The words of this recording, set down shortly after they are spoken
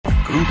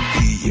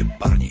Крутые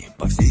парни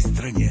по всей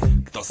стране,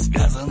 кто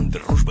связан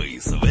дружбой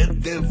с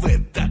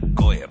ВДВ.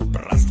 Такое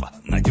братство,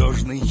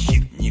 надежный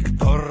щит,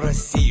 никто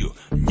Россию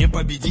не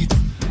победит.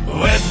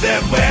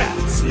 ВДВ,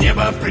 с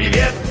неба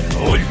привет,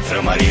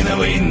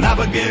 ультрамариновый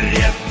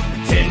набок-берет.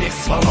 Тельник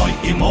с волной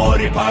и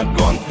море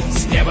погон,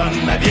 с неба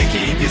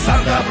навеки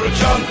десант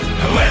обручен.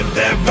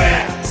 ВДВ,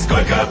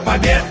 сколько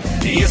побед,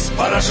 из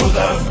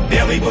парашютов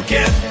белый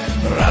букет.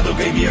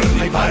 Радугой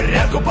мирной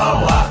парят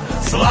купола,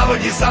 слава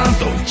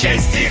десанту,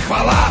 честь и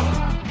хвала.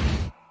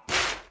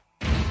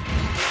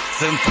 В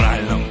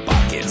Центральном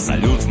парке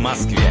салют в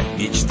Москве,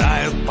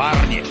 мечтают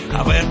парни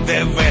о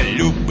ВДВ.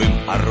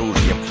 Любым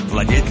оружием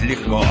владеть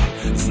легко,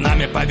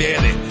 знамя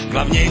победы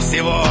главней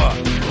всего.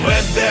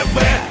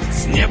 ВДВ,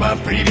 с неба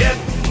привет,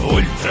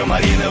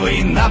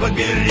 ультрамариновый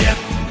набок-берет.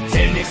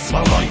 Тельник с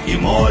волной и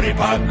море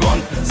погон,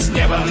 с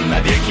неба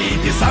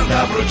навеки десант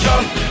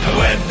обручен.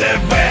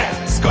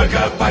 ВДВ,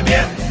 сколько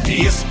побед,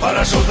 из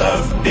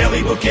парашютов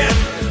белый букет.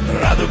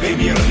 Радугой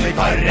мирной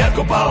парят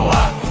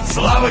купола,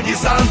 слава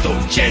десанту,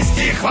 честь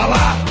и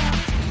хвала.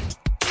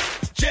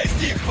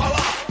 Честь и хвала.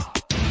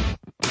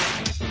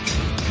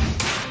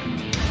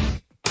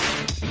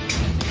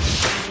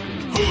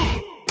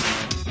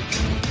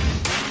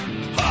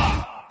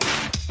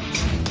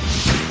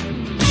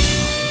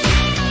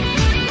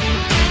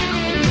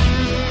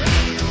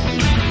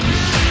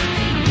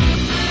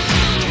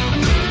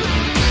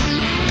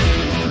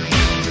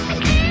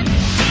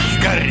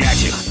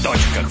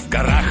 Точках в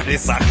горах,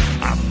 лесах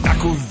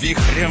атаку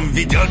вихрем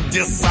ведет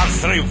десант,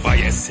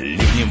 срываясь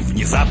ливнем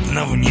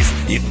внезапно вниз.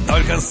 И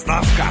только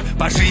ставка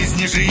по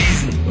жизни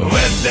жизнь.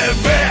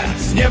 ВДВ,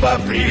 с неба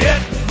привет,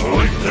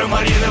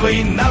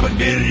 ультрамариновый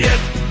набок-берет.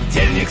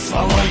 Тельник с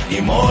волной и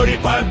море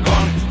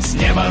погон, с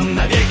неба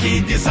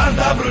навеки десант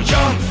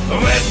обручен.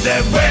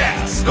 ВДВ,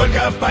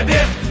 сколько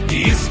побед,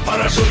 из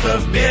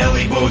парашютов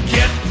белый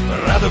букет.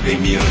 Радугой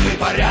мирный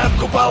парят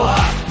купола,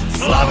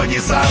 слава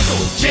десанту,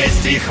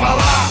 честь и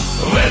хвала.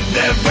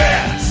 ВДВ,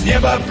 с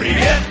неба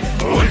привет,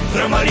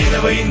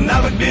 ультрамариновый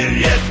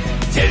набок-берет.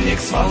 Тельник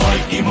с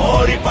волной и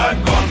море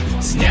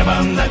погон, с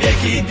неба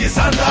навеки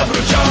десант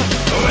обручен.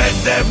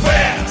 ВДВ,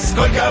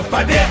 сколько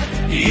побед,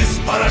 из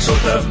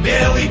парашютов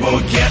белый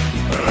букет.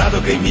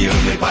 Радугой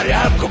мирный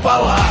парят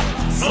купола,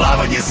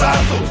 слава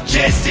десанту,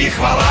 честь и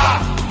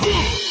хвала.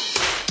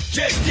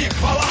 Честь и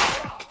хвала.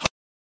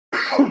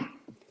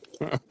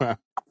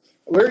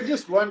 We're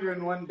just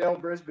wondering when Del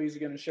Brisby's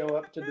going to show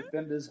up to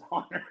defend his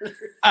honor.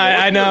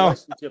 I know.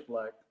 Relationship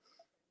like?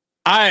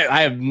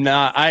 I have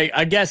not.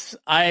 I guess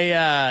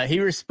he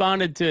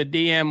responded to a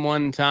DM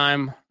one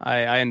time.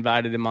 I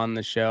invited him on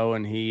the show,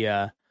 and he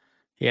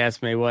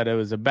asked me what it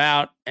was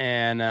about,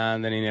 and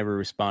then he never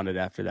responded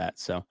after that.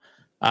 So,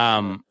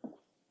 I've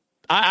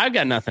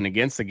got nothing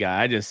against the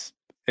guy. I just,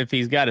 if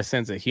he's got a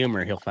sense of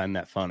humor, he'll find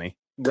that funny.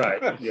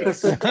 Right.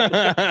 Yes. And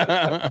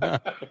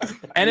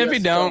if he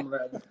don't,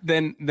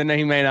 then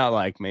he may not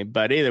like me.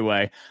 But either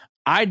way,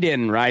 I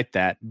didn't write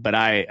that, but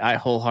I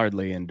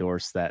wholeheartedly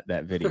endorse that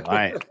video.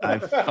 I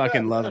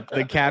fucking love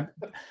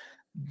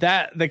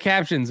the the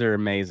captions are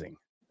amazing.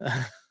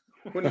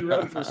 When you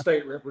run for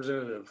state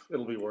representative,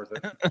 it'll be worth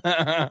it.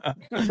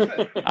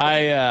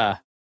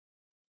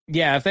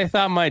 Yeah, if they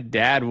thought my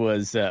dad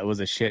was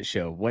a shit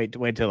show, wait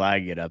till I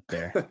get up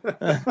there.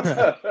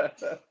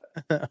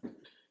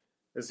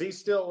 Is he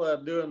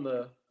still doing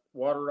the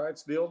water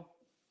rights deal?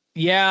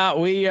 Yeah,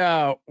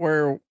 we're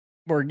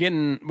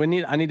getting.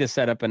 I need to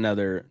set up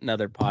another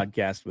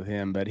podcast with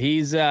him, but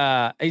he's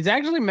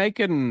actually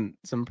making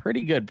some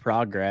pretty good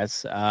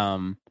progress.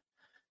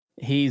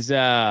 It's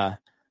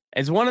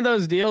one of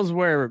those deals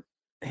where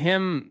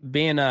him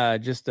being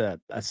just a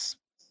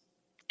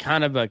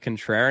kind of a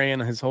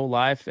contrarian his whole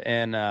life,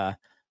 and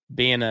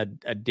being a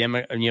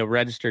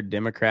registered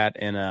Democrat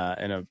in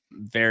a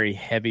very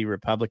heavy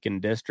Republican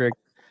district.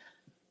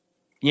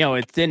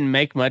 It didn't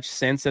make much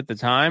sense at the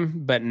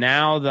time, but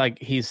now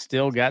like he's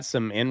still got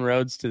some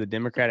inroads to the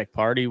Democratic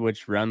Party,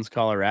 which runs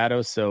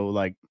Colorado. So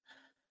like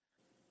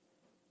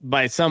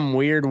by some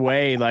weird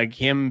way, like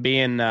him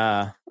being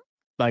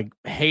like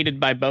hated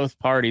by both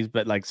parties,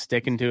 but like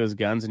sticking to his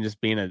guns and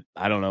just being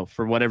I don't know,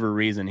 for whatever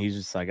reason, he's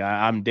just like,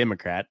 I'm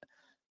Democrat.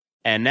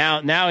 And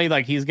now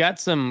he's got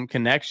some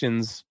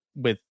connections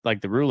with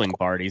like the ruling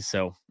party.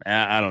 So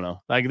I don't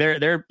know, like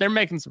they're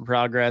making some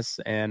progress,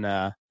 and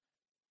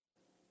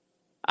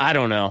I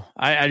don't know.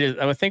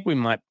 I think we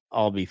might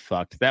all be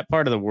fucked. That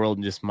part of the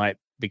world just might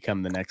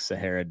become the next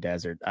Sahara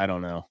Desert. I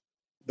don't know.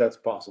 That's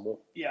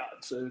possible. Yeah,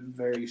 it's a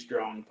very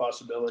strong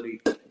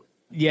possibility.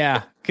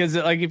 Yeah, because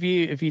like if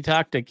you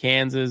talk to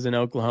Kansas and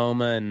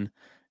Oklahoma and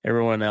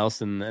everyone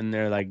else, and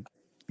they're like,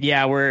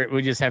 yeah,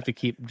 we just have to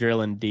keep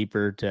drilling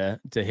deeper to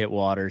hit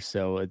water.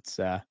 So it's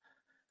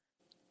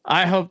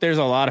I hope there's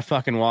a lot of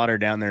fucking water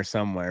down there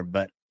somewhere,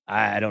 but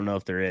I don't know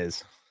if there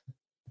is.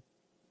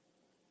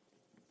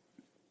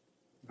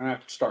 I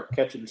have to start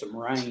catching some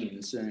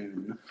rain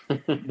soon.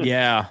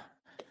 Yeah.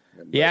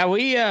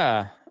 We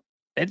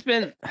it's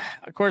been,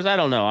 of course, I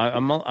don't know.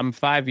 I'm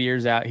 5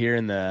 years out here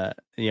in the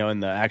in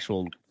the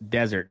actual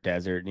desert,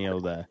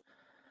 the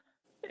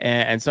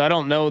And so I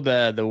don't know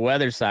the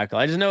weather cycle.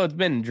 I just know it's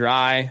been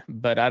dry,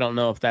 but I don't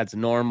know if that's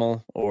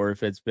normal or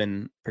if it's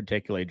been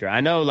particularly dry.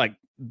 I know like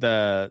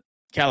the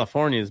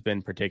California has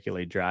been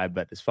particularly dry,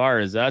 but as far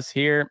as us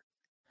here,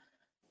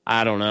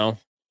 I don't know.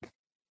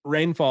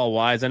 Rainfall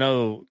wise, I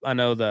know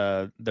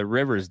the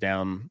river's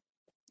down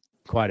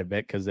quite a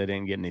bit because they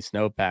didn't get any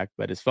snowpack.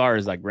 But as far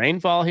as like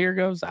rainfall here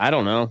goes, I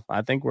don't know.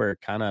 I think we're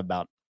kind of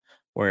about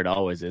where it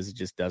always is. It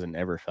just doesn't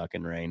ever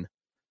fucking rain.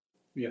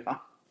 Yeah.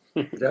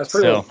 That's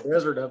pretty much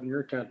desert up in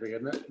your country,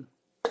 isn't it?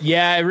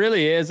 Yeah, it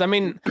really is. I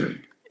mean,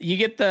 you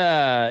get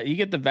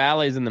the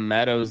valleys and the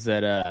meadows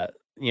that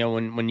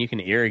when you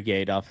can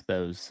irrigate off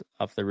the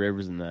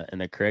rivers and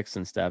the creeks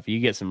and stuff, you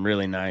get some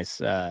really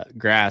nice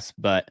grass.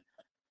 But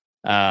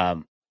yeah,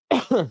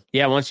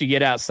 once you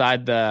get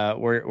outside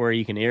where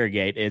you can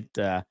irrigate, it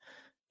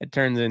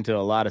turns into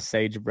a lot of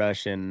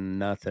sagebrush and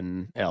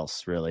nothing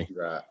else really.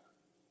 Right.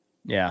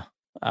 Yeah.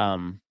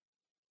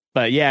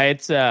 But yeah,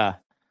 it's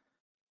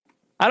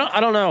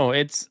I don't know.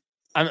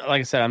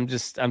 Like I said,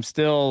 I'm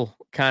still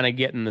kind of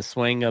getting the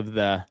swing of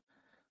the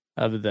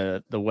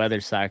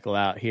weather cycle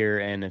out here.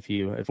 And if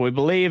we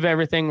believe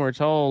everything we're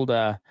told,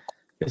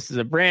 this is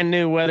a brand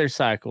new weather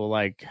cycle.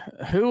 Like,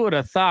 who would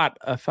have thought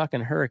a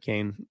fucking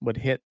hurricane would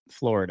hit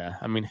Florida?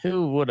 I mean,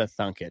 who would have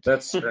thunk it?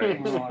 That's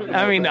strange.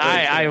 I mean,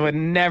 I would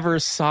never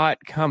saw it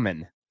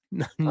coming.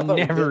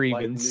 Never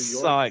even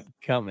saw it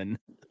coming.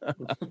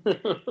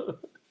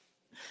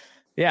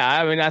 Yeah,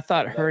 I mean, I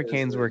thought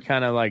hurricanes were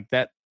kind of like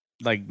that,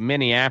 like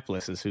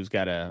Minneapolis is who's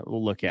got to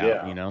look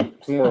out, you know?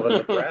 It's more of a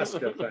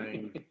Nebraska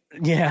thing.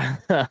 Yeah.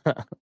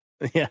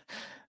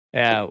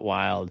 Yeah,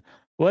 wild.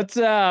 What's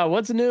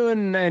new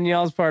in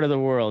y'all's part of the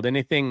world?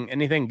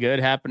 Anything good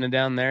happening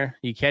down there?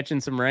 You catching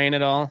some rain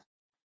at all?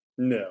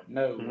 No.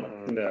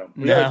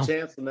 We had a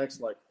chance the next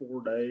like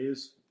 4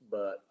 days,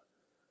 but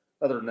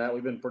other than that,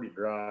 we've been pretty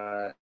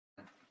dry.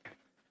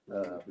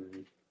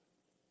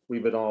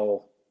 We've been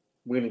all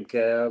weaning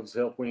calves,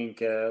 help wean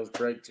calves,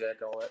 brake check,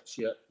 all that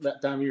shit.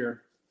 That time of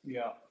year.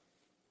 Yeah.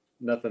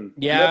 Nothing.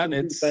 Yeah,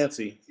 nothing it's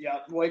fancy. Yeah,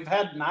 we've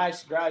had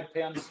nice dry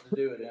pens to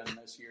do it in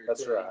this year.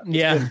 That's too. right.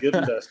 Yeah. It's been good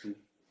and dusty.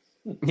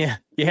 Yeah,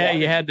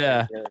 you had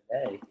to.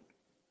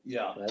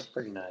 Yeah, that's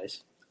pretty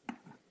nice.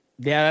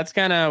 Yeah, that's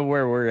kind of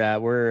where we're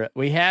at.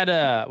 We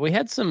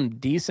had some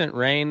decent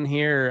rain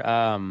here.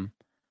 Kind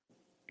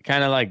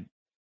of like,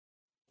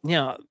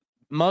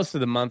 most of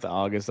the month of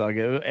August. Like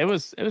it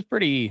was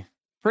pretty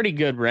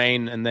good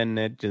rain, and then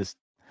it just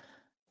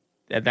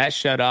that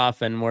shut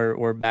off, and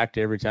we're back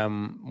to every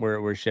time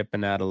we're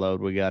shipping out a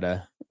load, we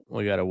gotta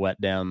wet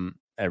down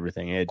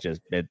everything. It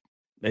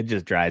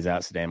just dries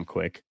out so damn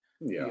quick.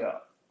 Yeah.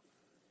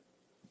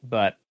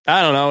 But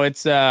I don't know.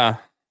 It's I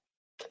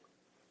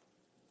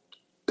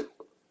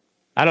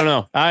don't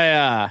know.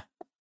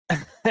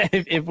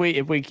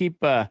 If we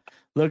keep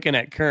looking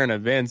at current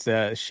events,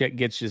 shit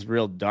gets just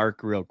real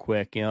dark real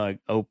quick. Like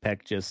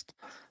OPEC just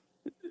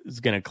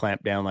is going to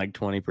clamp down like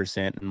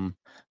 20%, and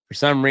for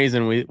some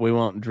reason we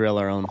won't drill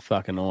our own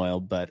fucking oil.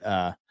 But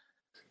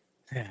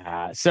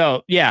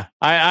so yeah,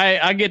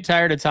 I get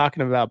tired of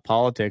talking about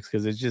politics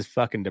because it's just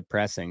fucking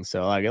depressing.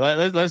 So like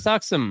let's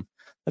talk some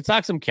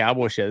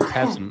cowboy shit.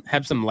 Let's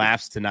have some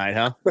laughs tonight,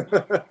 huh?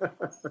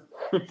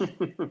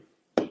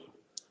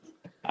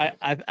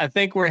 I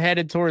think we're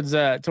headed towards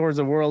a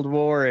world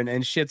war,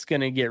 and shit's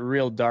gonna get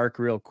real dark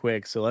real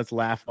quick. So let's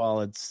laugh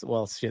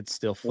while shit's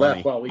still funny.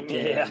 Laugh while we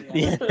can.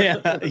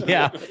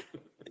 Yeah.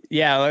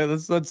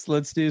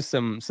 Let's do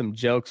some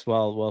jokes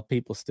while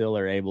people still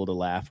are able to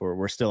laugh, or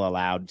we're still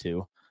allowed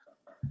to.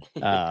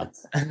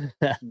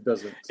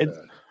 Doesn't it's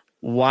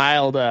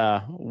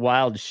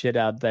wild shit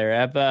out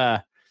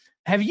there.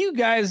 Have you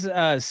guys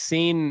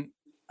seen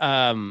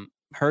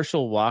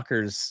Herschel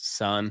Walker's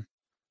son?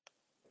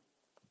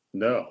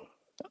 No.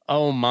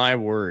 Oh my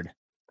word.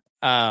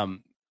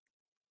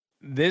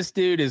 This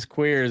dude is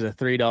queer as a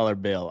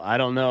 $3 bill. I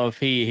don't know if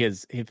he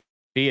is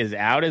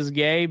out as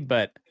gay,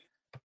 but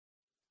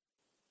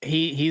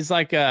he's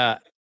a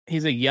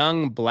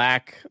young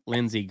black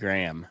Lindsey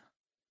Graham.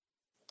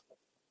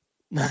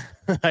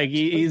 Like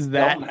he's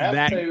that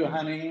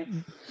honey.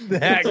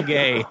 that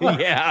gay.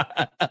 Yeah.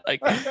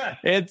 Like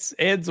it's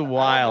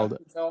wild.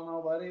 Tell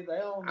nobody. I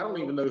don't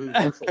even know who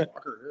Herschel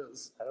Walker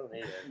is. I don't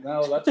either.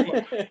 No, that's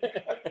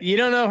what... You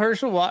don't know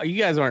Herschel Walker? You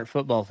guys aren't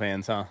football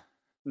fans, huh?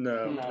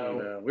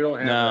 No. We don't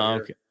have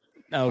that here.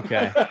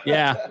 Okay.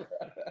 Yeah.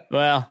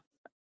 Well,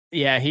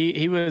 yeah,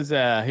 he was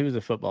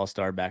a football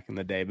star back in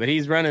the day, but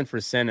he's running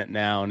for Senate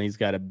now, and he's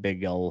got a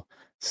big old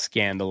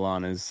scandal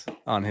on his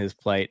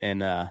plate,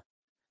 and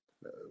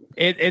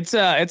it's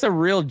a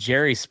real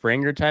Jerry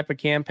Springer type of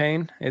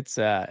campaign. It's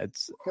Hell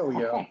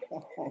yeah.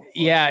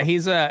 Yeah,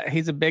 he's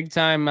a big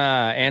time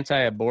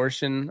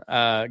anti-abortion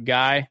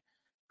guy,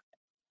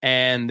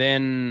 and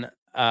then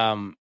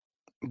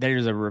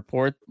there's a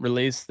report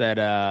released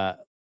that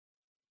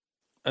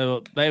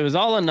it was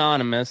all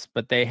anonymous,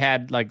 but they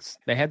had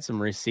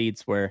some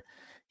receipts where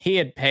he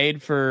had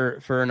paid for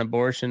an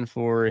abortion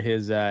for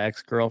his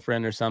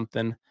ex-girlfriend or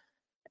something,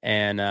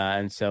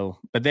 And so,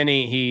 but then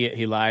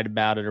he lied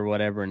about it or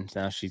whatever, and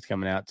now she's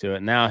coming out to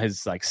it. Now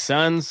his like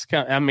son's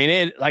I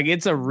mean,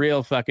 it's a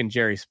real fucking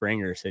Jerry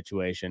Springer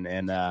situation,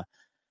 and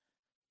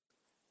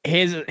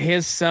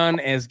his son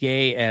is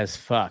gay as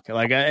fuck.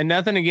 Like, and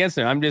nothing against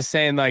him. I'm just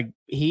saying, like,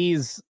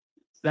 he's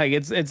like,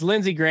 it's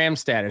Lindsey Graham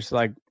status.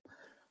 Like,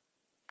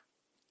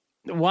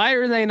 why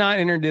are they not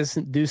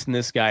introducing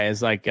this guy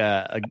as like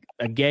a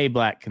gay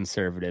black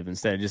conservative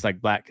instead of just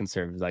like black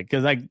conservatives? Like,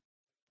 because like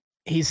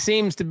he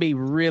seems to be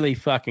really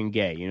fucking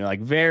gay, you know, like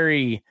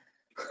very,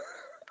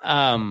 you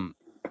know,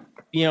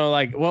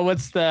 like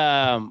what's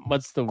the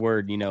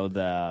word, you know,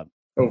 the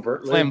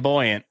overtly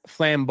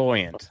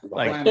flamboyant,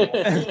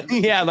 like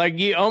yeah, like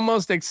you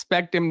almost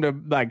expect him to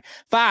like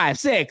 5,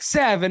 6,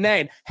 7,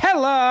 8,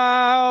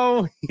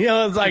 hello, you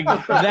know, it's like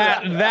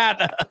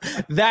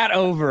that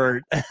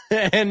overt,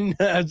 and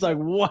it's like,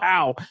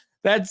 wow,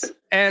 that's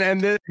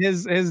and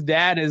his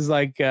dad is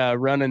like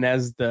running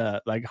as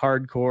the like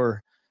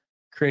hardcore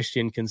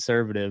Christian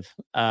conservative,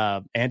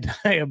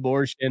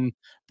 anti-abortion.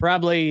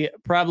 Probably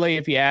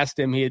if you asked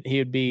him,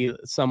 he'd be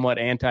somewhat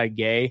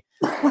anti-gay.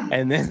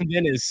 And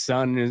then his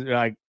son is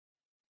like,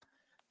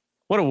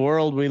 what a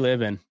world we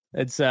live in.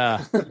 It's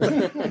it's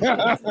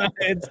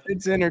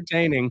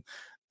entertaining.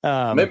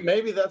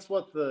 Maybe that's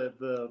what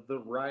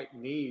the right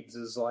needs,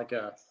 is like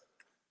a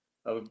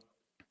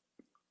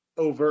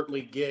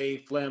overtly gay,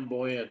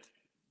 flamboyant,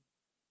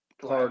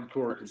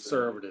 hardcore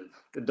conservative.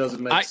 It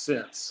doesn't make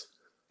sense.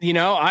 You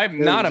know,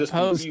 I'm not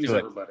opposed to it.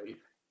 Everybody.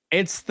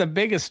 It's the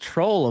biggest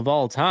troll of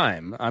all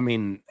time. I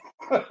mean,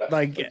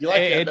 like, you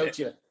like that, don't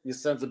you? You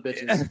sons of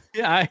bitches.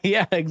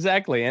 Yeah,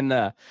 exactly. And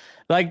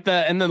like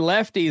the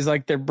lefties,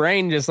 like their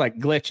brain just like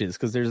glitches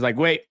because there's like,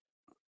 wait,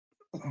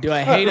 do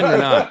I hate him or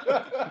not?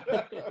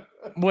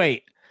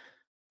 Wait,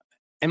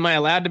 am I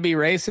allowed to be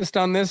racist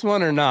on this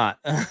one or not?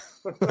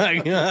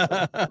 Like,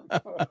 yes,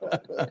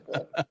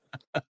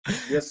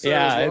 sir.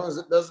 Yeah, as long as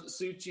it doesn't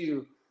suit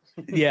you.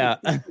 Yeah.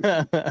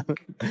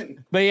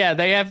 But yeah,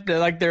 they have to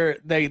like they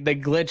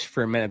glitch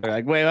for a minute. They're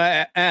like,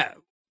 wait,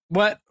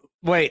 what?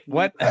 Wait,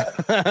 what?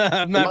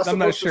 I'm not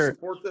sure.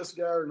 Support this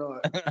guy or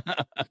not?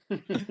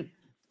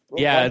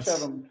 Yeah, a bunch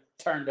of them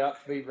turned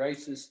out to be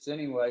racists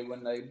anyway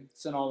when they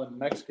sent all the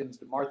Mexicans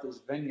to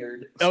Martha's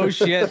Vineyard. Oh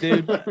shit,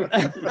 dude! Nancy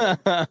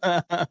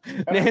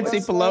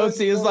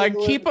Pelosi is like,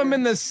 keep them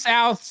in the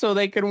South so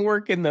they can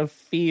work in the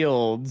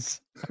fields.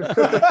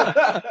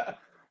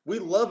 We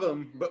love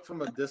them, but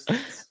from a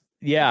distance.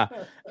 Yeah,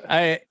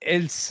 it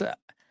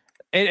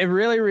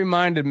really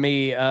reminded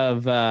me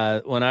of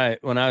when I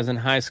was in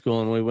high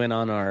school and we went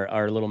on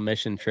our little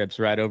mission trips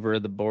right over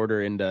the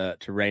border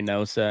to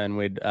Reynosa, and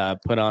we'd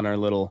put on our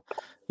little,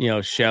 you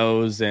know,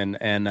 shows and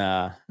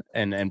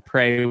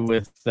pray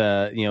with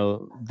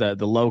the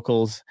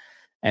locals,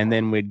 and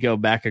then we'd go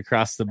back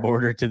across the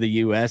border to the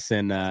U.S.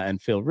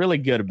 and feel really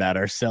good about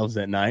ourselves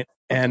at night,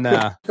 and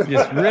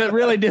just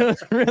really doing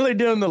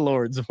the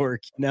Lord's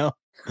work, you know.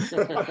 as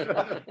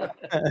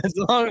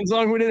long as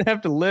we didn't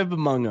have to live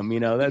among them, you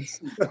know,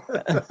 that's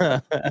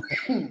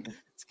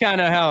it's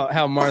kind of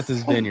how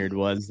Martha's Vineyard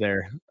was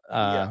there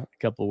a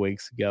couple of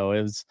weeks ago.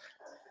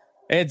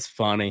 It's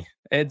funny.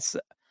 It's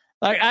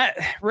like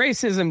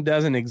racism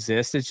doesn't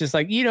exist. It's just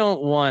like you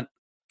don't want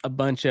a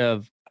bunch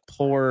of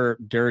poor,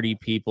 dirty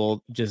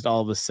people just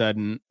all of a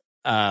sudden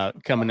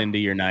coming into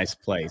your nice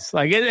place.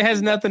 Like, it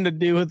has nothing to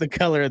do with the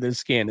color of their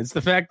skin. It's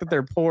the fact that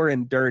they're poor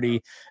and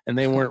dirty and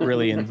they weren't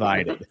really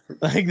invited.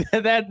 Like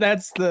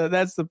that's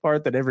the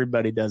part that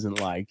everybody doesn't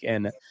like.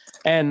 And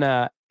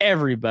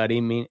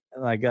everybody, mean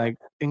like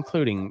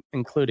including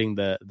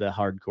the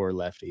hardcore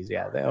lefties.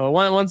 Yeah.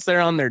 Once they're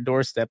on their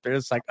doorstep, they're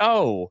just like,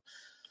 oh,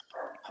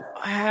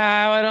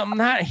 I'm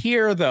not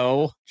here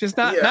though. Just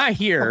not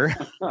here.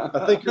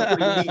 I think you're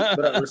pretty neat,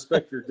 but I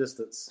respect your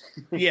distance.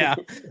 Yeah.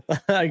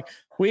 Like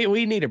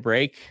we need a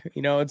break.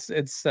 You know,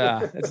 it's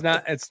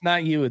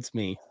not you, it's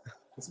me.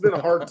 It's been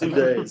a hard 2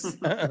 days.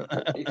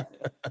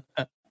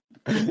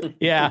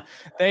 Yeah.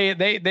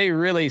 They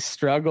really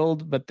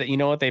struggled, but you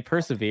know what? They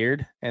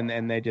persevered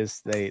and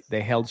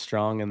they held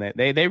strong, and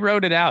they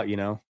wrote it out, you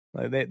know.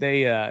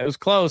 They it was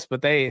close,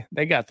 but they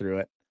got through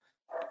it.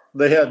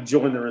 They had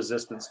join the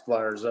resistance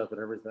flyers up and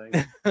everything.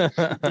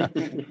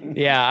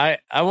 Yeah,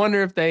 I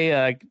wonder if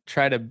they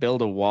try to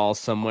build a wall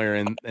somewhere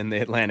in the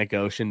Atlantic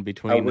Ocean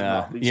between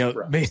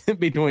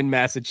between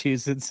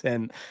Massachusetts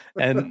and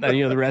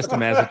the rest of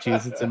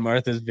Massachusetts and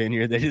Martha's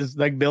Vineyard. They just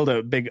like build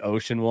a big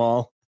ocean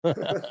wall.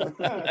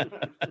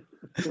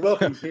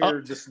 Welcome here,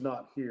 just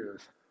not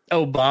here.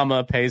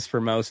 Obama pays for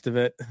most of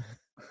it.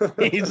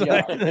 He's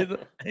like,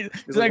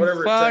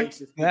 fuck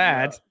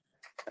that.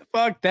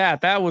 Fuck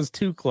that. That was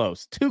too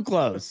close. Too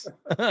close.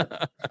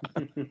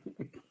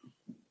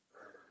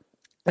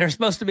 They're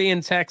supposed to be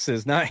in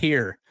Texas, not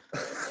here.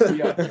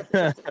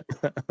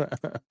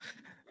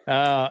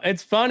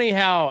 It's funny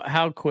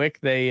how quick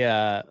they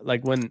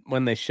like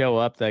when they show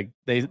up, like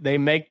they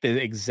make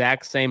the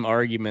exact same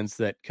arguments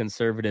that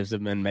conservatives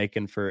have been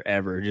making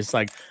forever. Just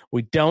like,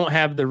 we don't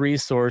have the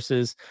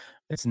resources.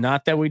 It's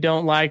not that we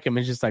don't like them.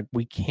 It's just like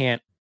we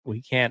can't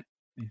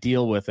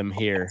deal with them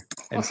here.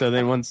 And so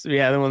then once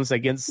they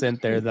get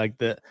sent there, like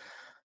the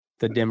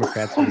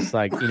Democrats are just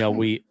like,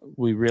 we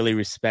really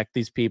respect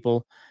these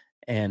people,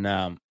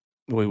 and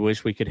we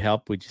wish we could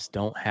help. We just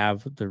don't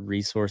have the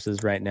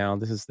resources right now.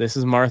 This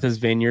is Martha's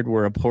Vineyard.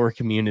 We're a poor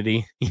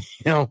community.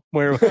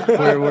 We're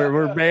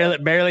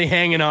barely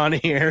hanging on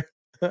here.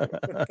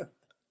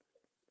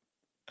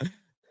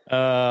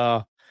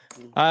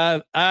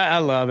 I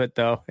love it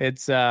though.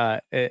 It's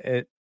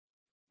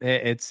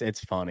it's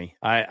funny.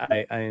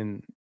 I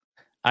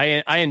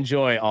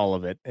enjoy all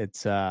of it.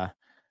 It's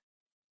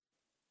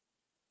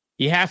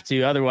you have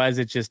to, otherwise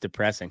it's just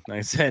depressing. Like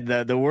I said,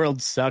 the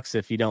world sucks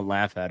if you don't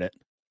laugh at it.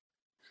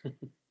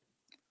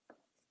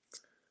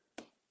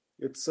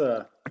 It's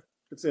an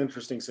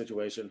interesting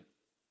situation.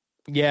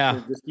 Yeah.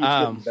 It just keeps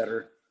getting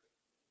better.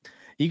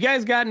 You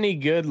guys got any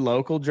good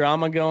local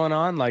drama going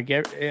on? Like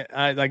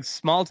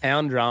small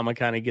town drama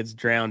kind of gets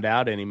drowned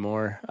out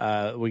anymore.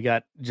 We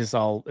got it's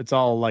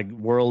all like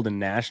world and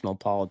national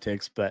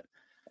politics, but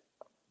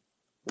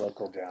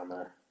local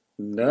drama.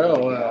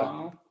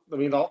 No, I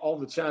mean all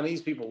the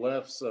Chinese people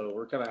left, so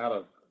we're kind of out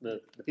of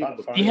the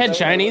people. You had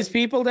Chinese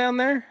people down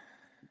there?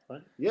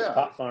 What? Yeah,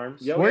 pot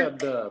farms. Yeah, where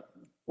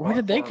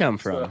did they come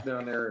from?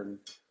 Down there, and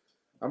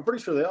I'm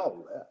pretty sure they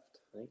all left.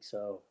 I think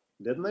so.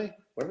 Didn't they?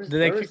 Where was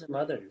the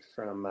mother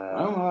from? I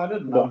don't know. I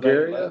didn't know.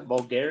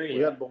 Bulgaria.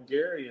 We had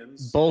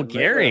Bulgarians.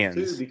 Bulgarians,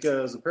 too,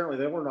 because apparently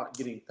they were not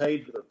getting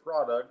paid for their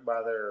product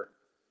by their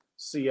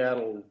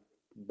Seattle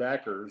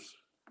backers.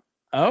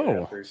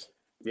 Oh,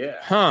 yeah.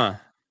 Huh.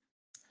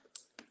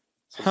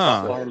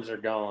 Farms are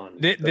gone.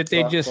 Did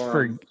they just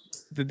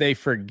did they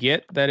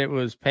forget that it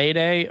was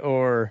payday,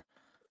 or?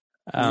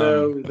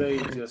 No, they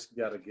just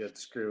got a good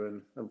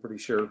screwing. I'm pretty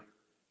sure.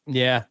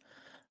 Yeah.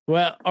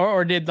 Well,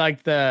 or did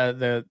like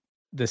the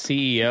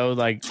CEO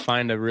like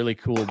find a really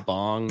cool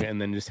bong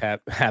and then just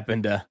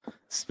happen to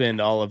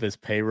spend all of his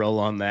payroll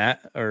on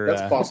that? Or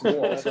that's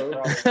possible.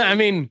 Also, I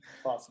mean,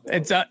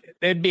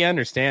 it'd be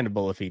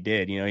understandable if he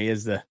did. He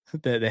is the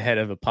head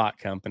of a pot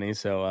company,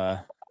 so.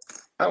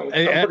 I'm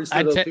pretty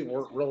sure those people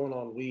weren't rolling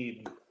on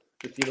weed.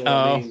 If you know what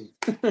I mean.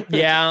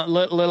 Yeah,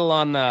 little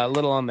on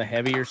the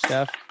heavier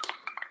stuff.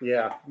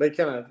 Yeah, they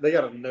got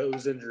a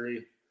nose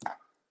injury.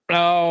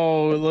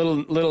 Oh,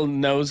 little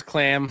nose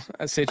clam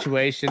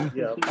situation.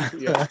 Yeah.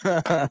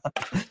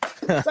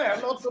 Say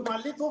hello to my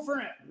little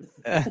friend.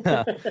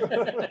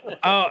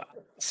 Oh,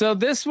 so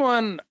this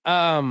one,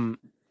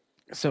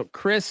 so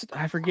Chris,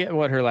 I forget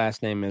what her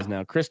last name is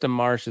now. Krista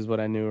Marsh is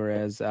what I knew her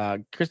as.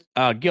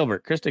 Krista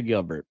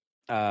Gilbert.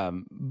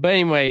 But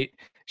anyway,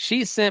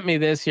 she sent me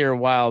this here a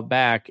while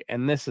back,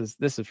 and this is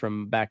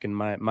from back in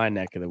my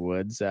neck of the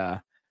woods.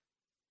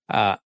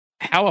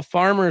 How a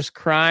farmer's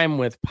crime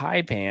with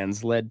pie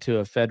pans led to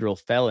a federal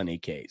felony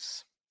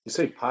case. You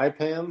say pie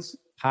pans?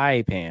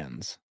 Pie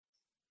pans.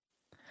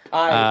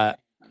 Pie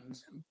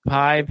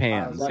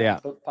pans. Yeah.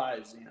 Put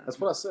pies in. That's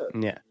what I said.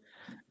 Yeah.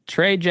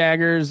 Trey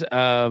Jaggers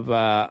of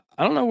I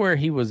don't know where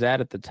he was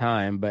at the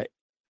time, but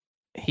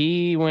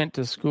he went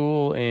to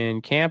school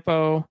in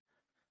Campo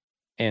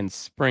and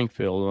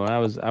Springfield. When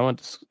I went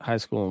to high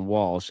school in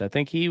Walsh. I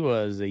think he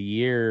was a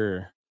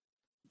year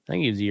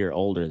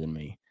older than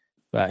me.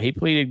 But he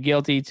pleaded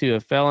guilty to a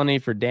felony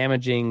for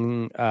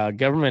damaging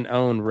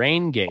government-owned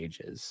rain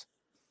gauges.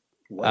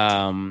 What?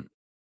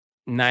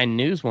 9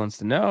 News wants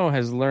to know,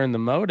 has learned the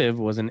motive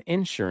was an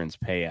insurance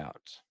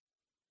payout.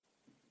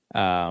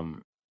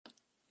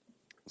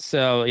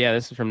 So, yeah,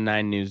 this is from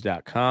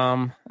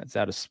 9news.com. That's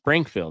out of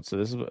Springfield. So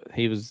this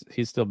is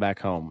he's still back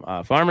home.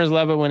 Farmers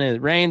love it when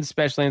it rains,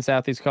 especially in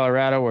southeast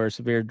Colorado, where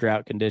severe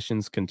drought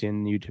conditions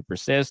continue to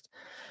persist.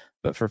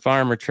 But for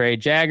farmer Trey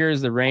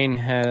Jaggers, the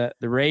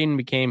rain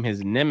became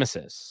his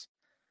nemesis.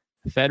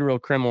 This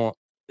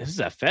is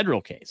a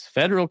federal case.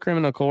 Federal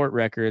criminal court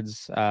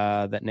records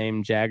that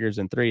name Jaggers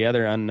and 3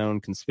 other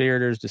unknown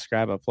conspirators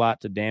describe a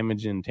plot to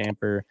damage and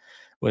tamper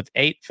with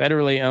 8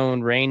 federally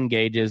owned rain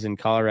gauges in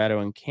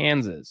Colorado and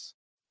Kansas.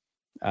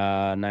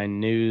 9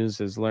 News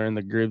has learned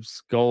the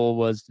group's goal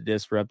was to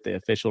disrupt the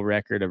official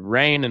record of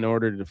rain in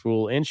order to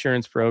fool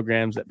insurance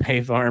programs that pay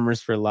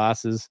farmers for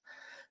losses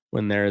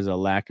when there is a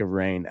lack of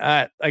rain.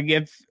 Like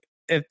if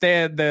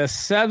the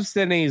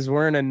subsidies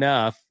weren't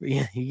enough,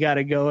 you got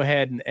to go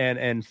ahead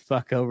and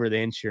fuck over the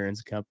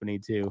insurance company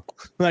too.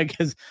 Like,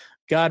 because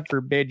God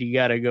forbid you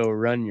got to go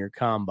run your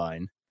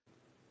combine.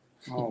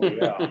 Oh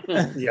yeah,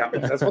 yeah.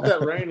 That's what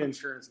that rain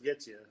insurance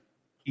gets you.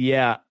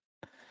 Yeah.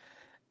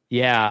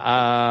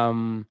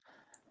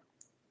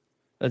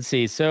 Let's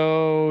see.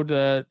 So,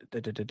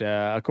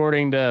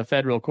 according to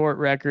federal court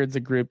records,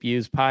 the group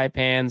used pie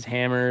pans,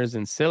 hammers,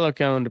 and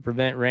silicone to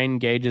prevent rain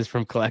gauges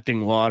from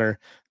collecting water.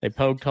 They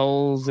poked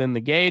holes in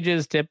the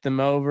gauges, tipped them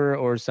over,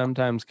 or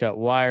sometimes cut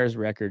wires,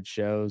 record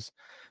shows.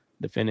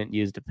 Defendant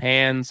used a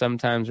pan,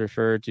 sometimes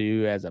referred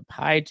to as a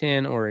pie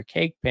tin or a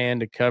cake pan,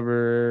 to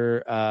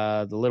cover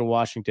the Little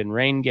Washington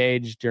rain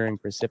gauge during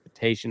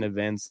precipitation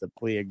events, the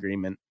plea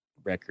agreement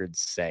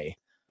records say.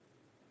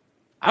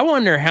 I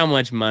wonder how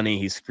much money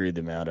he screwed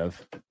them out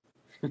of.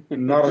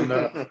 Not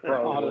enough,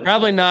 probably.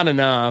 Probably not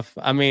enough.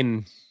 I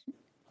mean,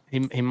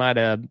 he might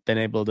have been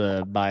able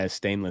to buy a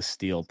stainless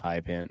steel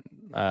pie pan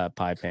if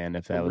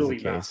that was really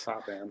the case. Nice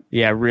pie pan.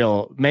 Yeah,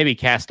 maybe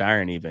cast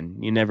iron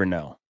even. You never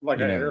know. Like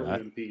you an never know.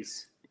 heirloom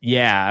piece.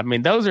 Yeah, I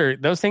mean those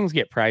things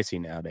get pricey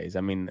nowadays.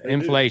 I mean They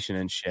inflation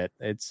and shit.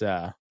 It's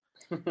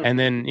and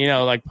then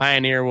like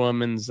Pioneer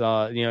Woman's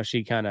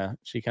she kind of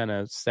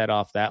set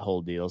off that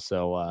whole deal.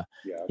 So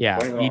yeah,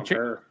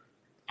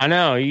 I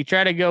know you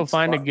try to go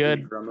find a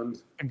good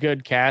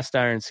cast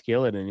iron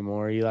skillet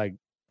anymore. You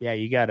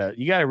gotta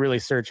really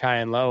search high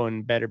and low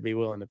and better be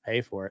willing to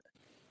pay for it.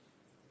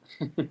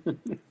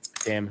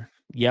 Damn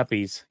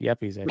yuppies, I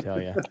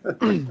tell you.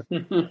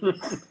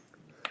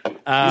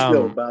 You should be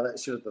able to buy that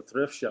shit at the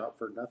thrift shop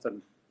for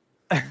nothing.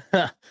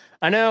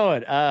 I know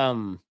it.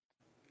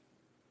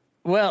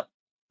 Well,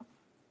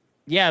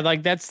 yeah,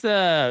 like that's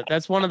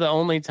one of the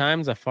only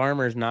times a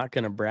farmer's not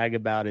going to brag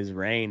about his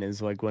rain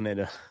is like when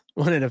it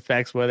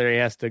affects whether he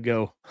has to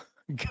go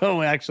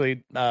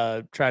actually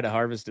try to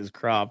harvest his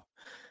crop.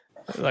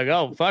 Like,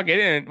 oh fuck, we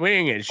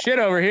didn't get shit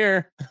over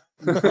here.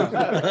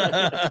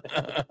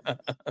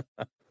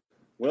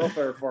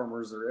 Welfare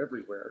farmers are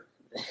everywhere.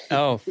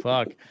 Oh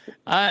fuck!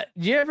 Did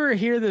you ever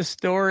hear the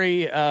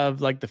story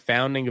of like the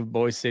founding of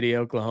Boise City,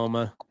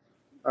 Oklahoma?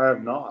 I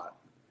have not.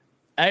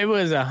 It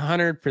was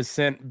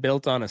 100%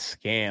 built on a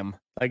scam.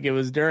 Like it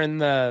was during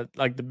the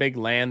big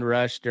land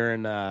rush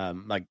during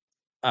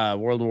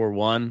World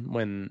War I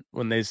when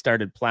they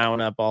started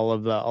plowing up all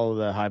of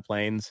the high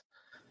plains.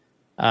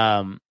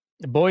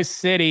 Boise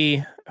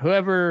City,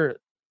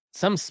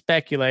 some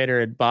speculator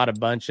had bought a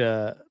bunch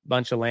of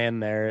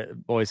land there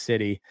at Boise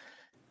City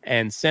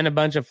and sent a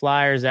bunch of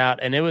flyers out,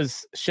 and it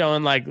was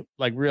showing like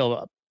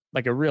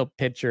a real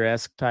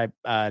picturesque type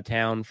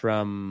town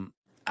from,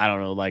 I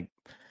don't know, like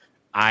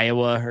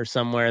Iowa or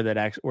somewhere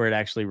where it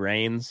actually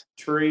rains.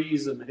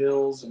 Trees and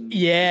hills and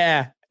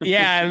yeah,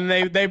 and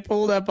they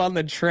pulled up on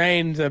the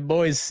train to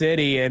Boise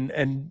City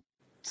and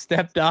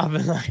stepped off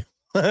and like,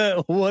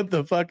 what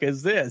the fuck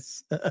is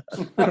this?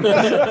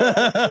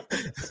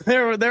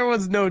 There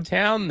was no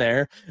town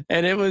there,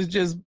 and it was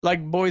just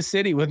like Boise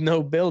City with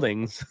no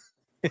buildings.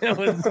 It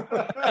was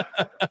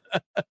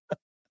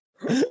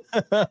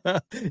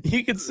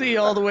you could see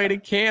all the way to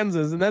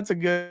Kansas, and that's a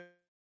good.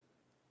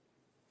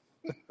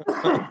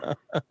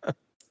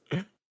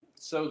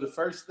 So the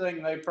first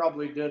thing they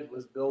probably did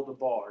was build a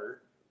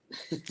bar.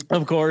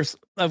 Of course,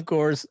 and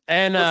first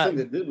thing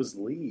they did was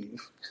leave.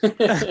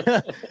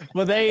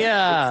 Well, they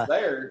it's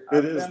there.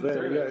 It is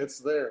there. Yeah, it's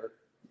there.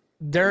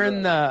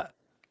 During the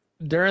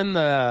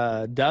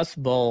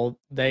Dust Bowl,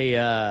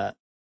 they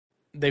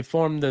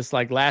formed this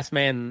like last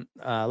man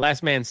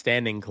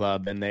standing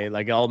club, and they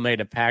like all made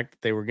a pact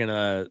that they were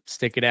gonna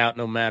stick it out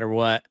no matter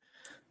what.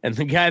 And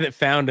the guy that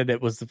founded it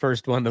was the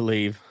first one to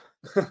leave.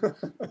 Got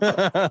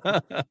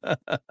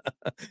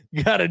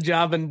a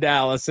job in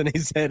Dallas, and he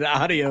said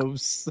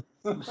adios.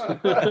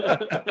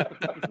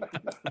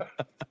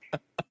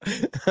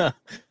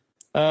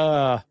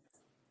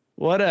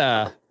 What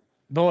a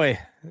boy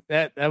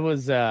that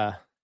was that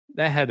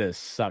had to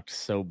sucked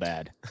so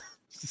bad.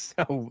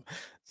 So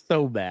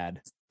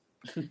bad.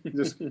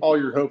 Just all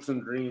your hopes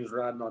and dreams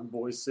riding on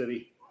Boise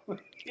City.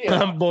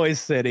 Boise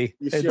City.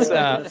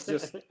 It's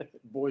just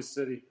Boise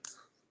City.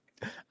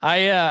 I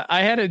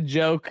had a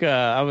joke.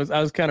 I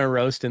was kind of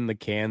roasting the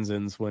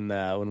Kansans when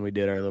we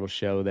did our little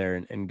show there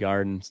in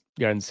Garden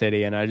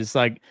City, and I just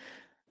like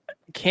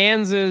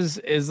Kansas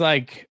is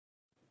like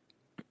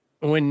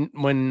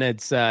when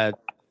it's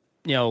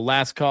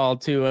last call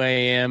 2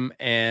 a.m.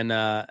 and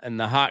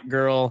the hot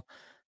girl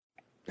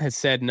has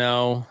said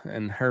no,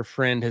 and her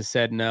friend has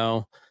said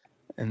no,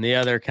 and the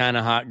other kind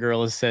of hot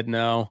girl has said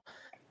no,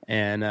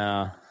 and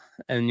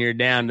you're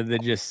down to the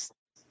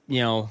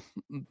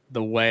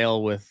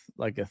whale with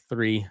like a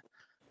three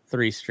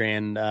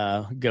strand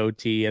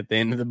goatee at the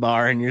end of the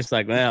bar, and you're just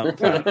like, well,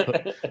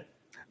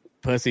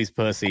 pussy's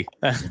pussy.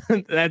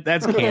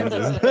 That's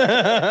Kansas.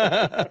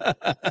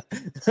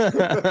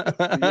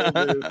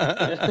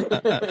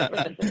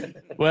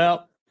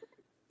 Well,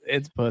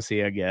 it's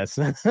pussy, I guess.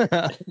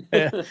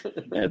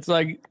 It's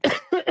like,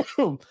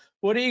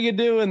 what are you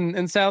gonna do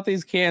in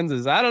Southeast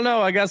Kansas? I don't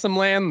know. I got some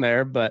land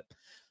there, but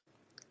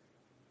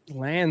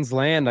land's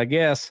land, I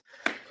guess.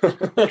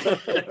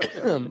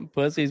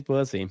 Pussy's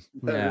pussy.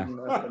 Yeah.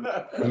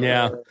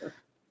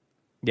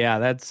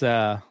 That's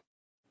I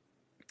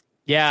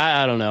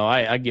don't know.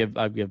 I give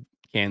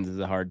Kansas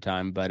a hard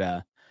time, but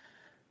I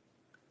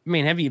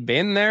mean, have you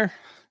been there?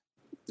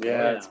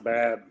 Yeah, it's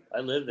bad. I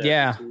lived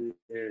there for 2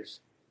 years.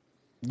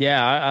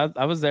 Yeah,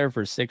 I was there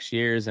for 6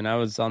 years, and I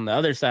was on the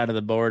other side of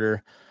the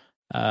border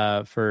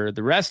for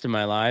the rest of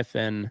my life,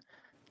 and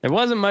there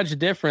wasn't much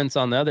difference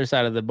on the other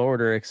side of the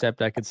border,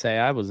 except I could say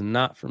I was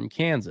not from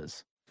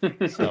Kansas.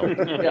 So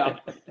Yeah.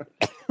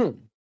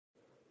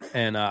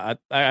 And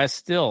I'm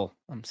still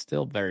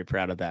very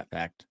proud of that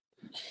fact.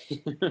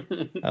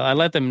 I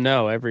let them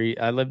know I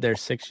lived there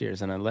 6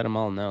 years, and I let them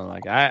all know,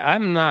 like,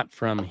 I'm not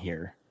from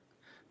here.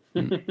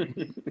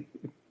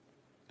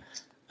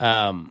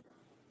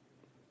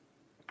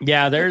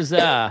 Yeah, there's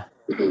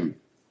did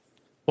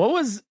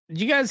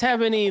you guys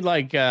have any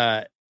like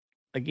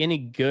any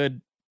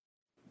good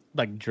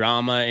like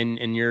drama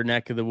in your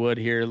neck of the wood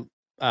here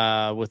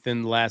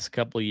within the last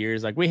couple of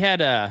years? Like we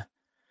had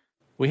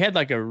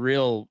like a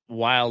real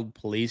wild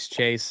police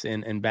chase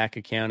in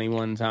Baca County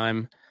one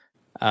time.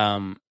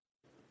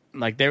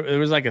 Like there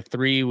was like a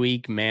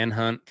 3-week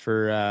manhunt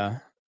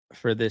for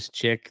this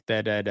chick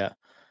that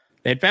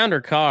they'd found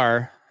her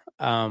car,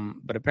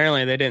 but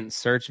apparently they didn't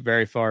search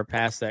very far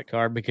past that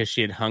car because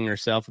she had hung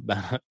herself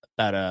about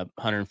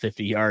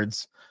 150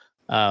 yards,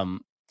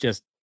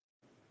 just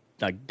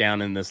like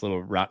down in this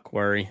little rock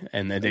quarry,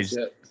 and they just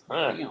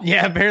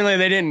apparently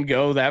they didn't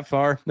go that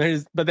far.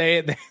 But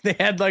they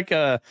had like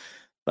a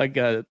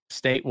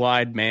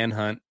statewide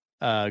manhunt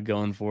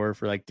going for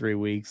like 3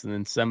 weeks, and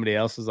then somebody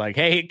else was like,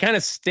 "Hey, it kind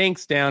of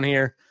stinks down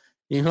here.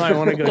 You might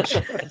want to go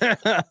check."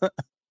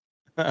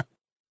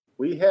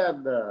 We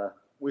had a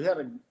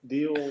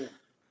deal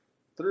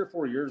 3 or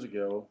 4 years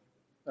ago.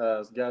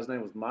 This guy's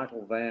name was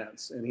Michael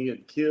Vance, and he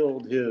had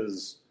killed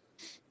his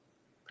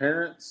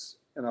parents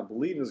and I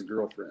believe his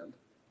girlfriend.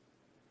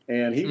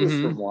 And he was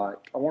from like,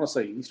 I want to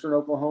say Eastern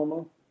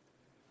Oklahoma.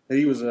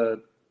 He was a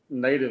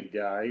native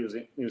guy. He was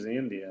an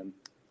Indian.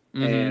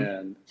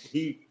 And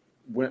he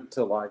went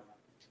to like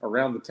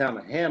around the town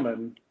of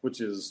Hammond,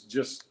 which is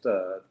just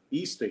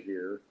east of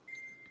here,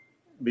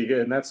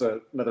 and that's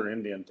another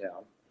Indian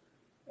town.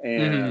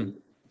 And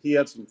he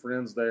had some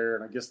friends there,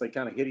 and I guess they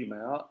kind of hit him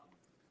out.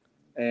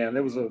 And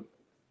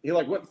he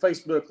like went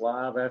Facebook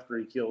Live after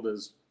he killed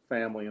his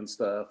family and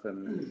stuff,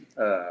 and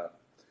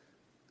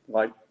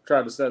like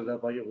tried to set it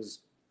up like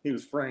he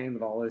was framed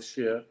and all this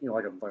shit,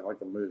 like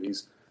the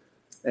movies.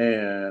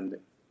 And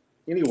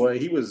anyway,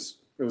 it was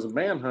a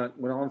manhunt,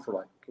 went on for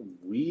like a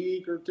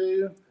week or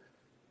two.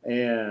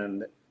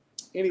 And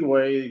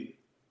anyway,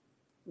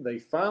 they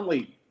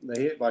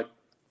hit like,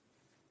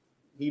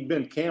 he'd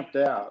been camped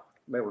out.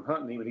 They were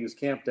hunting him and he was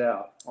camped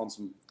out on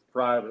some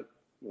private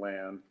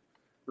land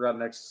right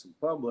next to some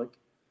public.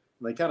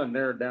 And they kind of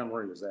narrowed down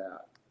where he was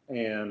at.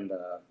 And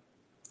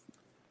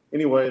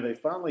anyway, they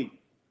finally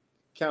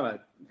kind of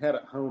had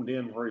it honed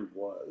in where he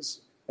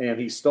was. And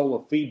he stole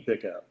a feed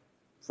pickup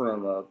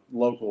from a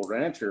local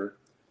rancher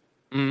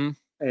and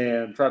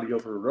tried to go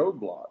through a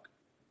roadblock.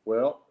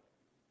 Well,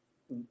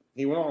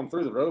 he went on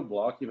through the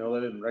roadblock. They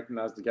didn't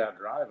recognize the guy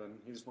driving.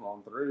 He just went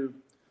on through,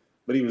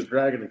 but he was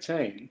dragging a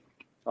chain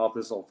off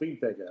this old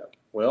feed pickup.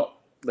 Well,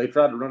 they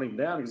tried to run him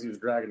down because he was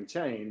dragging a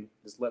chain.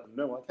 Just let them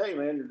know, like, hey,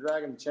 man, you're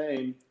dragging a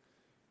chain.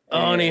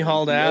 And he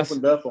hauled ass.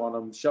 Opened up on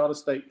him, shot a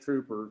state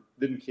trooper,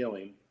 didn't kill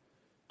him.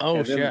 Oh,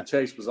 and shit. then the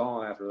chase was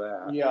on after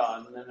that. Yeah,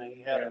 and then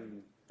he had a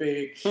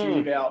big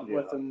shootout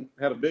with him.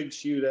 Had a big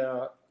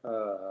shootout.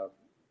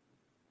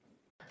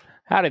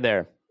 Howdy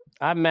there.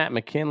 I'm Matt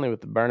McKinley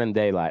with the Burning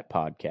Daylight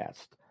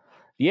podcast.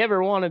 If you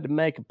ever wanted to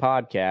make a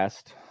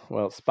podcast,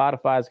 well,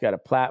 Spotify's got a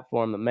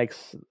platform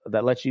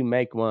that lets you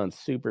make one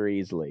super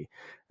easily.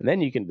 And then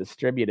you can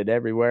distribute it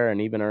everywhere and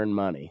even earn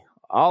money.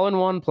 All in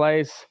one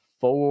place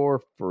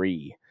for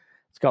free.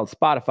 It's called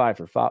Spotify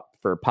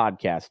for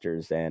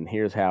podcasters, and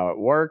here's how it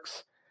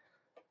works.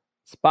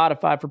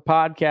 Spotify for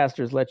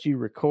podcasters lets you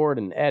record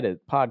and edit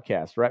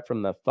podcasts right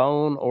from the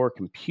phone or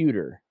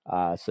computer.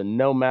 So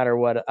no matter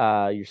what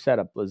your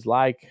setup is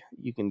like,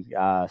 you can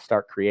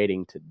start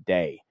creating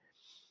today.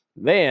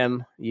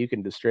 Then you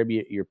can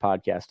distribute your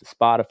podcast to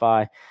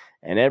Spotify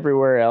and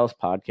everywhere else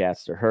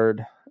podcasts are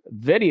heard.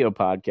 Video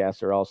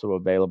podcasts are also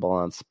available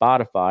on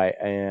Spotify.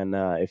 And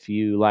if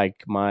you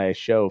like my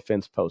show,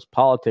 Fence Post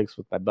Politics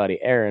with my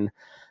buddy Aaron,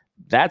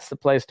 that's the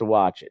place to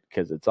watch it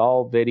because it's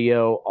all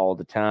video all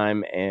the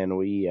time. And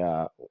we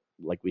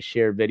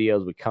share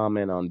videos, we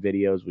comment on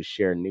videos, we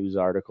share news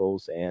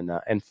articles and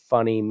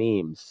funny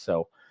memes.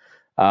 So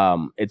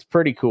it's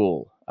pretty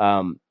cool.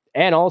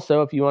 And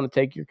also, if you want to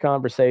take your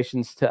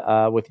conversations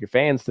with your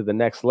fans to the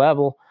next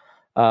level,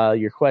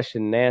 your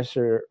question and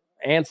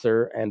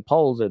answer and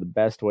polls are the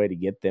best way to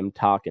get them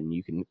talking.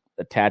 You can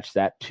attach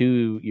that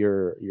to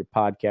your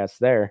podcast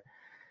there,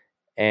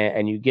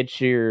 and you get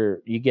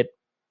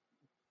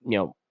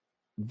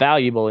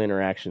valuable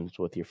interactions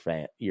with your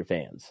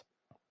fans.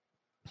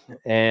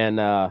 And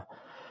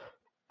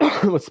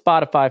with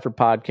Spotify for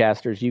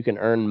podcasters, you can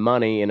earn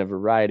money in a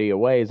variety of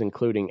ways,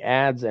 including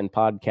ads and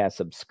podcast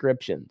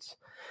subscriptions.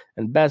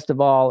 And best of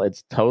all,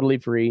 it's totally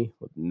free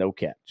with no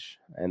catch.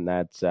 And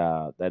that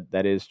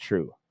is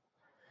true.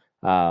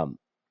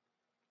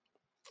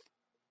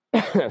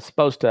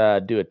 Supposed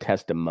to do a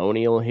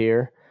testimonial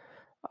here.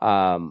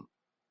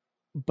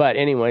 But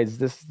anyways,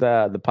 this is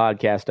the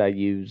podcast I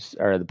use,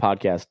 or the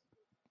podcast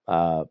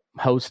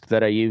host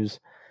that I use.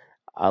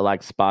 I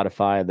like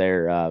Spotify.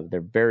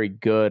 They're very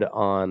good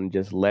on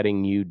just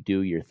letting you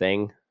do your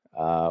thing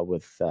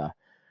with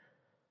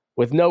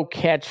no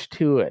catch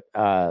to it.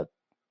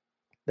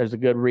 There's a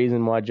good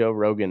reason why Joe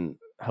Rogan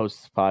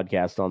hosts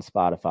podcasts on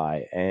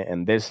Spotify,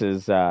 and this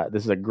is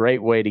a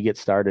great way to get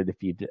started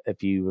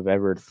if you've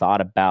ever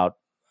thought about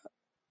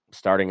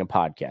starting a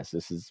podcast.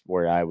 This is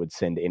where I would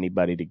send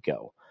anybody to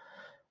go.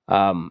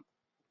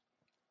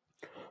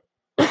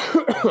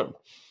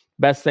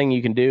 Best thing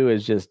you can do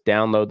is just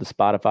download the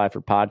Spotify for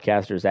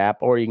Podcasters app,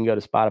 or you can go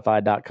to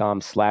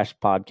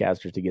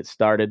spotify.com/podcasters to get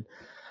started.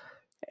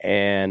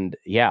 And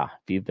yeah,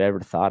 if you've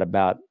ever thought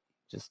about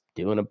just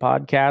doing a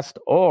podcast,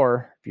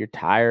 or if you're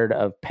tired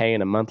of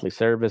paying a monthly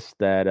service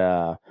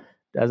that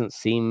doesn't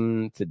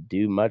seem to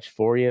do much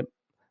for you,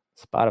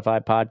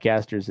 Spotify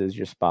Podcasters is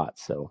your spot.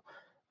 So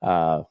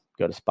go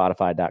to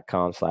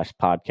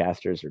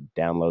spotify.com/podcasters or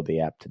download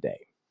the app today.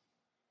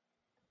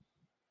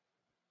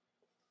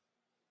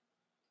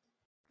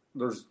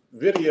 There's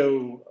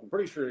video, I'm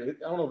pretty sure, I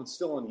don't know if it's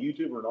still on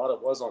YouTube or not.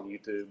 It was on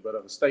YouTube, but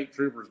of a state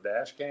trooper's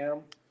dash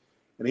cam.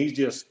 And he's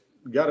just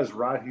got his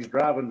rifle. He's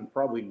driving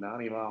probably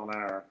 90 mile an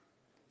hour,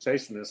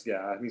 chasing this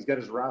guy. And he's got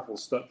his rifle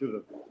stuck through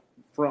the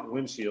front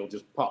windshield,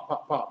 just pop,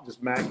 pop, pop,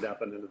 just magged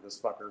up into this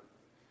fucker.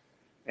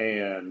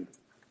 And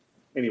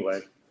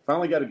anyway,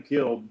 finally got him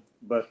killed.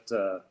 But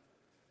I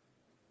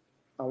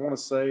want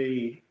to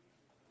say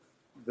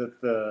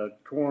that the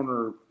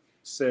coroner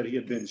said he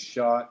had been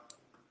shot.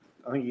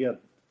 I think he had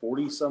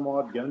 40 some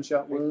odd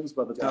gunshot wounds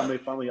by the time they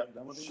finally got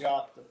done with him.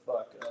 Shot the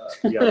fuck up.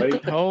 Yeah,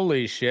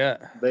 Holy shit.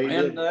 they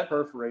did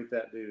perforate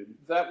that dude.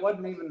 That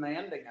wasn't even the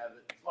ending of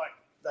it. Like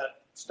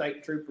that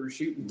state trooper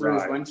shooting through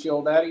his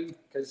windshield at him,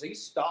 because he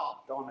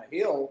stopped on a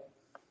hill,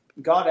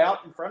 got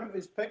out in front of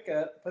his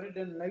pickup, put it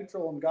in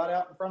neutral, and got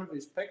out in front of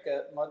his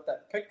pickup and let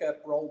that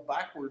pickup roll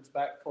backwards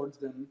back towards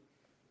them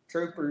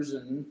troopers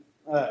and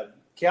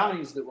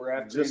counties that were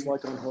after Just him.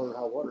 like on Hell or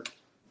High Water.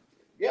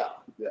 Yeah.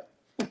 Yeah.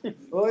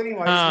 Well,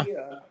 anyways,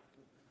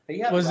 he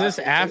had Was this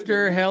rifle, too,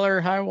 after didn't he? Hell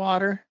or High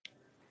Water?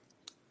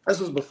 This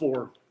was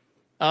before.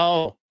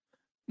 Oh,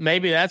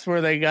 maybe that's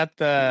where they got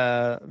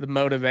the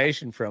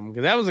motivation from,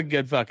 because that was a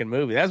good fucking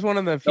movie. That's one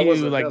of the few That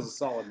was a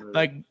solid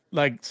movie.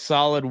 like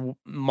solid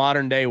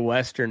modern day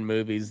Western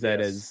movies that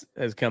Yes.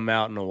 has come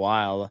out in a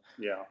while.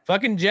 Yeah.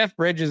 Fucking Jeff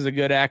Bridges is a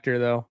good actor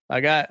though.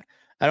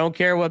 I don't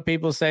care what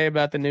people say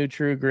about the new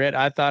True Grit.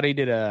 I thought he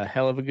did a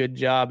hell of a good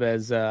job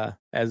as a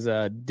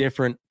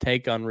different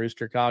take on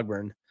Rooster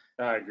Cogburn.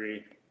 I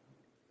agree.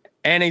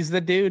 And he's the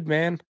dude,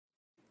 man.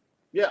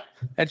 Yeah.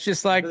 That's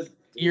just like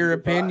your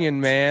opinion,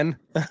 man.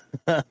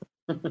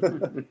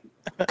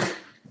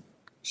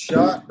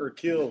 Shot or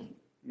killed,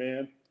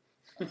 man.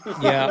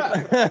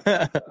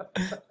 Yeah.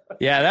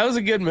 Yeah, that was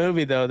a good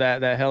movie though,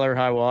 that Hell or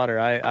High Water.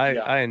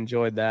 I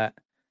enjoyed that.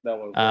 That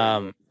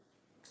was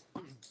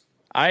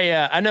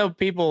I know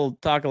people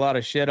talk a lot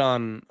of shit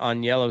on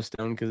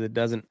Yellowstone because it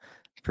doesn't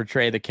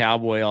portray the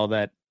cowboy all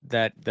that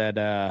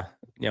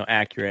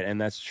accurate,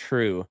 and that's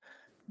true,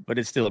 but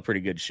it's still a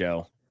pretty good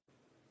show.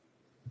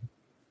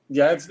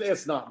 Yeah,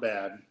 it's not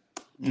bad.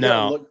 You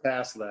gotta look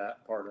past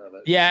that part of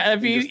it. Yeah,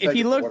 if just you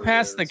take look it for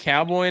past what the it is.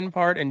 cowboying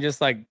part and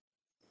just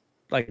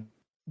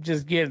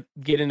just get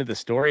into the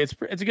story,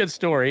 it's a good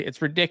story.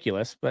 It's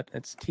ridiculous, but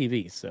it's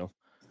TV, so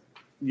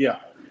Yeah,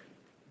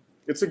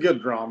 it's a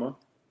good drama.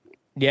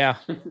 yeah,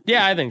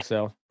 I think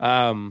so.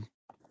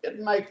 It'd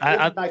make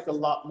a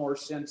lot more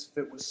sense if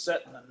it was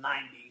set in the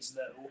 90s,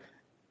 though.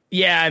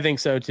 Yeah, I think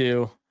so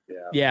too.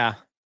 Yeah.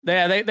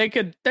 Yeah, they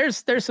could.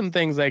 There's some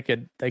things they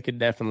could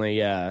definitely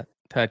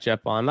touch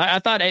up on. I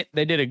thought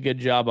they did a good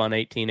job on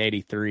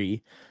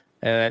 1883.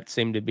 That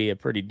seemed to be a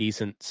pretty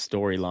decent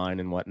storyline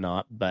and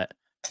whatnot. But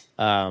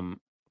I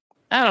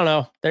don't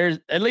know. There's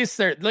at least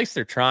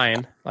they're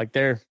trying. Like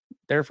they're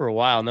there for a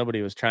while.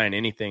 Nobody was trying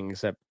anything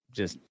except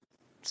just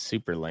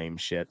super lame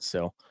shit.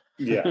 So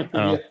Yeah.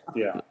 Yeah.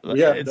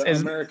 Yeah. It's-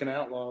 The American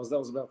Outlaws, that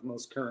was about the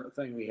most current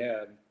thing we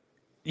had.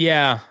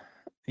 yeah,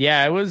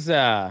 it was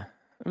a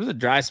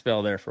dry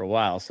spell there for a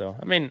while. So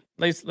I mean,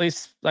 at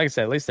least like I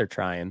said, at least they're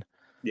trying.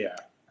 Yeah.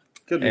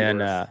 Could be And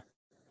worse.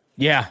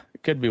 yeah,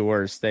 it could be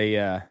worse.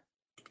 They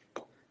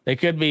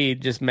could be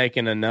just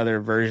making another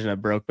version of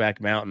Brokeback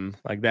Mountain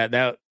like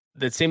that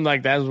seemed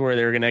like that was where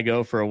they were gonna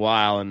go for a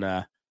while,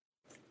 and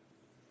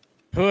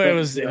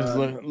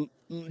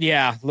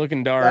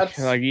looking dark.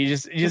 Like you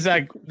just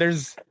like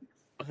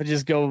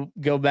just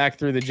go back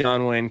through the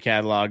John Wayne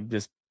catalog,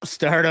 just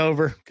start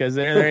over, because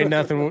there ain't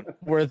nothing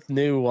worth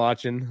new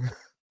watching.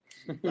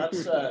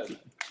 That's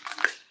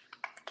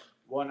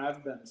one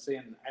I've been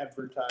seeing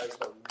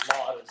advertised a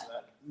lot, is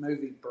that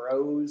movie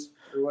Bros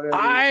or whatever.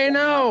 I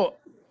know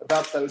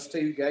about those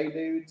two gay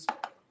dudes.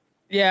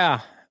 Yeah.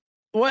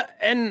 What?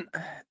 And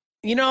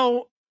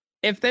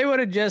if they would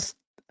have just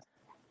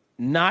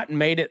not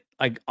made it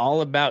like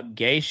all about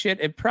gay shit,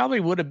 it probably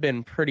would have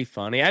been pretty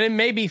funny. It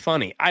may be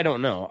funny. I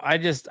don't know. I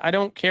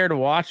don't care to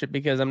watch it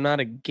because I'm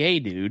not a gay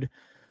dude.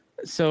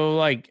 So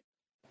like,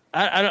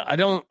 I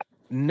don't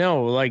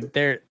know. Like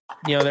the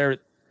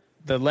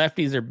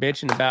lefties are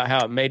bitching about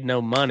how it made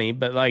no money,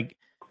 but like,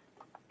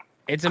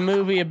 it's a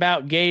movie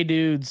about gay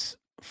dudes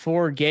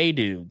for gay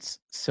dudes.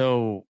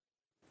 So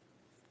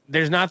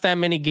there's not that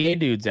many gay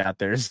dudes out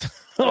there. So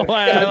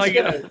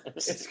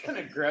It's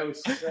gonna grow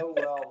so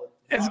well.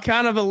 It's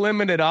kind of a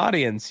limited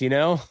audience,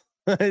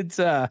 It's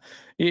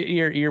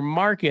your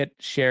market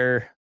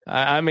share.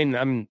 I mean,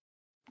 I'm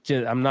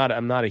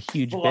not a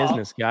huge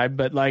business guy,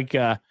 but like,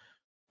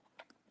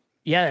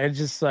 it's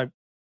just like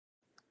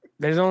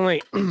there's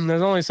only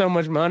so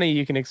much money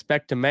you can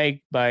expect to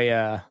make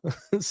by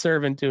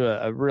serving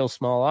to a real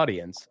small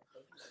audience.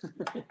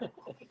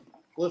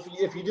 Well,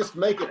 if you just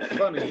make it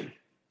funny,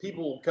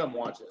 people will come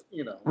watch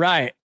it.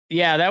 Right?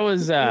 Yeah, that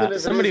was Even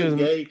if somebody it is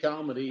was a gay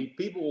comedy.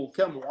 People will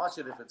come watch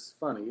it if it's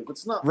funny. If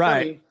it's not Right.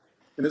 funny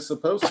and it's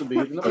supposed to be,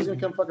 then nobody's gonna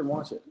come fucking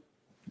watch it.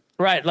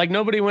 right. Like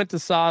nobody went to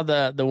saw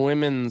the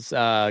women's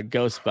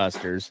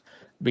Ghostbusters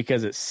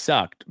because it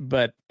sucked,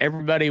 but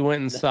everybody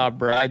went and saw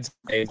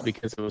Bridesmaids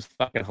because it was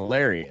fucking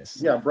hilarious.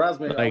 Yeah,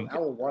 Bridesmaids. Like- I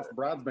will watch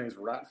Bridesmaids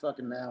right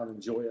fucking now and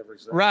enjoy every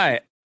second.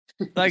 Right.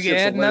 Like it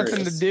Shit's had nothing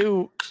hilarious.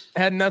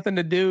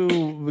 to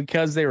do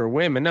because they were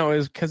women. No, it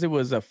was because it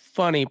was a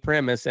funny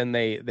premise and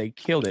they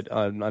killed it.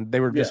 They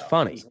were just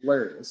funny. It's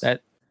hilarious.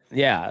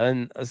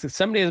 And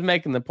somebody is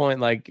making the point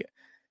like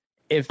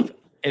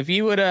if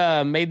you would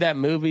have made that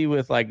movie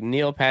with like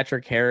Neil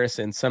Patrick Harris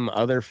and some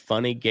other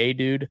funny gay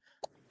dude,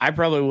 I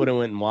probably would have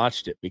went and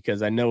watched it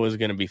because I know it was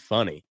going to be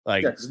funny.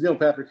 Like, because Neil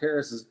Patrick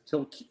Harris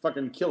he'll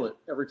fucking kill it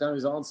every time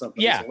he's on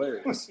something. Yeah. It's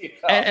hilarious.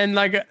 and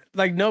like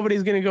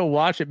nobody's going to go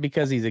watch it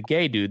because he's a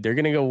gay dude. They're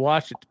going to go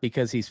watch it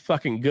because he's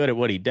fucking good at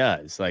what he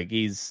does. Like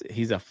he's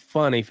a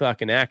funny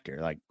fucking actor.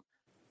 Like,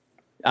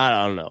 I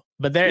don't know,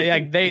 but they're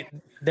like,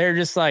 they're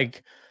just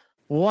like,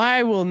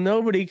 why will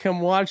nobody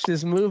come watch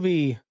this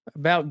movie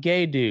about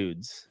gay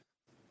dudes?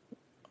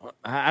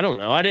 I don't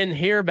know. I didn't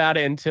hear about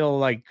it until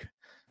like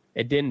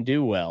it didn't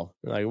do well.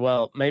 Like,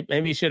 well,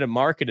 maybe you should have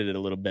marketed it a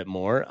little bit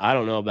more. I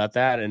don't know about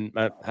that. And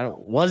I don't.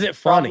 Was it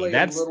funny? Probably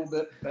That's a little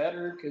bit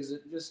better because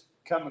it just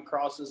come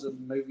across as a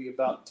movie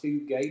about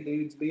two gay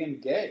dudes being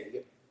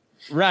gay.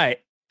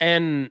 right.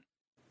 And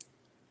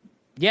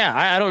yeah,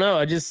 I don't know.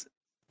 I just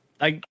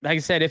like I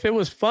said, if it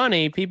was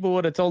funny, people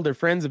would have told their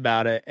friends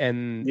about it,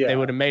 and they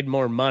would have made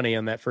more money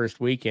on that first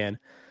weekend.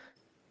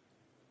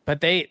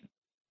 But I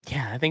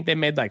think they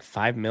made like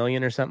 $5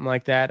 million or something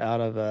like that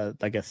out of a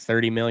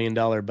 $30 million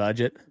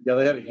budget. Yeah,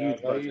 they had a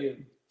huge budget.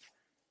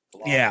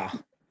 Yeah.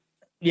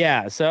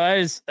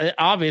 So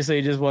obviously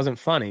it just wasn't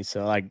funny.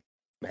 So like,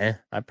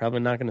 I'm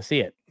probably not going to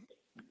see it.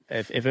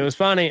 If it was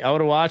funny, I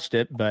would have watched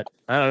it. But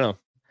I don't know.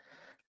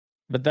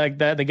 But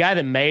the guy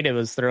that made it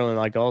was throwing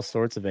like all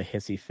sorts of a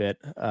hissy fit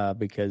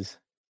because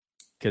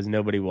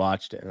nobody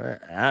watched it.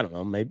 I don't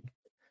know. Maybe.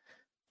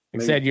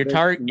 Like I said, your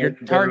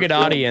target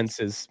audience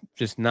is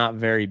just not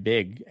very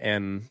big,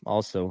 and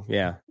also,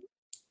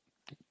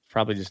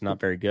 probably just not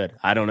very good.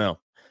 I don't know.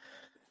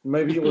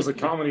 Maybe it was a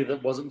comedy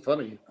that wasn't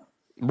funny.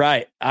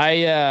 Right.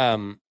 I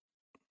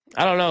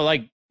don't know.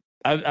 Like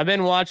I've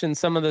been watching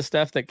some of the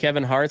stuff that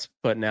Kevin Hart's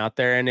putting out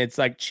there, and it's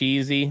like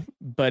cheesy,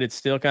 but it's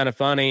still kind of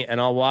funny, and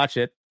I'll watch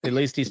it. At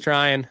least he's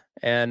trying.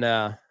 And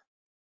I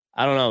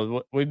don't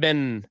know. We've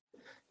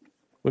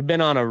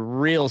been on a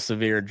real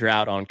severe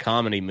drought on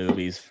comedy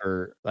movies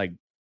for like,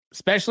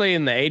 especially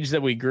in the age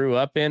that we grew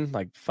up in,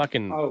 like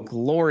fucking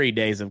glory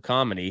days of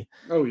comedy.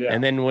 Oh yeah.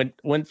 And then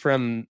went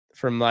from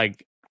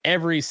like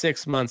every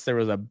 6 months there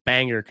was a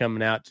banger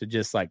coming out to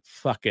just like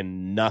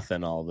fucking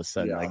nothing all of a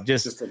sudden. Like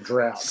just a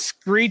drought.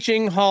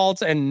 Screeching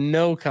halts and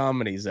no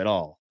comedies at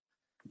all.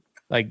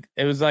 Like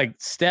it was like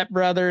Step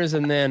Brothers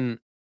and then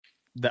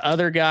the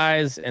other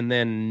guys and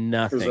then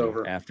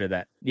nothing after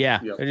that. Yeah.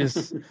 Yep. They're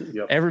just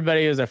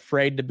everybody was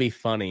afraid to be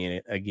funny in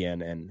it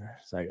again. And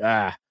it's like,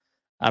 I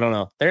don't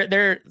know.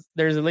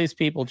 There's at least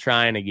people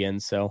trying again.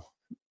 So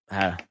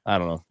I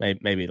don't know.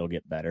 Maybe it'll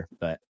get better.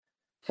 But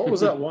what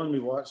was that one we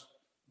watched,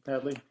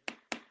 Hadley,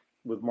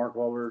 with Mark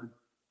Wahlberg?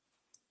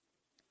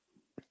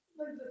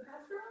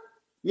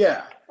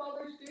 Yeah.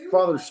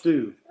 Father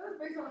Stew.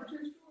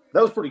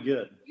 That was pretty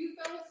good.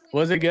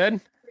 Was it good?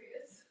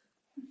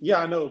 Yeah,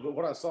 I know, but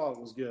what I saw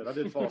was good. I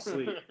did fall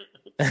asleep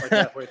like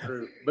halfway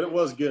through, but it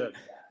was good.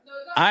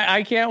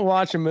 I can't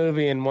watch a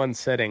movie in one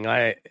sitting.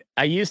 I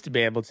used to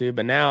be able to,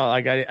 but now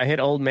like I hit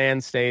old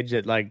man stage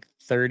at like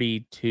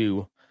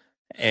 32,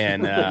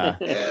 and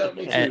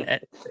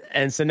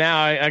and so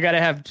now I got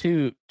to have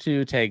two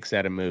takes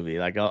at a movie.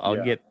 Like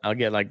I'll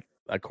get like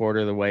a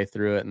quarter of the way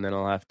through it, and then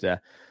I'll have to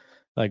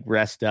like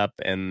rest up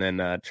and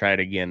then try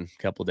it again a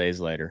couple days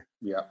later.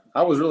 Yeah,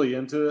 I was really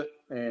into it,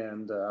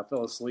 and I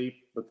fell asleep.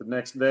 But the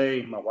next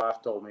day, my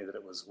wife told me that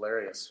it was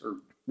hilarious, or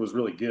was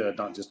really good,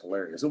 not just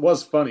hilarious. It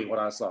was funny what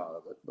I saw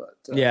of it, but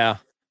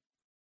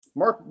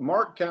Mark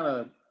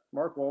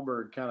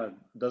Wahlberg kind of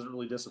doesn't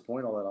really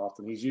disappoint all that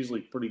often. He's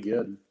usually pretty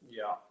good.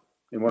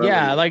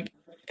 Yeah. Like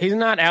he's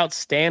not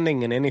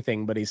outstanding in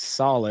anything, but he's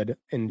solid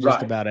in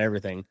just about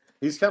everything.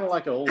 He's kind of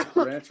like an old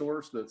ranch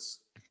horse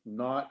that's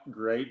not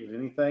great at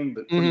anything,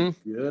 but pretty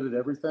good at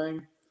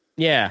everything.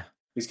 Yeah.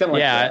 He's kind of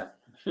like that.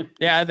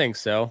 Yeah, I think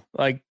so.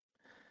 Like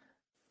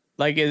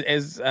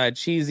as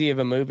cheesy of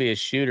a movie as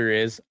Shooter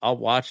is, I'll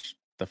watch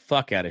the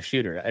fuck out of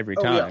Shooter every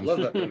time. Yeah, I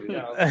love that movie.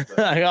 Yeah, I love that.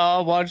 Like,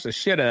 I'll watch the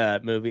shit out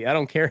of that movie. I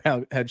don't care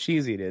how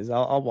cheesy it is.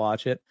 I'll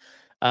watch it.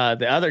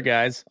 The other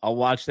guys, I'll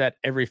watch that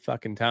every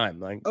fucking time.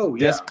 Like,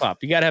 desk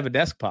pop. You got to have a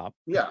desk pop.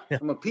 Yeah,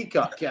 I'm a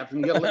peacock captain.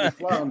 You got to let me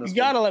fly on this. You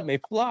got to let me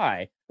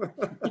fly.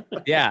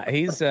 Yeah,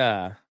 he's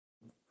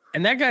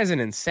and that guy's an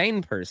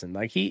insane person.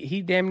 Like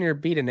he damn near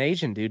beat an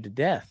Asian dude to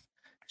death.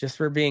 just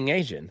for being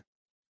Asian.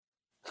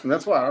 And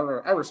that's why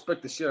I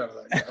respect the shit out of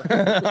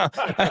that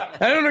guy.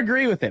 I don't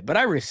agree with it, but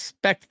I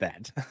respect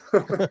that.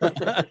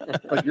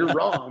 Like, you're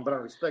wrong, but I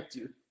respect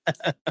you.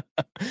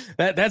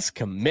 That's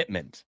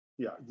commitment.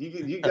 Yeah,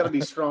 you got to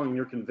be strong in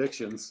your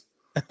convictions.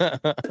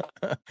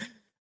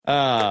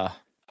 Yeah,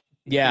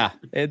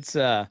 it's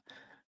I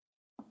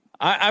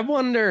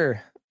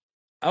wonder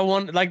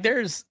like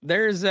there's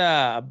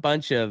a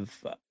bunch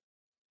of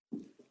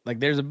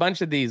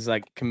these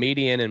like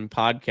comedian and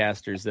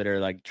podcasters that are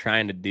like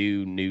trying to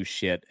do new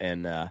shit,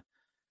 and I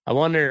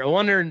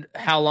wonder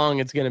how long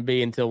it's going to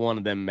be until one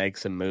of them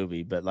makes a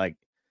movie. But like,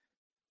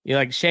 you know,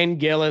 like Shane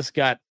Gillis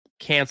got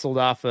canceled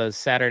off of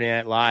Saturday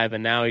Night Live,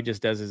 and now he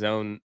just does his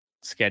own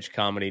sketch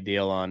comedy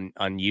deal on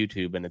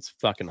YouTube, and it's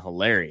fucking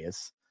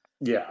hilarious.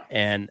 Yeah.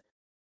 And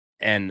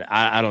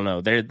I don't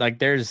know.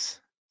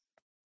 There's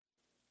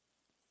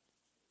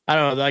I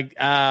don't know, like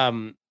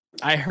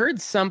I heard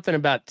something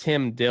about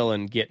Tim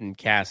Dillon getting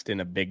cast in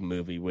a big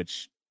movie,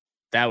 which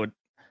that would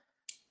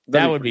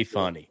be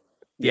funny.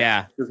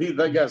 Yeah. Because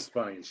that guy's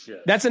funny as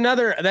shit. That's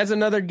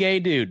another gay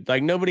dude.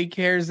 Like, nobody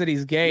cares that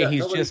he's gay. Yeah,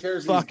 He's just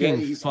fucking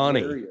he's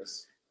funny.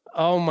 Hilarious.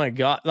 Oh my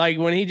God. Like,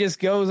 when he just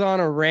goes on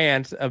a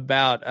rant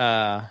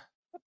about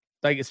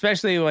like,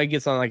 especially when he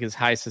gets on like his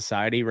high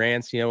society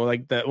rants, you know,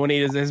 like when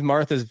he does his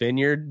Martha's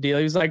Vineyard deal,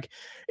 he's like,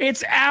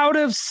 it's out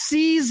of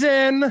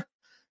season.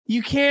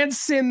 You can't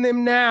send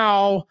them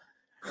now.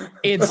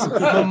 It's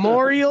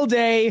Memorial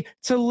Day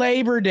to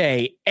Labor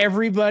Day.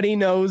 Everybody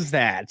knows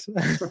that.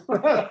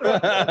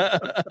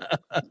 But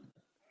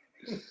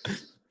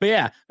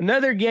yeah,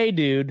 another gay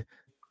dude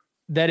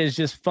that is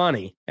just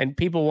funny, and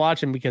people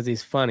watch him because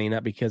he's funny,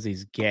 not because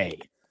he's gay.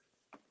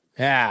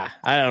 Yeah,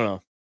 I don't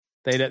know.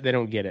 They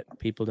don't get it.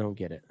 People don't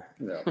get it.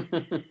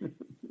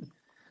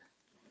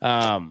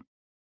 No.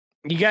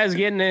 You guys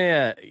getting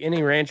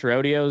any ranch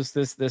rodeos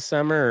this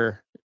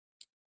summer?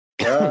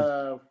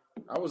 I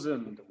was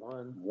in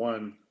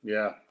one.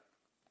 Yeah.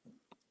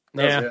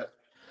 Yeah. It.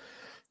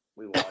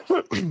 We watched.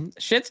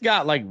 Shit's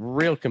got like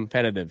real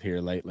competitive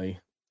here lately.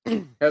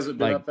 Has it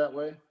been like, up that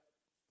way?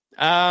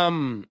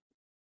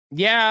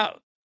 Yeah.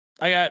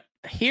 I got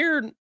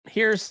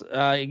here's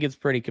it gets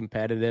pretty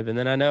competitive, and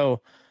then I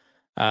know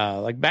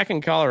like back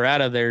in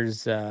Colorado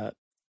there's like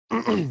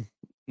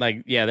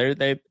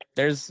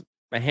there's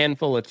a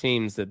handful of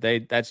teams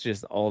that's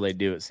just all they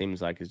do, it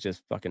seems like, is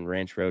just fucking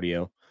ranch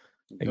rodeo.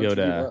 They Don't go you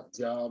to give up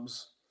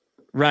jobs.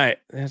 Right.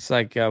 It's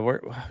like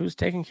who's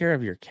taking care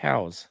of your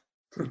cows?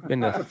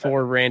 Been to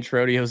 4 ranch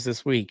rodeos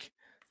this week.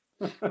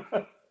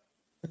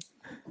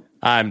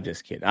 I'm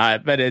just kidding.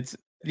 But it's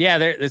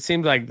it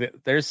seems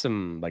like there's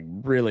some like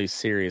really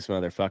serious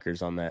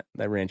motherfuckers on that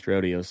ranch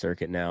rodeo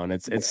circuit now, and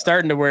it's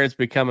starting to where it's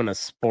becoming a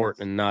sport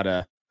and not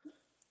a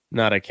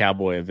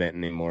cowboy event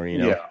anymore, you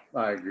know. Yeah,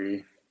 I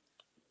agree.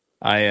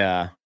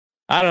 I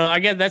don't know. I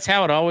guess that's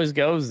how it always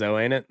goes, though,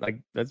 ain't it?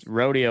 Like, that's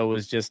rodeo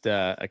was just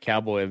a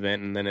cowboy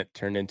event, and then it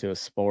turned into a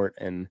sport.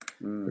 And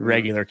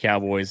regular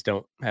cowboys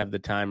don't have the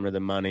time or the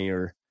money,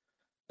 or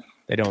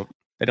they don't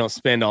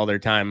spend all their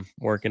time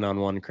working on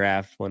one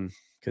craft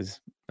because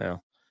I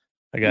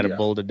got a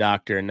bull to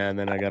doctor, and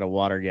then I got a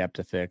water gap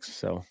to fix.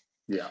 So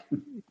yeah,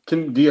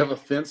 do you have a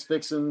fence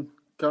fixing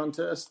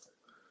contest?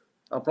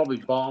 I'll probably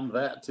bomb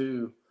that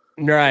too.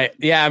 Right?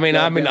 Yeah. I mean,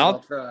 I'll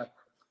try.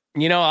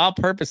 You know, I'll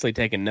purposely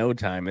take a no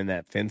time in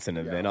that fencing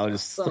event. I'll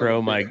just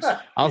throw my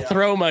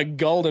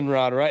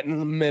goldenrod right in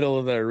the middle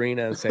of the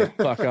arena and say,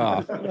 "Fuck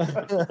off."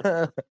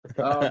 I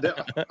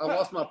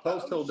lost my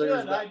post hole there.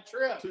 About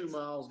 2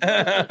 miles.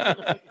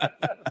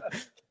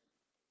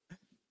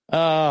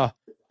 I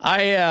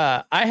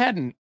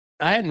hadn't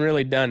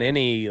really done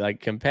any like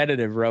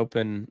competitive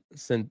roping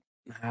since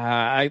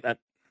not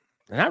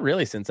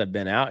really since I've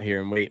been out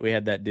here, and we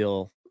had that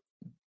deal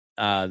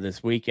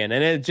this weekend,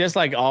 and it just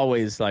like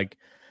always, like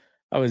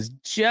I was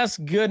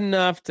just good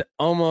enough to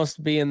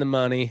almost be in the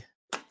money,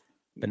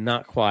 but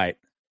not quite.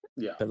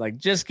 Yeah. But like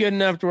just good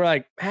enough to where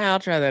like, hey, I'll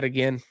try that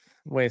again.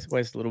 Waste a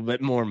little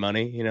bit more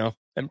money, you know,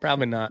 and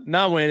probably not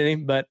win any,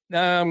 but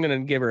I'm gonna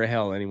give her a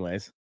hell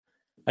anyways.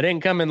 I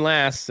didn't come in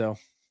last, so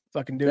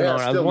fucking doing all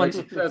right.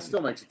 That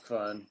still makes it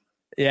fun.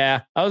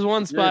 Yeah, I was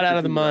one spot out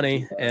of the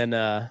money, and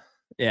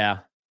yeah.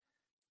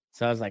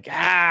 So I was like,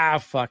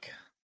 fuck,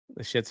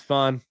 this shit's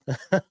fun.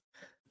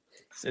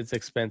 It's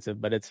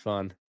expensive, but it's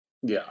fun.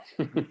 Yeah.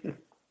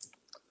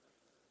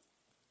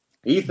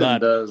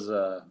 Ethan does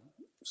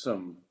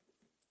some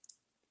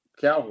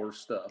cow horse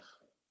stuff.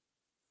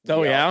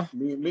 Oh yeah.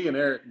 Me and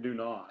Eric do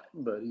not,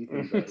 but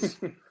Ethan does.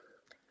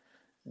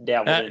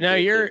 Now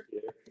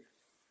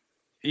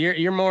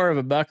you're more of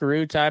a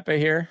buckaroo type of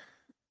here.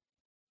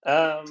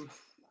 I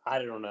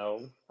don't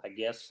know. I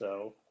guess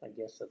so. I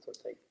guess that's what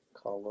they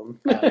call them.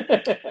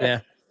 Yeah.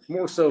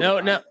 More so.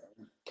 No.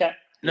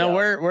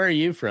 Where are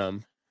you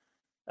from?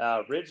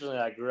 Originally,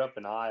 I grew up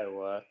in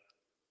Iowa.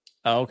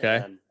 Oh,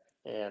 okay.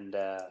 And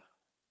I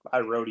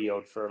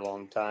rodeoed for a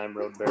long time,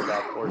 rode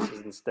bareback horses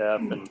and stuff,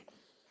 and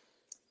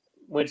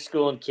went to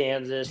school in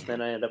Kansas.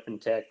 Then I ended up in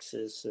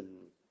Texas, and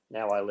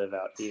now I live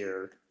out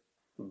here.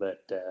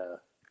 But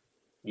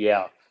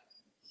Yeah.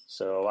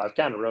 So I've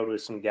kind of rode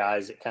with some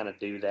guys that kind of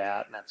do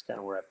that, and that's kind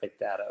of where I picked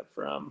that up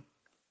from.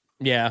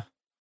 Yeah.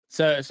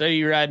 So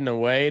you riding a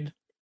Wade?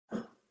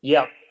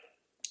 Yep.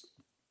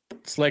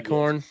 Slick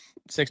horn,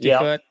 60 Yep.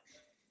 foot?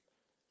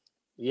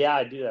 Yeah,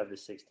 I do have a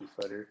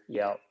 60-footer.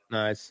 Yep.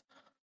 Nice.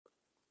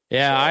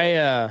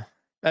 Yeah,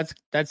 so,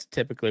 that's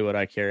typically what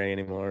I carry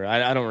anymore.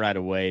 I don't ride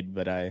a Wade,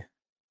 but I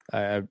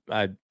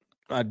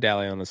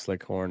dally on a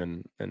slick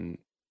horn, and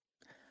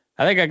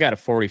I think I got a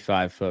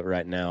 45 foot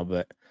right now,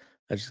 but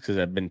that's just because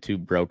I've been too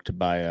broke to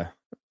buy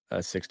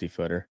a 60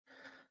 footer.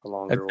 A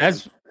longer one.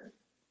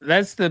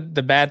 That's the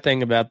bad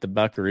thing about the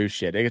Buckaroo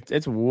shit.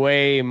 It's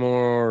way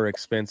more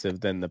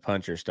expensive than the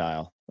puncher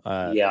style.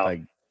 Yeah.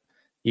 Like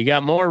you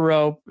got more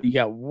rope, you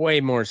got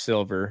way more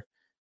silver,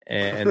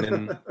 and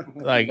then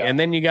and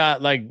then you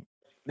got like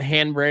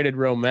hand braided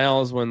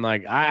Romels. When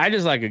like I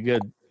just like a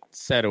good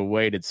set of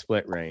weighted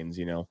split reins,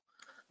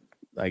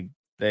 like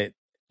that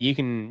you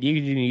can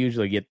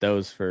usually get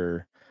those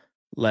for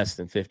less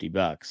than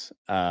 $50.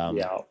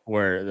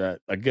 Where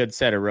a good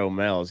set of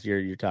Romels,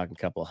 you're talking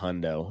a couple of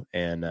hundo,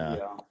 and I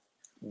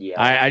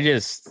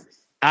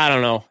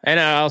don't know. And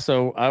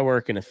I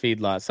work in a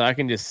feedlot, so I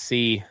can just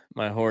see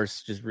my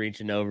horse just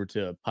reaching over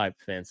to a pipe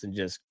fence and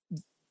just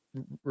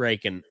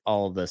raking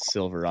all of the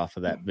silver off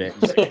of that bit.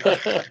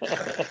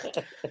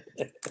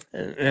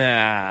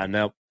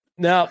 Nope.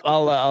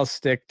 I'll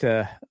stick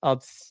to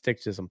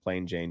some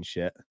plain Jane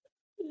shit.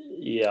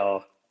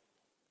 Yeah.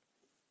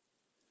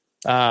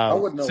 I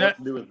wouldn't know what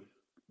to do with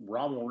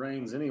Rommel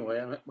reins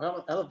anyway. I mean,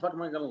 how the fuck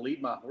am I going to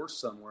lead my horse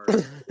somewhere?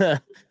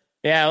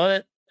 Yeah,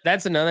 well,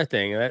 that's another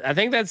thing. I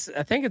think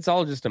it's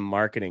all just a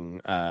marketing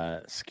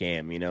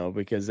scam,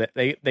 because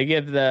they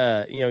give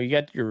you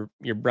got your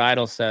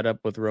bridle set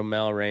up with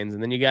Rommel reins,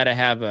 and then you got to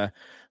have a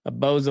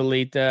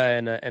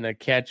Bozalita and a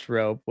catch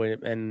rope,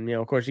 and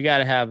of course you got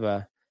to have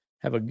a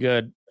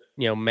good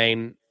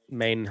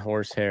main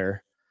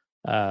horsehair.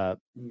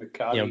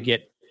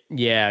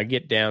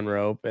 Get down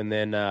rope, and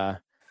then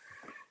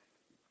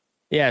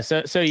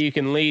so you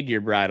can lead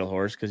your bridle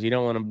horse because you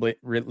don't want to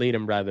lead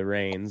them by the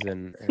reins,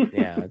 and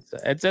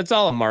it's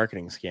all a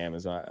marketing scam,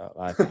 as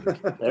I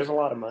think. There's a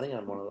lot of money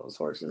on one of those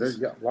horses.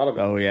 There's a lot of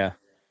money. Oh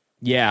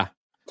yeah.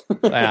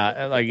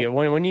 Like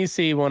when you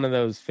see one of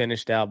those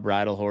finished out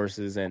bridle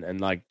horses and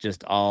like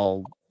just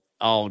all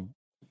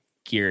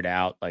geared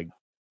out, like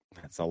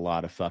that's a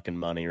lot of fucking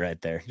money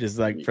right there. Just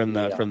like from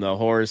the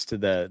horse to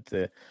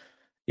the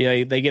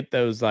they get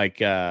those like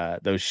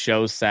those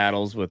show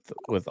saddles with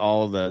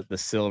all the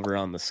silver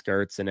on the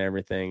skirts and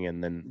everything,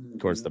 and then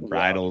of course the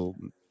bridle,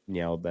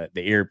 the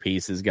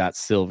earpiece has got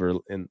silver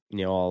and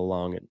all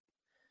along it.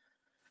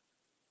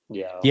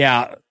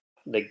 Yeah.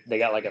 They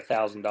got like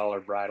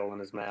 $1,000 bridle in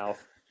his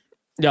mouth.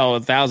 No,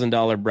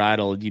 $1,000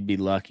 bridle, you'd be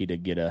lucky to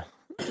get a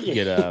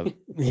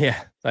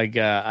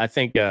I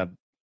think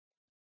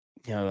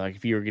like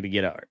if you were going to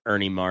get a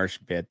Ernie Marsh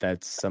bit,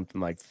 that's something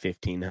like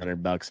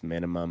 $1,500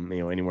 minimum.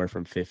 Anywhere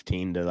from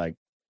 15 to like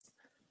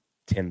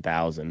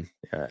 10,000.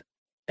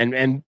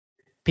 And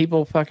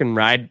people fucking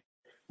ride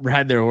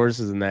their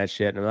horses in that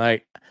shit. And I'm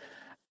like,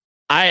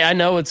 I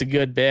know it's a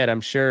good bit.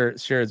 I'm sure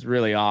it's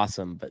really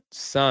awesome. But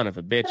son of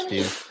a bitch,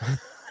 dude,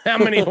 how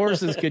many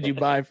horses could you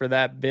buy for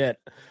that bit?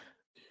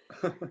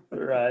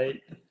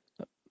 Right.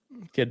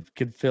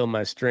 Could fill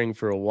my string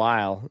for a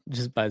while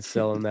just by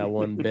selling that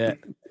one bit.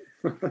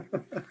 I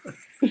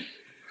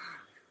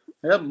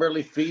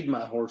barely feed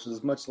my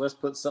horses, much less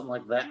put something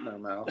like that in their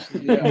mouth.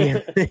 Yeah.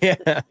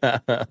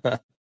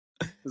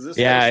 Is this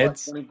like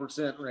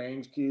 20%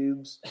 range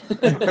cubes?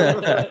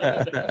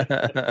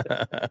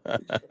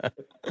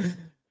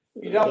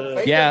 You don't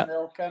feed them,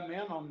 they'll come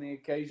in on the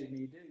occasion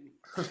you do.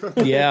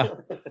 Yeah.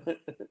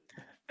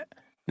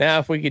 Now,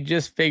 if we could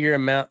just figure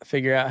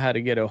out how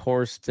to get a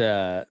horse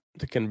to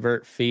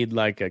convert feed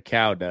like a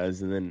cow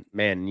does, and then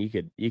man, you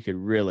could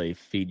really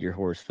feed your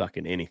horse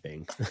fucking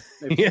anything.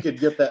 If you could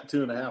get that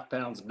 2.5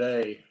 pounds a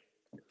day.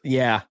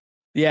 Yeah,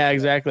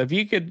 exactly. If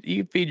you could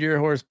feed your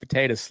horse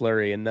potato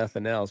slurry and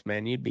nothing else,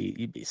 man, you'd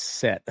be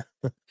set.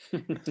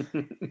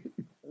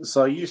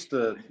 So we used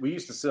to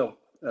sell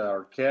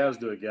our calves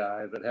to a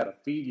guy that had a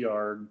feed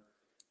yard,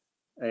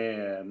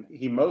 and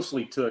he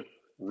mostly took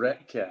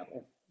wreck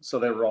cattle, so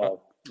they were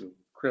all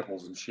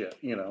cripples and shit,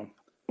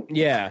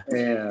 Yeah.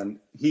 And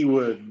he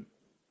would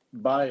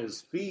buy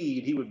his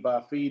feed. He would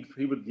buy feed.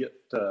 He would get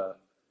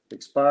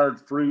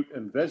expired fruit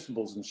and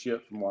vegetables and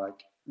shit from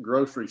like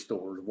grocery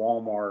stores,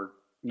 Walmart,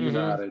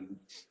 United,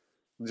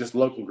 just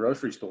local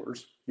grocery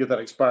stores. Get that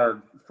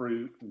expired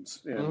fruit and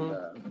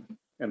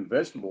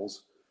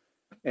vegetables,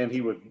 and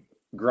he would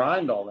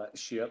grind all that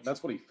shit.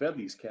 That's what he fed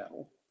these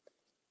cattle,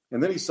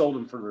 and then he sold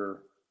them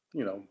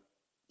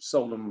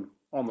sold them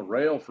on the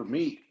rail for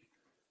meat.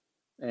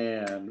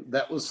 And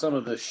that was some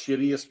of the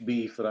shittiest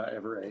beef that I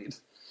ever ate.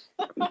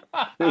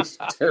 It was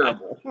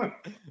terrible.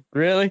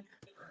 Really?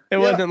 It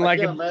wasn't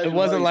like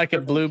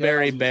a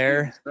blueberry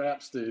bear.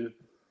 Scraps, dude.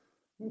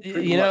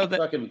 You know that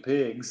fucking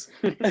pigs.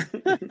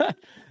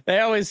 they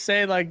always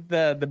say like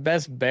the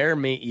best bear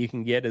meat you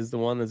can get is the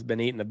one that's been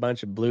eating a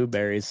bunch of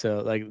blueberries. So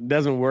like it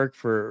doesn't work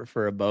for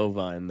a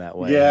bovine that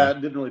way. Yeah, it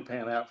didn't really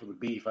pan out for the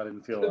beef. I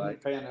didn't feel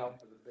like pan out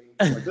for the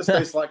beef. Like, this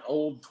tastes like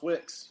old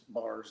Twix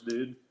bars,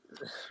 dude.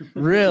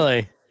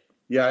 Really?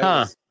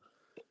 Yeah,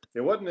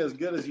 it wasn't as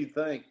good as you'd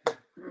think.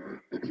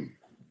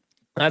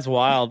 That's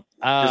wild.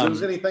 Because it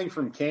was anything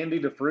from candy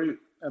to fruit.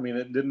 I mean,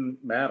 it didn't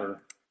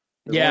matter.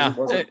 Yeah,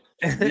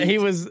 he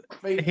was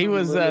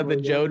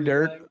the Joe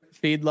Dirt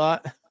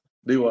feedlot.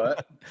 Do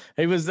what?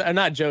 He was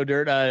not Joe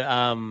Dirt,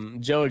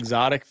 Joe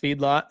Exotic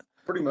feedlot.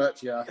 Pretty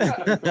much, yeah.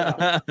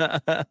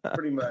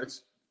 Pretty much.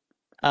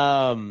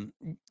 Guy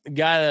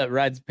that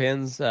rides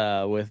pins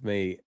with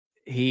me,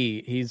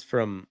 he's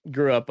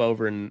grew up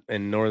over in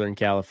Northern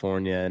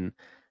California, and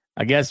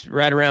I guess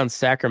right around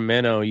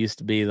Sacramento used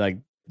to be like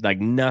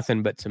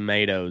nothing but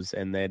tomatoes,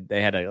 and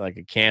they had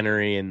a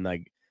cannery, and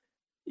like,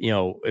 you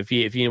know, if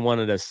you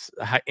wanted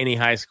any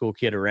high school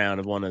kid around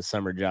and wanted a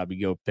summer job,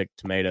 you go pick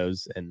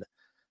tomatoes, and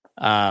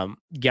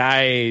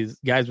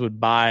guys would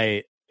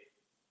buy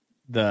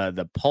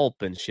the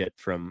pulp and shit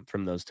from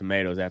those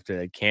tomatoes after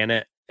they can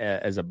it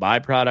as a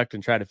byproduct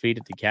and try to feed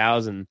it to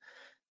cows. And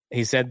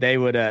he said they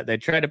would they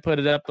try to put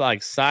it up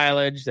like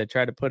silage, they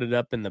tried to put it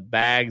up in the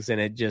bags, and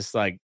it just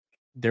like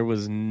there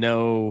wasn't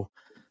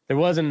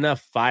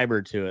enough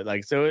fiber to it,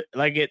 like so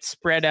it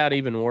spread out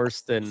even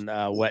worse than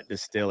wet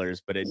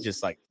distillers, but it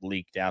just like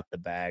leaked out the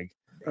bag.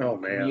 Oh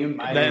man, you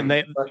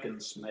might fucking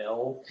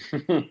smell.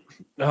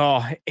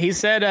 Oh, he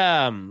said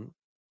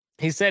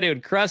it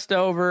would crust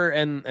over,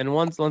 and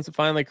once it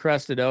finally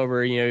crusted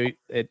over, you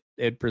know,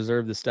 it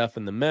preserved the stuff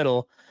in the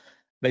middle.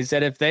 They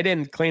said if they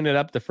didn't clean it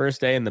up the first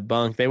day in the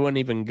bunk, they wouldn't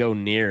even go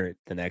near it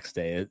the next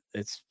day.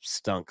 It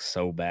stunk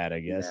so bad,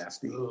 I guess.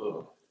 Nasty.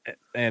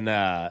 And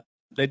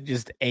they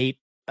just ate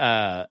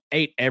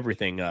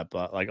everything up,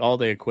 like all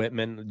the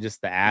equipment,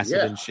 just the acid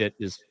and shit.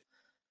 Just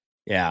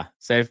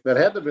so that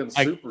had to have been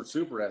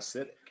super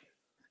acidic.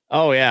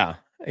 Oh yeah,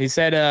 he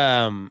said.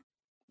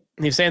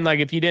 He's saying like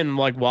if you didn't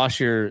like wash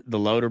the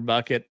loader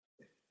bucket,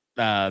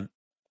 the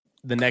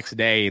next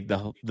day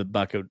the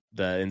bucket,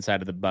 the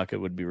inside of the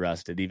bucket would be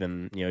rusted.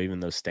 Even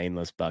those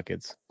stainless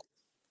buckets.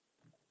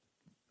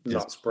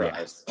 Not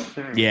surprised.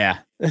 Yeah,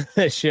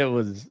 shit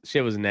was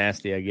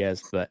nasty, I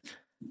guess. But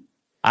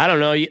I don't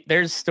know.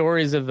 There's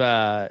stories of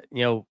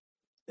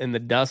in the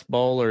Dust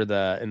Bowl or in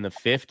the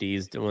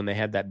 50s when they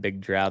had that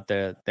big drought,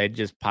 they'd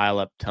just pile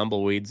up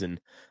tumbleweeds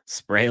and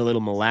spray a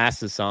little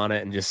molasses on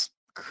it and just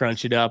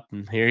crunch it up,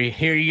 and here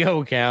you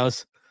go,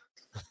 cows.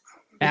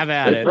 Have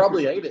at it. They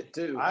probably ate it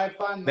too. I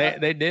find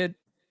that they did.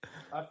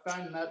 I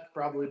find that to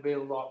probably be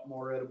a lot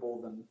more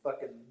edible than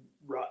fucking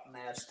rotten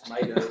ass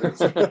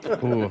tomatoes.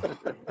 Ooh,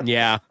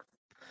 yeah.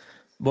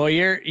 Well,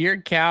 your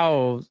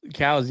cows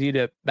you'd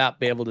about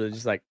be able to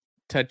just like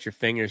touch your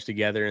fingers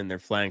together in their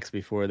flanks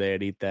before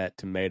they'd eat that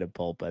tomato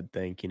pulp, I'd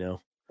think, you know.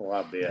 Well,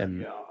 I bet.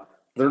 And,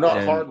 they're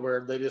not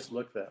hardware, they just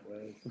look that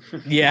way.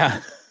 Yeah.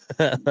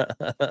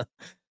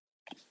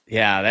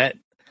 Yeah,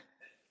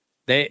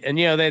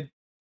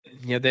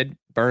 they'd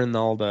burn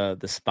all the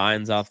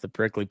spines off the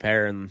prickly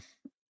pear, and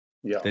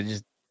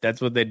that's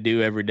what they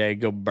do every day.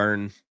 Go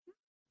burn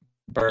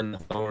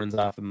the thorns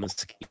off of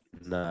mesquite,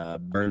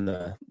 and burn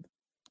the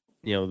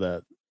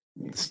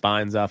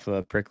spines off of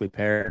a prickly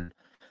pear. And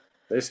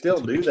they still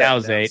do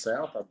that down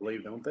south, I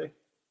believe, don't they?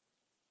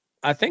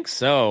 I think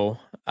so.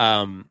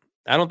 I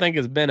don't think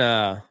it's been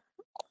a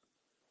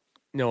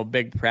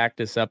big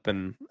practice up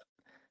in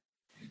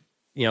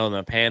in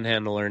the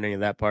Panhandle or any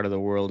of that part of the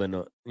world,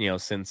 and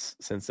since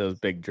those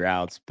big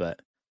droughts.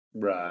 But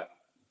right,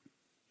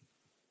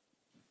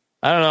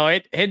 I don't know.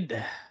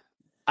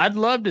 I'd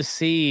love to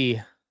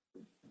see.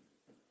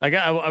 Like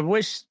I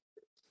wish,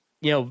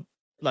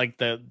 like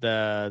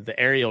the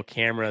aerial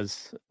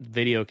cameras,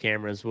 video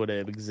cameras would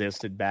have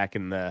existed back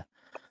in the,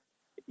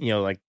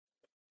 like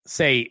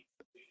say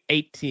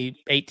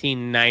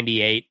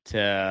 1898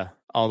 to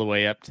all the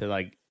way up to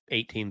like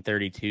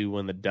 1832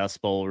 when the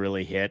Dust Bowl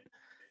really hit.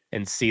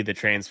 And see the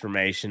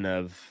transformation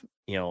of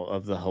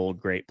the whole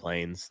Great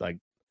Plains, like,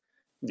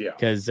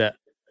 because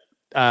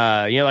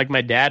like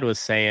my dad was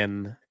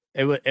saying,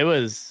 it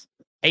was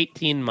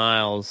 18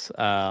 miles,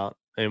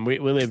 and we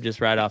lived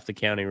just right off the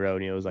county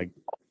road. It was like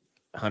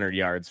 100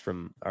 yards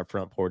from our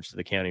front porch to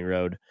the county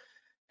road,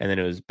 and then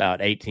it was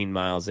about 18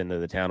 miles into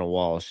the town of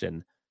Walsh.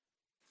 And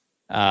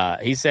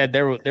he said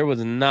there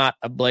was not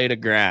a blade of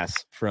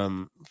grass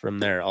from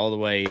there all the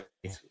way.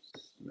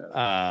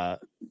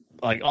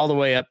 Like all the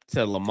way up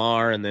to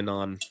Lamar, and then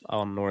on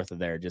north of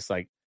there, just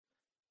like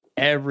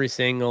every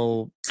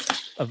single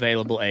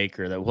available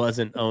acre that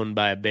wasn't owned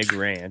by a big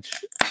ranch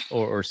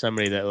or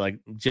somebody that like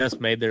just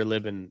made their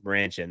living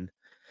ranching.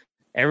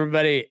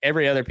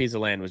 Every other piece of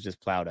land was just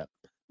plowed up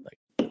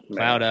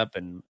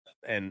and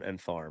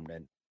farmed,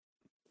 and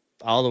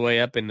all the way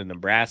up into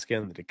Nebraska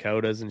and the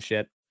Dakotas and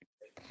shit.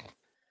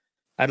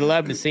 I'd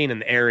love to see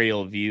an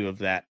aerial view of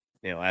that,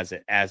 as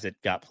it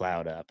got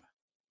plowed up.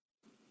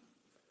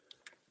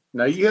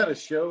 Now you had a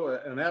show,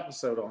 an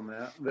episode on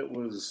that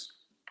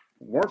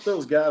weren't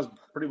those guys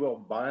pretty well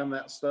buying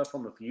that stuff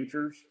on the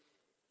futures?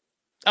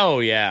 Oh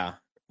yeah.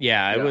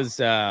 Yeah, it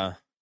was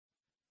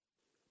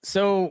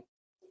so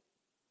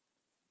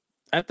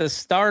at the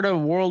start of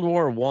World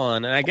War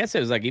One, and I guess it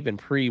was like even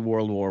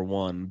pre-World War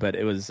One, but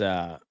it was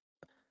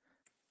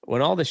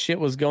when all the shit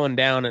was going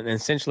down in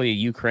essentially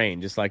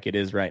Ukraine, just like it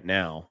is right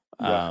now.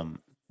 Right.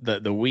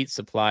 The wheat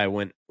supply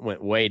went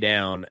way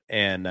down,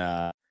 and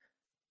there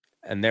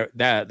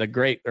that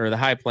the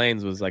High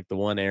Plains was like the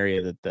one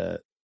area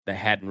that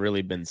hadn't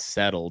really been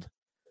settled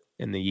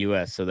in the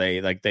U.S. So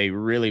they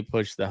really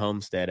pushed the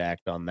Homestead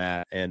Act on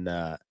that, and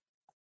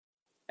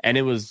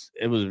it was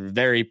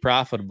very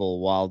profitable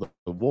while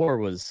the war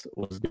was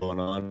going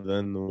on.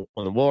 Then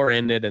when the war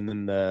ended, and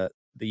then the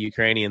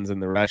Ukrainians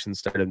and the Russians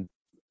started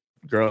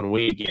growing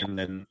wheat again,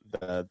 then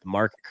the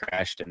market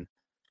crashed, and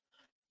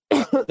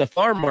the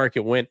farm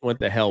market went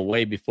the hell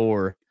way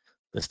before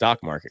the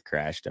stock market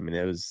crashed. I mean,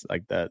 it was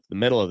like the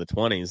middle of the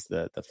 20s.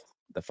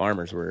 The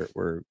farmers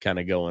were kind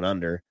of going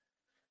under,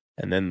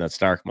 and then the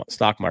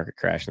stock market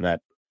crashed, and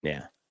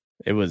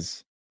it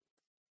was.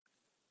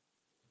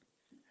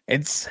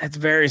 It's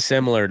very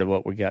similar to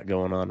what we got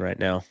going on right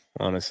now,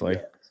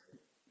 honestly.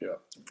 Yeah.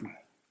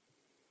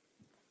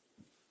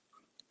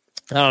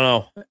 I don't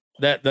know.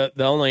 That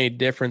the only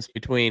difference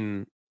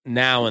between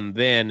now and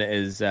then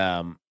is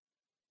our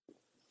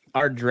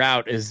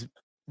drought is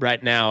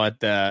right now at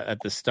the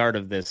start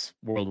of this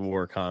World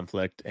War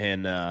conflict,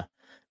 and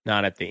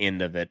not at the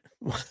end of it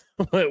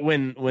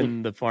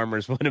when the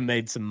farmers would have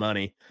made some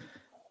money.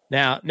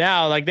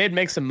 Now, like they'd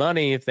make some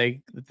money if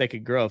they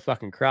could grow a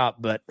fucking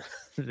crop, but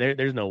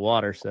there's no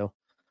water, so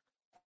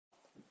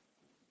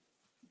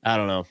I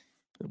don't know.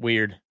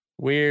 Weird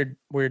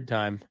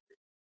time.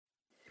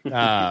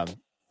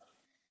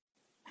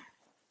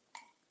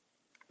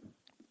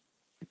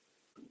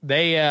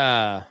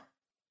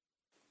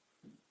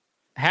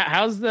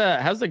 How's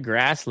the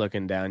grass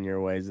looking down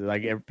your ways?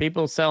 Like, are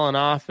people selling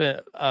off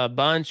a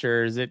bunch,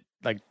 or is it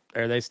like,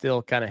 are they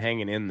still kind of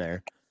hanging in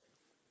there?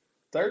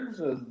 There's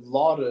a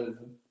lot of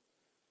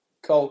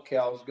cull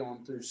cows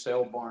going through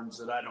sale barns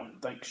that I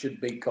don't think should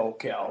be cull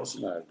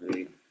cows. I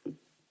agree.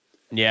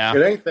 Yeah.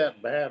 It ain't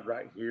that bad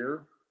right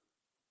here,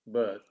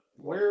 but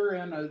we're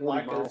in a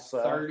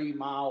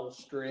 30-mile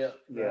strip.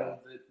 Yeah.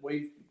 That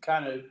we've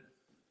kind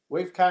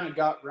of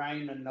got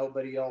rain and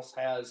nobody else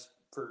has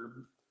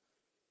for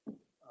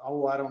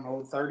I don't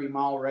know,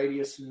 30-mile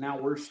radius, and now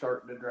we're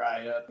starting to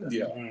dry up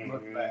and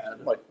look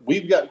bad. Like,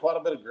 we've got quite a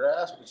bit of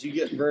grass, but you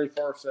get very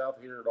far south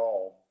here at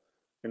all,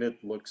 and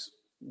it looks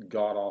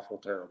god-awful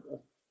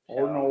terrible.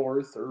 Or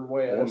north or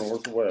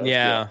west.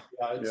 Yeah.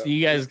 So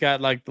you guys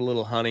got like the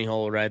little honey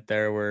hole right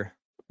there where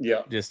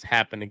just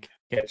happen to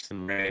catch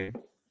some rain.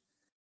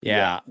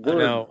 Yeah. I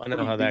know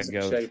how that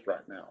goes. Shape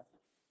right now.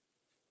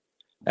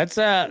 That's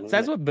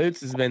what Boots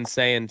has been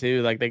saying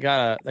too. Like they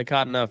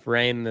caught enough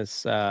rain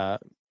this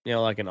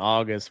like in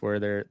August where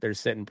they're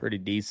sitting pretty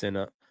decent,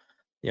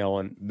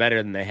 and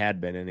better than they had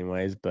been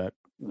anyways. But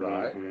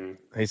right,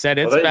 he said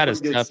it's about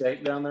as good tough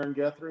shape down there in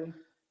Guthrie.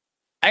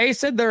 He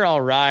said they're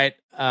all right,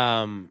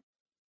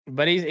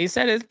 but he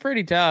said it's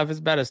pretty tough. It's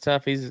about as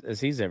tough as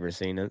he's ever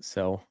seen it.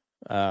 So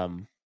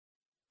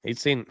he's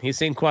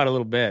seen quite a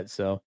little bit.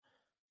 So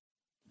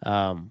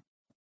I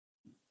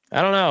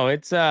don't know.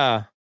 It's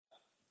I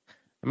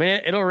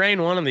mean it'll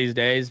rain one of these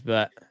days,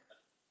 but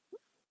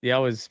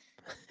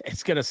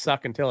it's gonna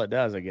suck until it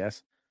does, I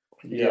guess.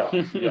 Yeah.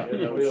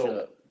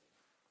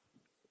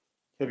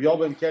 Have y'all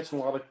been catching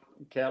a lot of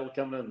cattle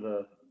coming in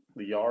the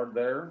yard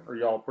there? Or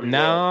y'all pretty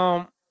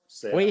No,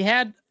 set? We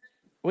had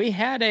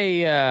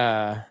a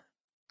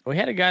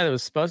guy that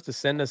was supposed to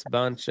send us a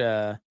bunch.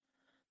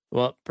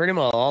 Pretty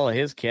much all of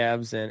his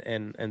calves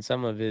and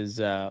some of his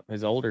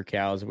older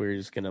cows. We were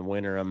just gonna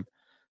winter them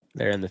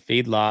there in the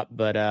feedlot,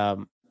 but I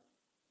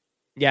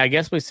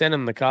guess we sent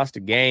him the cost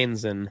of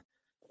gains, and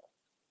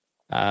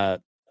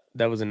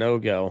that was a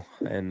no-go.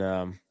 And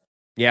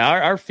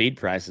our feed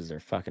prices are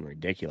fucking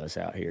ridiculous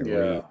out here.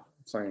 Yeah,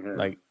 same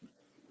here.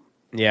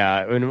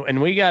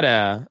 And we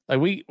got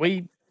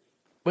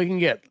we can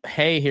get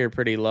hay here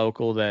pretty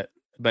local,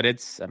 but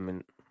it's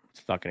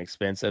fucking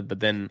expensive. But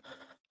then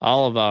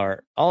all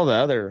the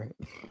other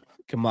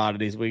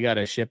commodities we got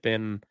to ship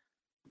in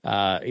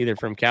either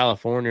from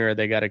California or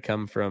they got to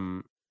come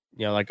from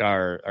like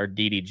our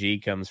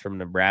DDG comes from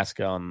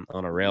Nebraska on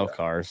a rail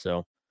car.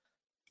 So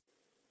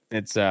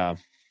it's then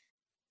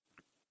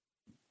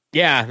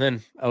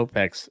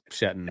OPEC's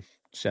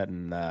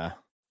shutting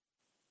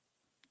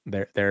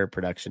their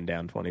production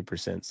down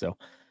 20%. So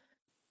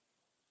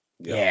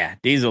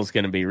diesel's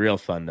going to be real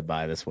fun to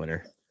buy this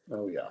winter.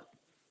 Oh yeah.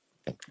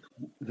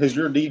 Has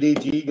your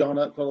DDG gone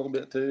up a little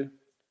bit too?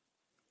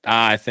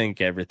 I think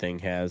everything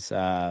has.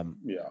 I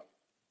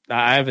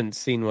haven't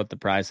seen what the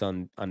price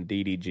on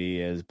DDG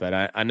is,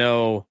 but I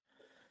know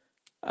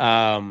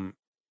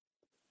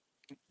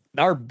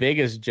our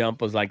biggest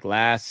jump was like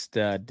last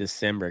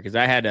December because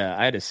I had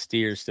a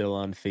steer still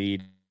on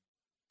feed.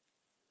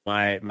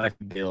 My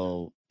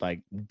bill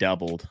like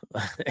doubled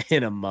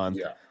in a month.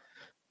 Yeah.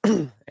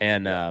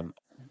 And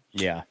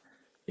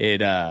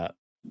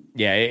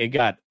it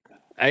got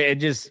it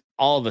just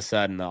all of a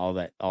sudden all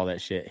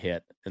that shit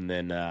hit, and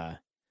then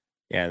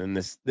then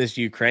this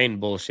Ukraine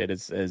bullshit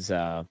is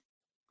gonna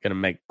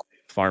make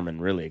farming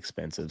really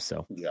expensive.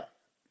 So yeah.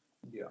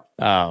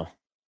 I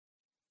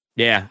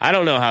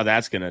don't know how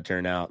that's gonna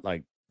turn out.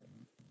 Like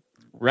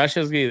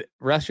Russia's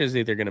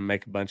either gonna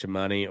make a bunch of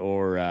money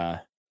or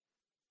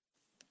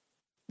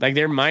like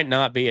there might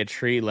not be a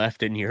tree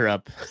left in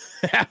Europe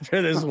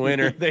after this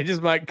winter. They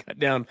just might cut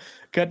down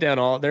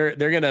all. They're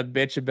gonna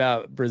bitch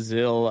about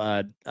Brazil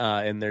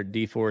in their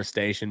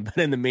deforestation, but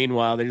in the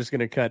meanwhile, they're just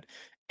gonna cut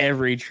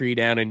every tree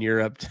down in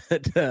Europe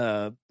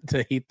to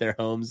heat their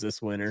homes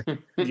this winter.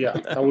 Yeah,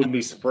 I wouldn't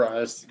be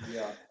surprised.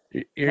 Yeah.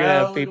 You're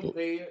gonna have people.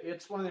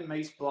 It's one of the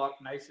Mace Block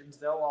nations.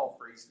 They'll all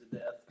freeze to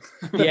death.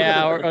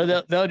 Yeah, or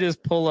they'll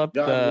just pull up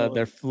God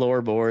their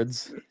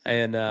floorboards,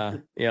 and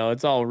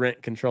it's all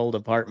rent controlled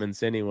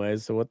apartments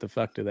anyways. So what the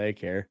fuck do they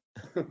care?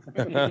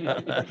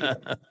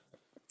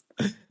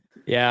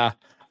 Yeah.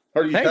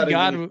 Are you Thank cutting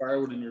God any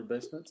firewood in your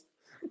basement?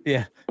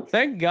 Yeah.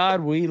 Thank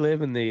God we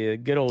live in the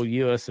good old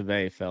US of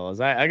A,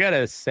 fellas. I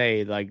gotta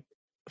say, like,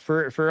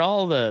 for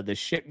all the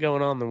shit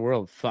going on in the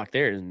world, fuck,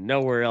 there is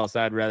nowhere else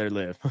I'd rather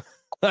live.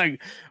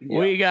 Like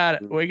we got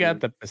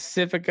the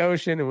Pacific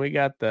Ocean and we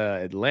got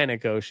the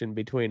Atlantic Ocean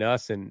between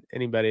us and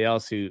anybody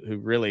else who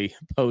really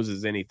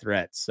poses any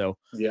threats. So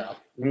yeah,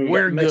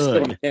 we're Mexico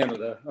good. and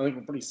Canada, I think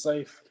we're pretty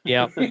safe.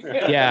 Yeah,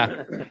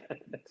 yeah.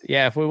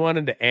 If we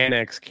wanted to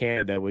annex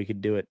Canada, we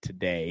could do it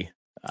today.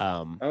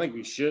 I think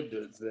we should do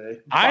it today.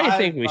 I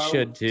think we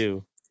should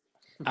too.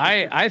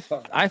 I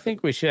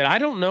think we should. I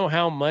don't know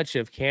how much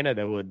of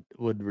Canada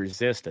would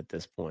resist at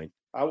this point.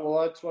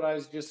 Well, that's what I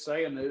was just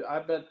saying. I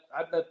bet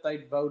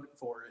they'd vote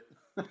for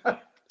it.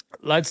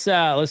 Let's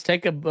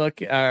take a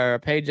book or a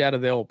page out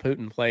of the old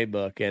Putin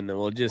playbook, and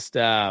we'll just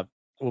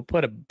we'll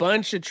put a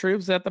bunch of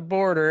troops at the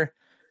border,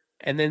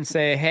 and then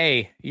say,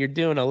 "Hey, you're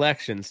doing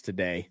elections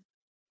today,"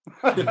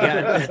 and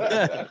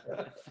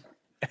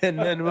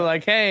then we're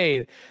like,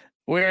 "Hey,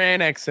 we're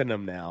annexing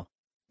them now.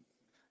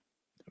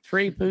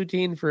 Free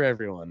poutine for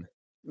everyone."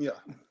 Yeah.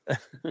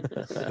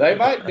 They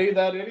might do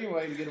that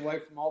anyway to get away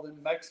from all the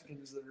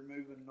Mexicans that are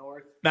moving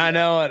north. I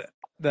know it.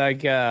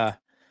 Like,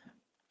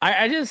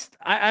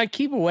 I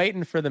keep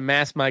waiting for the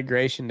mass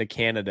migration to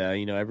Canada.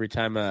 You know, every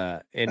time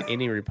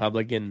any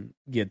Republican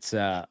gets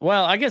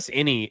I guess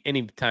any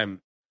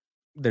time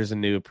there's a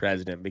new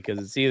president, because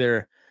it's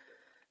either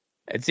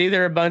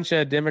a bunch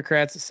of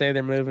Democrats that say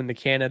they're moving to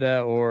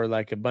Canada, or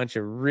like a bunch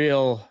of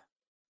real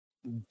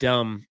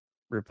dumb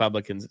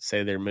Republicans that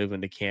say they're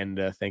moving to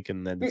Canada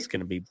thinking that it's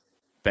going to be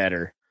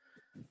better.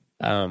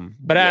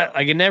 But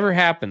it never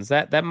happens.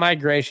 That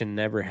migration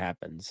never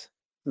happens.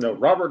 No,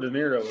 Robert De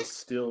Niro is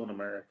still in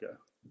America.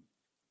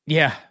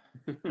 Yeah.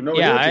 No,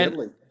 yeah,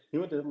 he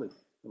went to Italy,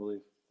 I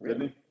believe.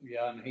 Didn't he?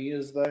 Yeah, and he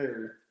is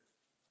there.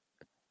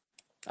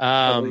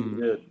 I believe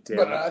he did. Damn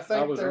But it. I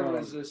think there wrong.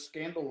 was a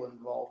scandal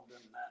involved in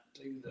that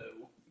too,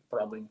 though.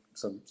 Probably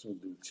some to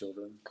do with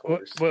children. Of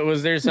What, course.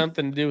 was there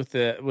something to do with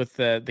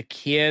the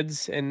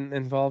kids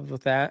involved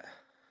with that?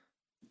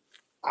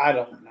 I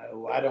don't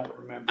know. I don't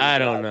remember. I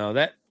don't know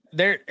that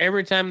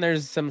every time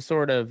there's some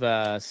sort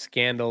of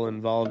scandal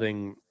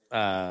involving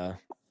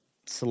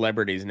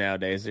celebrities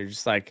nowadays, they're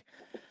just like,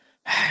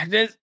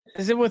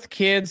 is it with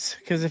kids?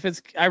 Because if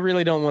it's, I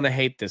really don't want to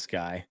hate this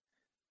guy,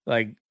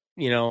 like,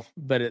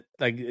 but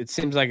it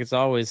seems like it's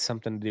always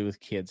something to do with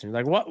kids. And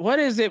like, what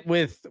is it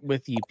with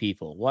you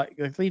people? What,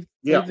 like, leave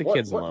the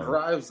kids alone. What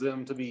drives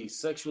them to be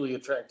sexually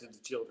attracted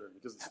to children?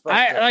 Because it's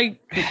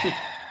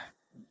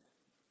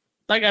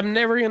like I'm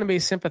never going to be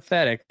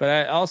sympathetic, but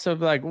I also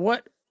like,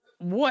 what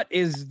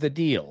is the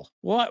deal?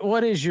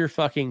 What is your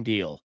fucking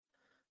deal?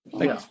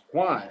 Like,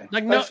 why?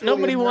 Like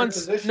nobody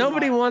wants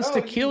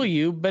to kill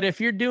you, but if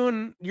you're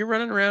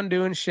running around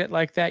doing shit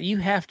like that, you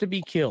have to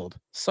be killed.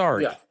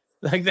 Sorry. Yeah.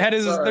 Like that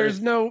is there's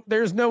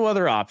no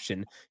other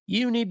option.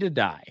 You need to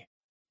die.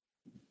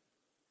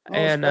 Well,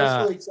 and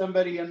especially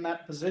somebody in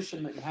that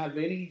position that can have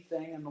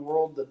anything in the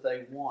world that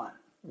they want.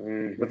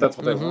 But that's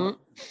what they want.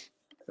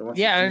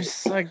 Yeah,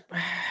 it's like,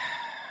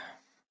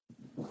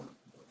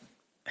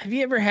 have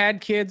you ever had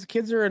kids?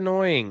 Kids are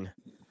annoying.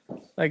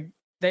 Like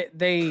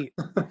they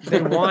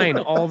whine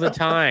all the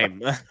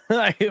time.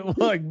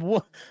 like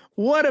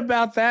what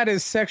about that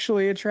is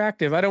sexually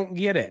attractive? I don't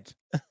get it.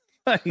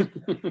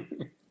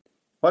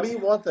 Why do you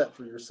want that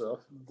for yourself?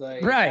 They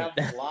have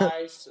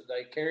lice.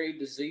 They carry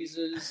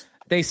diseases.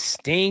 They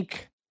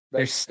stink.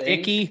 They're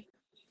sticky.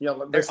 Yeah,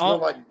 they smell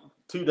like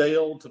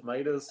 2-day-old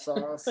tomato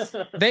sauce.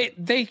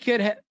 They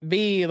could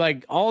be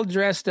like all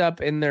dressed up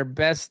in their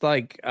best,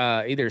 like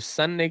either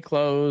Sunday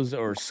clothes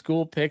or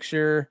school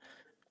picture,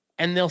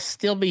 and they'll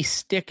still be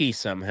sticky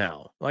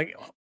somehow. Like,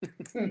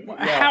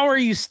 how are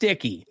you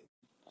sticky?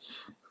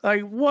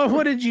 Like,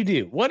 what did you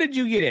do? What did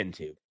you get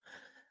into?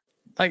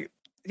 Like,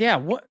 yeah,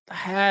 what?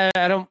 I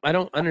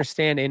don't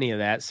understand any of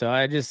that. So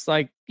I just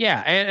like,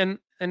 and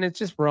it's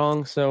just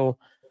wrong. So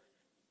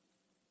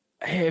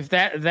if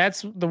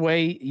that's the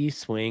way you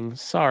swing,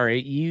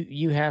 sorry,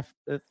 you have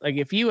like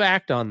if you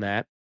act on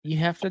that, you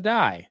have to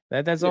die.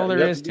 That's all there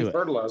is to it.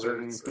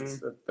 Fertilizer.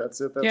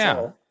 That's it. That's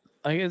all.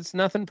 Like it's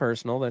nothing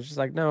personal. That's just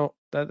like no,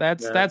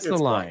 that's the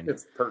line.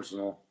 It's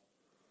personal.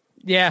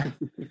 Yeah,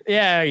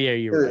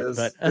 you're right.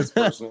 But it's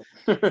personal.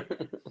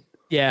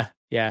 yeah,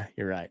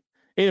 you're right.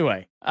 Either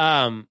way,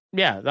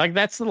 yeah, like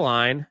that's the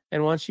line,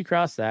 and once you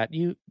cross that,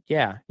 you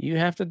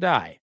have to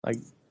die. Like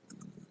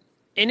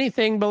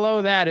anything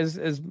below that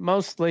is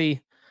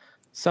mostly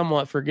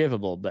somewhat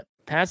forgivable, but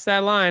past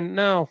that line,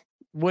 no,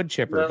 wood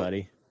chipper,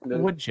 buddy,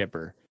 wood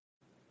chipper.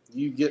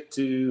 You get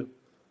to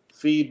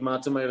feed my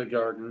tomato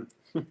garden,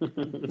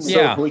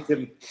 so we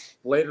can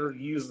later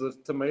use the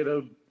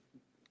tomato,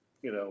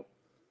 or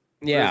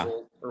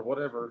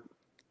whatever.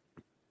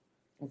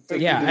 And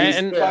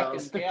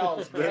fucking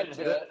gals fucking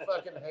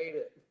hate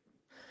it.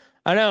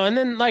 I know, and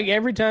then like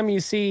every time you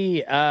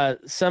see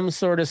some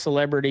sort of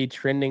celebrity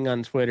trending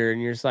on Twitter,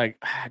 and you're just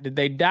like, did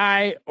they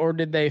die or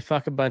did they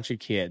fuck a bunch of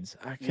kids?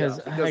 Because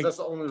that's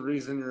the only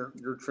reason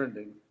you're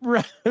trending.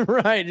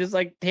 Right. Just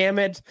like, damn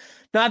it,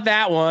 not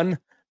that one.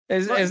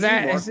 Is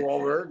that Mark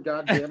Wahlberg?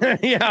 God damn it!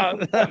 Yeah.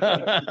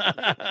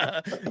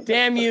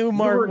 Damn you,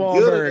 Mark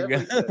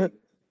Wahlberg.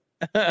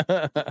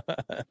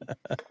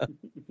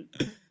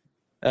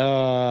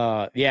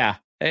 Yeah.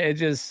 It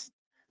just,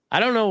 I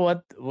don't know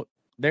what.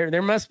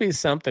 There must be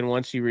something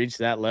once you reach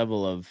that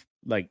level of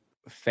like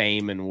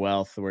fame and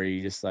wealth where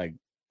you just like,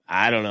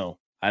 I don't know.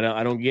 I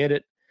don't get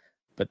it.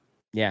 But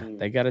yeah,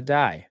 they got to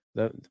die.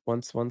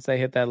 Once they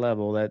hit that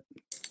level, that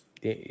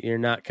you're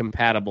not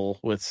compatible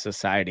with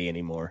society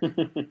anymore.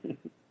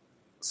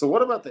 So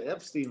what about the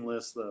Epstein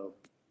list though?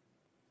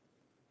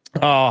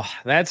 Oh,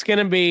 that's going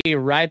to be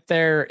right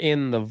there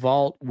in the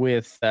vault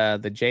with the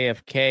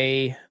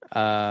JFK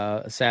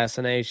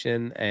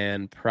assassination,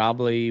 and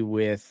probably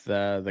with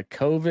the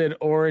COVID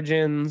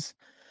origins.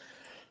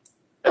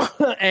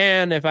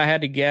 And if I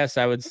had to guess,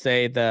 I would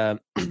say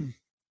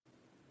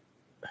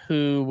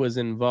who was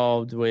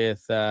involved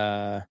with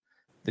the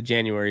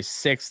January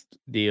 6th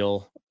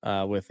deal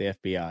with the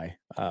FBI,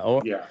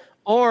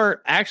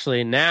 or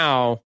actually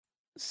now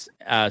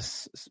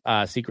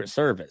Secret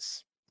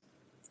Service.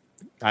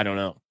 I don't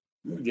know.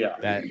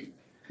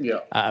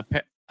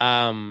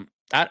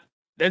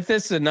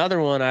 This is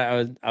another one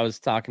I was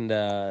talking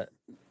to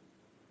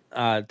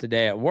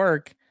today at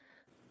work.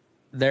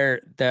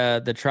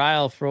 The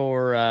trial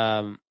for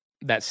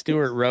that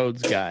Stuart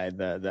Rhodes guy,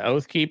 the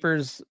Oath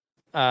Keepers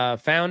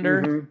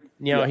founder.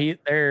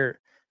 Mm-hmm.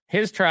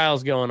 His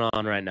trial's going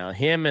on right now.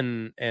 Him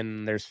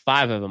and there's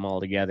 5 of them all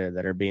together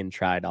that are being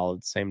tried all at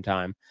the same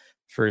time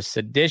for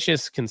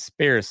seditious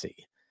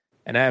conspiracy,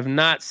 and I have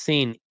not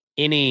seen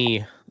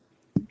any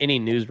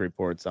news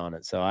reports on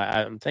it, so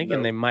I'm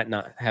thinking they might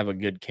not have a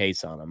good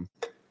case on him,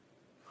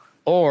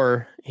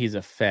 or he's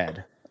a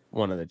Fed,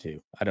 one of the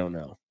two. I don't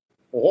know.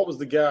 Well, what was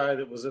the guy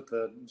that was at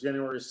the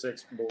January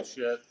 6th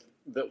bullshit?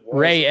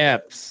 Ray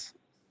Epps.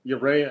 Yeah,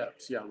 Ray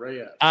Epps. Yeah,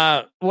 Ray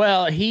Epps.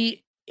 Well,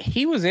 he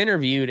was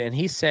interviewed and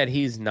he said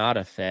he's not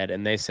a Fed,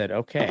 and they said,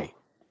 okay,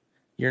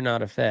 you're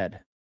not a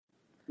Fed.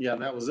 Yeah,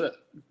 and that was it.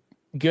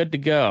 Good to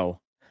go.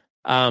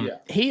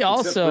 He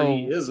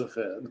is a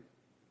Fed.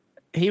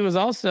 He was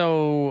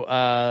also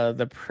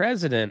the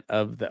president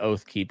of the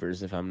Oath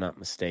Keepers, if I'm not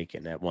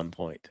mistaken, at one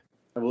point.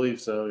 I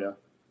believe so, yeah.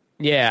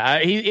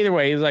 Yeah, either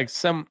way, he was like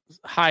some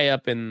high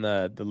up in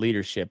the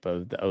leadership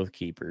of the Oath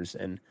Keepers.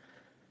 And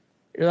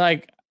you're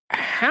like,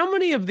 how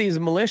many of these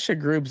militia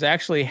groups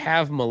actually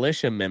have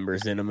militia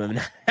members in them?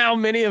 And how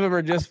many of them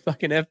are just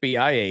fucking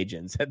FBI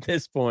agents at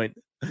this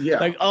point? Yeah.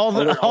 Like all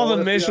the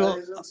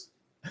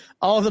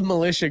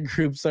militia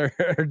groups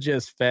are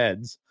just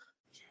Feds.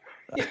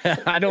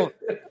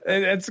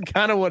 It's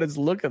kind of what it's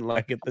looking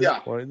like at this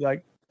point.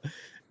 Like,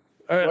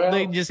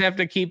 they just have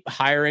to keep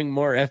hiring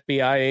more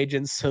FBI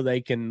agents so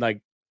they can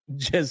like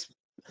just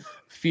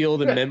fuel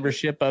the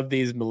membership of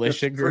these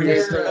militia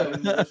groups.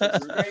 Screaming in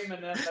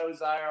those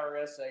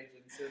IRS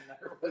agents in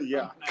there.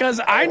 Yeah, because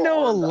I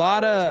know a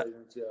lot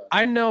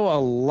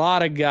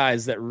of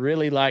guys that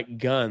really like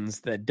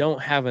guns that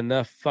don't have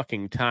enough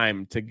fucking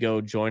time to go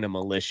join a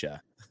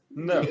militia.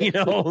 No,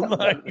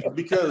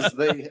 because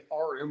they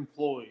are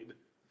employed.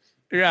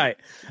 Right.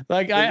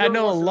 Like I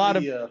know a lot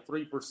of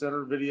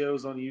 3%er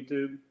videos on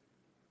YouTube.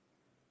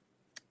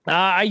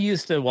 I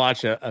used to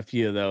watch a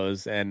few of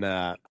those, and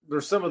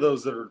there's some of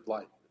those that are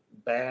like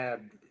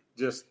bad.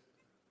 Just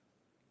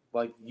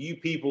like, you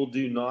people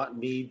do not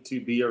need to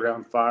be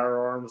around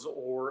firearms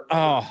or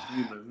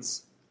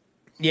humans.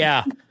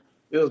 Yeah.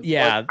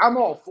 Like, I'm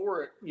all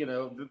for it,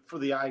 for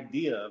the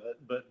idea of it,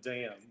 but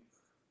damn,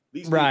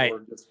 these people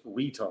are just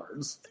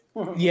retards.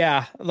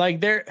 Yeah,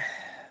 like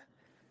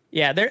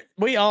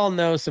we all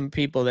know some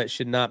people that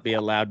should not be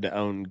allowed to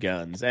own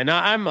guns, and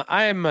I'm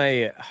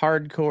a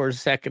hardcore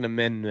Second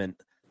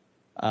Amendment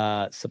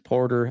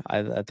supporter.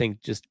 I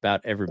think just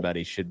about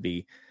everybody should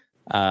be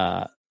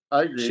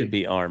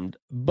armed,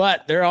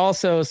 but there are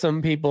also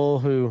some people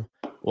who,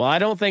 I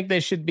don't think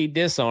they should be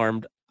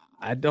disarmed.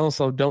 I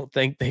also don't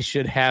think they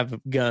should have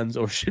guns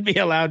or should be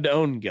allowed to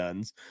own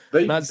guns.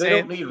 They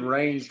don't need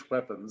ranged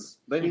weapons.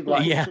 They need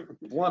like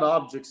blunt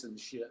objects and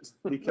shit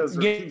because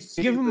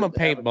give them a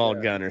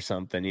paintball gun or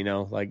something.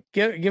 Like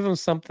give them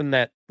something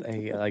that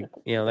they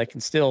they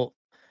can still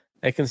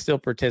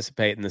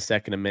participate in the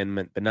Second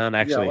Amendment, but not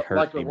actually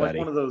hurt anybody.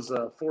 Like one of those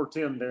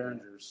 410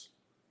 Derringers.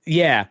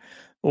 Yeah.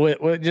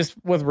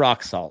 With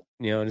rock salt,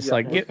 give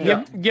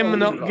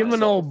them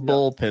an old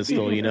bull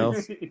pistol, give them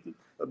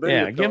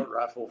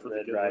rifle for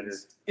the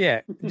riders.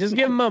 Yeah, just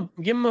give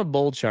them a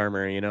bull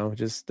charmer,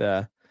 just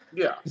a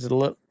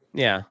little,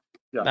 yeah.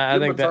 I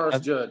think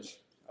that Judge.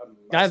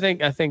 I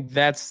think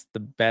that's the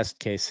best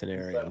case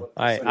scenario.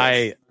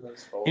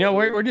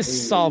 We're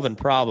just solving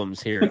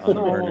problems here on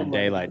the Murder in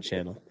Daylight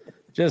channel,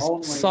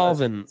 just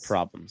solving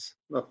problems.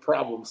 A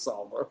problem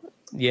solver.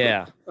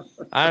 Yeah,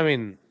 I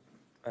mean,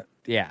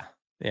 yeah.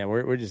 Yeah,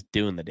 we're just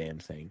doing the damn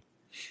thing.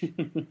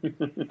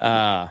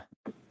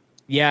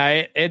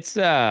 It's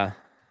I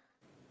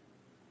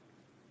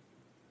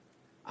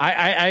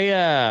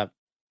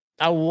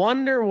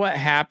wonder what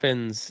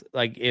happens,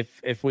 like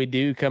if we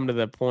do come to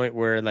the point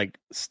where like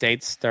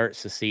states start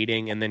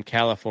seceding and then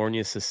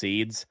California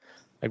secedes,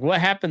 like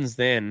what happens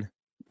then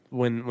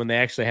when they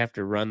actually have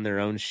to run their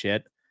own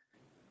shit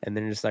and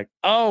then just like,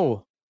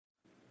 oh,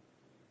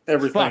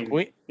 everything. Fuck,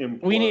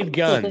 we need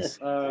guns.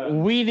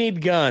 We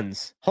need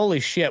guns. Holy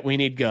shit, we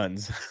need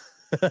guns.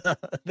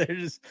 They're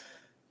just,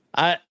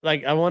 I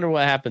wonder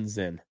what happens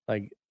then.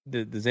 Like,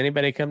 does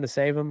anybody come to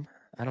save them?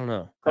 I don't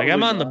know. Probably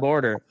I'm on the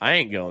border. I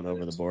ain't going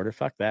over the border.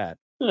 Fuck that.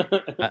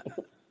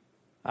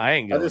 I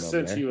ain't going. I just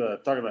sent you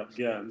talking about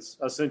guns.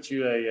 I sent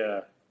you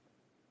a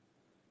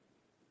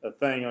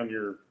thing on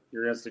your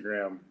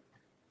Instagram.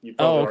 You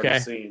probably already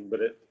seen,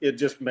 but it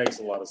just makes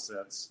a lot of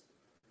sense.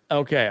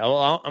 Okay,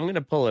 well, I'm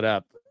gonna pull it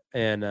up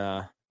and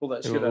pull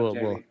that shit up,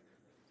 Jamie.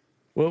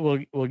 We'll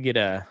give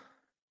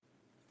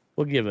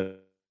it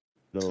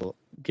a little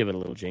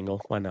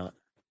jingle. Why not?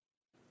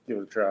 Give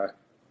it a try.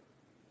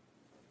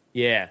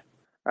 Yeah,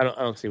 I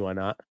don't see why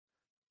not.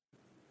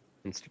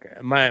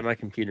 Instagram. My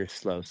computer's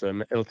slow,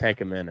 so it'll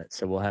take a minute.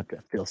 So we'll have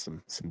to fill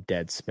some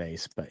dead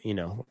space. But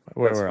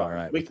we're all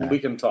right. We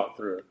can talk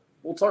through it.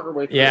 We'll talk our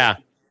way through. Yeah.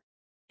 It.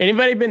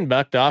 Anybody been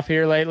bucked off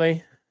here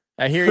lately?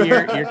 I hear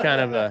you're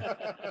kind of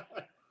a.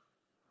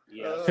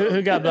 Yes.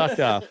 Who got bucked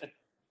off?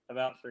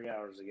 About 3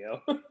 hours ago.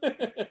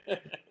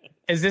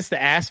 Is this the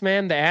ass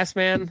man? The ass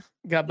man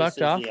got bucked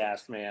off? The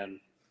ass man.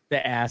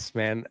 The ass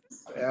man.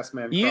 The ass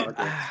man.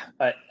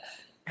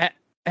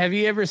 Have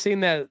you ever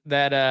seen that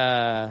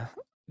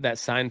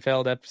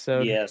Seinfeld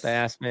episode? Yes. The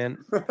ass man.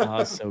 Oh,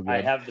 it's so good.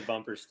 I have the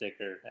bumper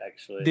sticker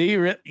actually. Do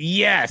you?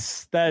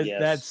 Yes.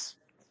 That's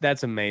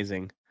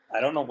amazing. I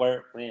don't know where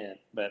it went,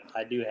 but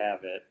I do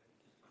have it.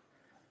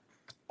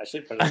 I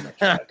should put it in the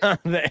truck.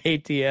 The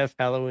ATF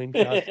Halloween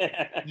costume.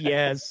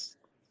 Yes.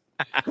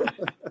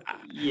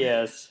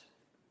 Yes.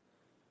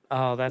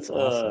 Oh, that's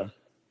awesome.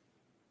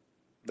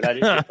 But I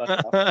didn't get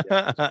fucked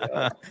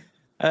off.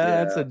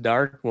 That's a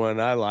dark one.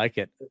 I like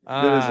it. It is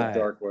a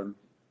dark one.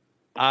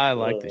 I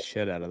like the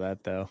shit out of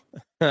that, though.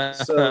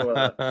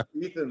 So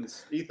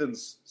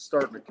Ethan's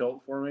starting a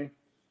cult for me,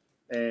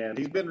 and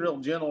he's been real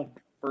gentle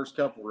first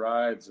couple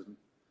rides,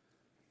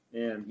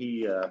 and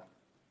he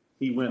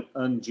went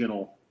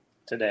ungentle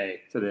today.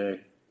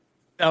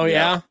 Oh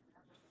yeah?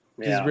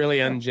 He's really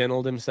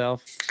ungentled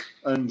himself.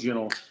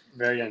 Ungentle.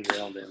 Very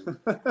ungentled him.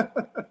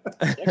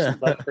 He actually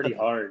bucked pretty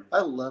hard.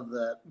 I love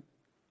that.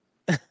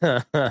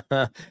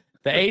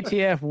 The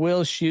ATF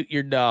will shoot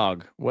your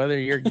dog, whether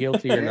you're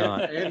guilty or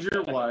not. And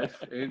your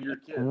wife and your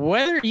kid.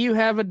 Whether you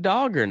have a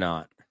dog or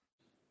not.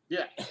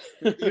 Yeah.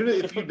 Even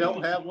if you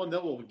don't have one, they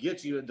will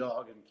get you a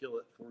dog and kill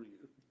it for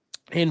you.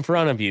 In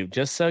front of you,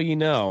 just so you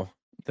know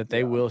that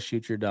they will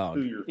shoot your dog.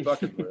 Who you're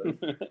fucking with.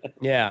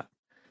 Yeah.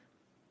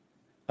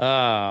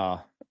 The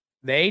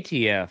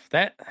ATF,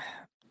 that,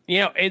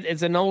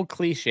 it's an old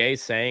cliche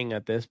saying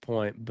at this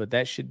point, but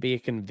that should be a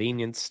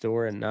convenience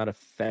store and not a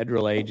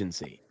federal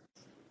agency.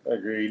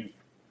 Agreed.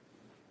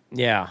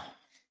 Yeah.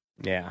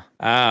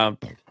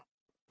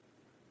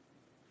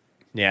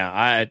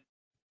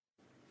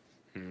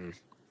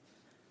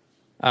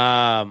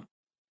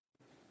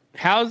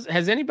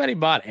 Has anybody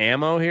bought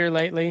ammo here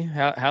lately?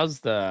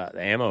 How's the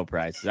ammo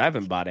prices? I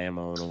haven't bought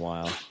ammo in a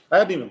while. I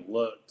haven't even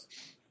looked.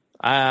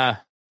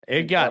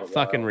 It got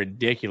fucking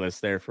ridiculous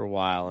there for a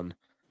while, and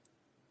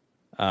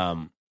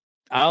I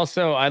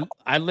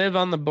live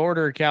on the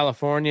border of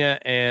California,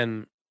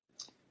 and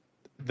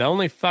the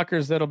only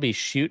fuckers that'll be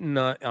shooting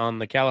on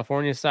the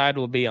California side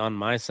will be on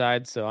my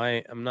side, so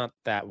I'm not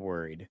that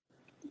worried.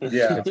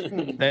 Yeah,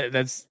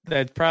 that's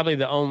probably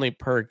the only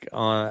perk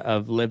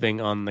of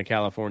living on the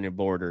California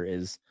border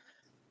is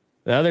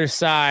the other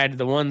side.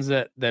 The ones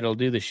that'll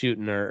do the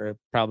shooting are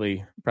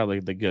probably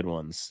the good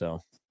ones.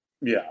 So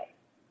yeah,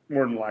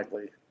 more than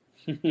likely.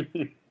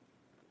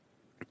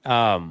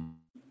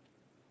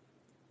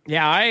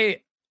 Yeah,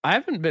 I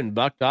haven't been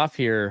bucked off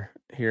here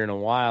in a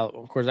while.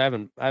 Of course, I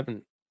haven't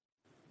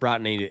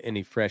brought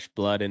any fresh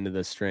blood into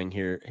the string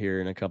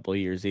here in a couple of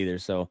years either.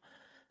 So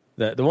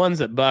the ones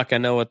that buck, I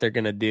know what they're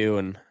gonna do,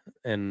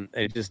 and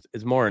it just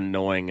is more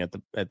annoying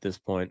at this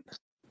point.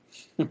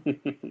 I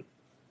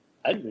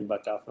hadn't been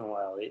bucked off in a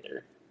while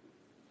either.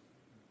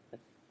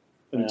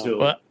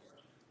 Until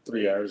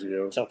 3 hours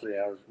ago. Until 3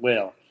 hours.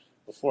 Well,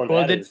 before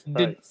that, it was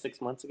probably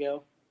 6 months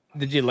ago.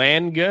 Did you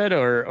land good,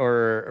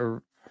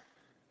 or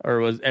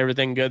was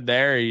everything good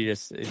there? Or you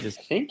just I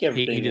think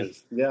everything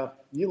was. Yeah,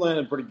 you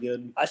landed pretty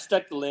good. I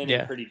stuck the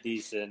landing pretty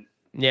decent.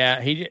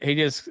 Yeah, he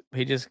just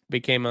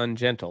became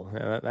ungentle.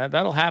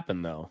 That'll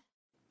happen though.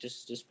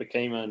 Just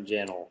became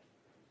ungentle.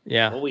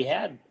 Yeah. Well, was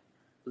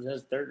that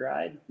his third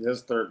ride?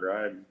 His third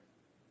ride.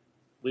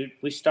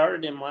 We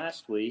started him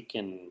last week,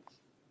 and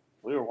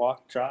we were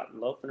walk trotting,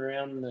 loping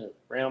around the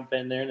round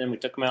bend there, and then we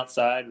took him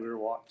outside. We were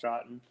walk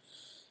trotting,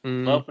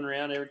 loping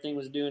around. Everything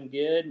was doing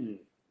good, and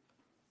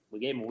we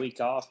gave him a week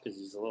off because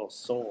he's a little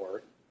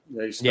sore.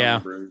 Yeah, he's still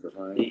bruised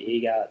behind.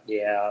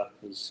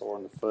 He's sore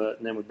in the foot,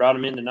 and then we brought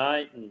him in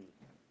tonight, and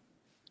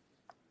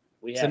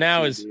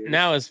now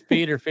his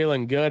feet are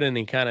feeling good, and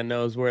he kind of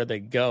knows where they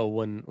go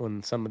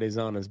when somebody's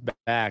on his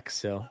back.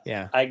 So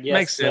yeah, I guess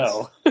makes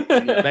so.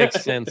 Sense.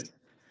 Makes sense.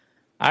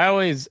 I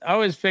always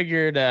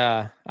figured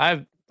I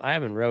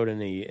haven't rode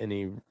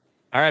any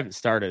I haven't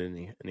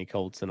started any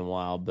colts in a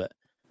while, but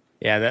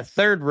yeah, that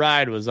third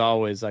ride was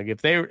always like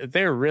if they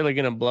were really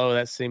gonna blow,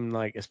 that seemed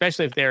like,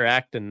 especially if they were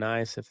acting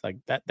nice, if like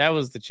that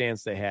was the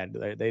chance they had.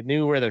 They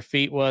knew where their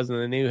feet was, and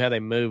they knew how they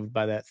moved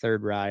by that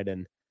third ride,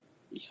 and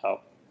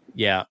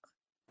yeah.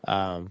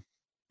 But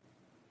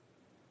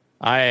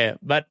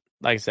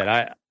like I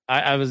said,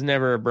 I was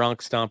never a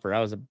bronc stomper.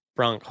 I was a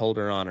bronc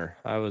holder honor.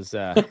 I was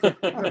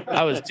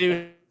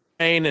too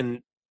vain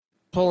and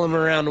pulling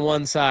them around to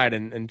one side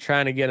and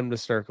trying to get them to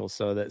circle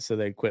so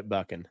they'd quit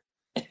bucking.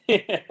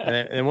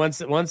 and once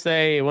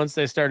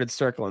they started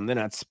circling, then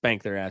I'd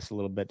spank their ass a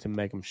little bit to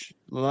make them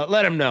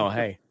let them know,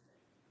 hey,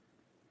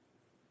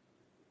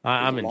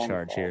 I'm in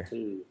charge here.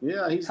 Too.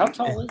 Yeah, how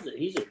tall is it?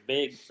 He's a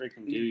big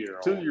freaking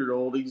 2-year-old.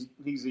 2-year-old.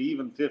 He's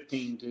even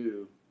 15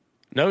 too.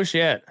 No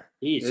shit.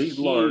 He's huge.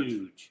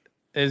 Large.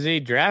 Is he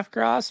draft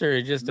cross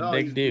or just a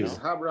big dude? He's a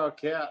highbrow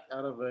cat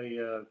out of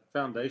a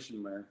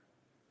foundation mare.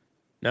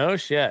 No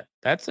shit.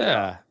 That's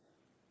a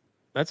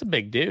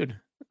big dude.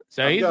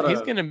 So he's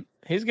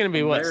gonna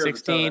be what,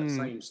 16?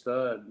 Same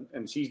stud,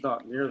 and she's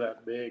not near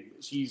that big.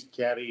 She's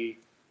catty.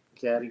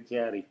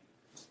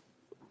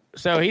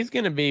 So he's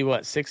going to be,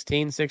 what,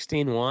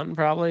 16-1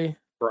 probably?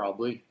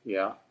 Probably,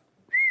 yeah.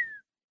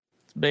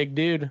 It's a big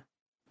dude.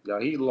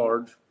 Yeah, he's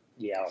large.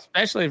 Yeah.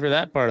 Especially for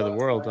that part of the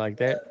world like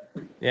that.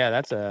 Yeah,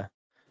 that's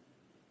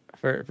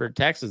for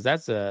Texas,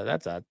 that's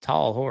a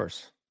tall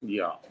horse.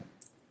 Yeah.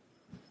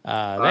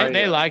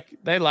 They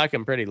like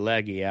him pretty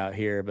leggy out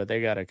here, but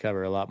they got to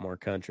cover a lot more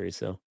country,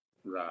 so.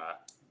 Right.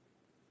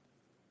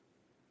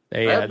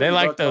 They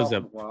like those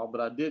up a while, but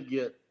I did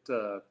get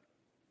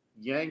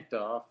yanked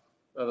off.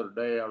 The other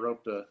day, I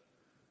roped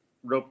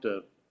a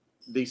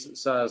decent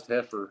sized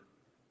heifer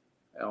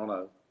on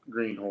a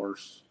green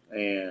horse,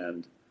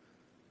 and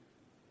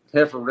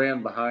heifer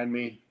ran behind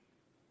me,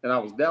 and I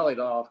was dallied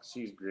off because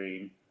she's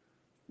green,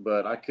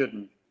 but I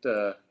couldn't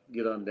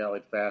get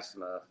undallied fast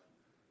enough,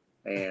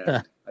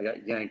 and I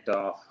got yanked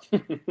off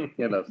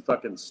in a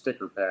fucking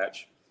sticker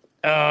patch.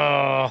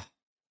 Oh,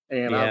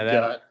 and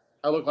yeah,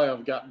 I look like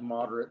I've got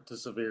moderate to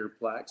severe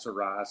plaque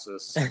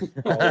psoriasis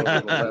all over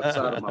the left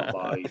side of my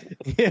body.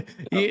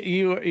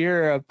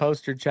 You're a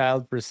poster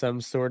child for some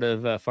sort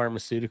of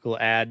pharmaceutical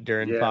ad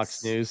during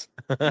Fox News.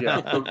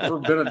 Yeah, for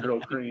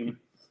Benadryl cream.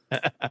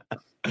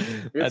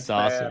 That's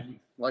awesome. Bad.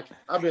 Like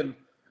I've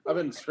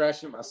been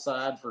scratching my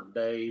side for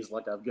days,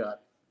 like I've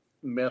got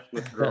meth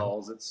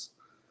withdrawals.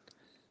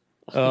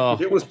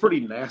 It was pretty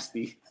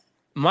nasty.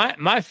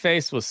 My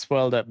face was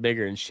swelled up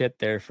bigger and shit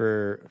there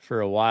for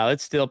a while.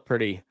 It's still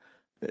pretty,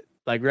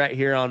 like right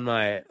here on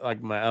my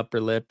upper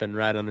lip and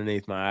right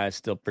underneath my eye is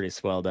still pretty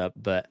swelled up.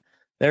 But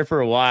there for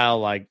a while,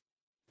 like,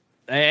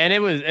 and it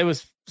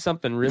was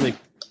something really,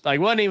 like,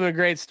 wasn't even a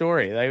great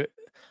story.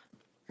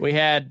 We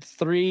had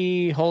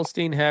 3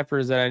 Holstein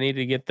heifers that I needed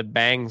to get the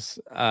bangs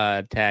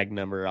tag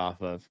number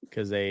off of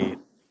because they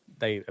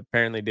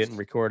apparently didn't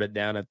record it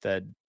down at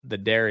the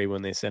dairy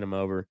when they sent them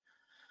over.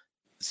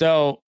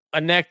 So I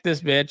necked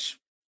this bitch,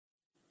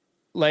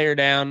 lay her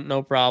down,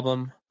 no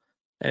problem.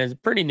 And it's a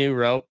pretty new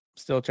rope,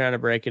 still trying to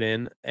break it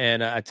in.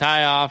 And I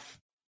tie off,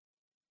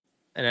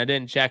 and I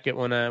didn't check it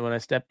when I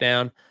stepped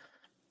down.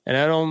 And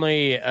I'd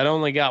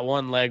only got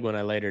one leg when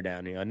I laid her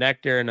down. I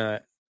necked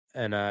her,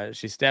 and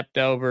she stepped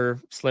over,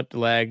 slipped a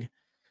leg.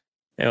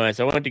 Anyway,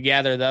 so I went to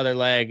gather the other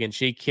leg, and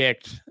she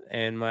kicked,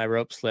 and my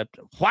rope slipped,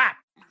 whap,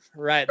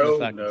 right in the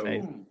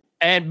fucking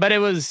face. But it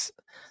was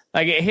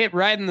like it hit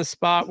right in the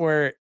spot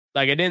where.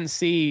 Like I didn't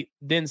see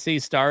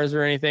stars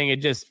or anything. It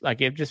just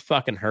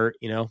fucking hurt,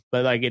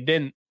 But like it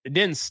didn't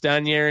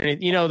stun you or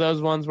anything.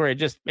 Those ones where it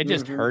just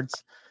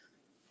hurts.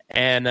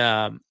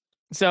 And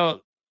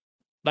so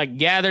like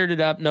gathered it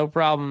up, no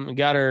problem.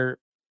 Got her,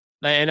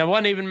 and I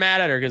wasn't even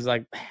mad at her because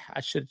like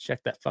I should have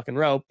checked that fucking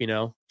rope,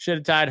 Should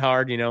have tied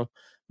hard,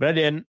 but I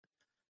didn't.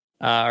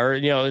 Or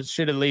it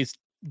should at least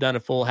done a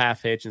full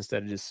half hitch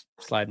instead of just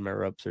sliding my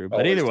rope through.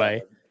 But either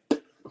way,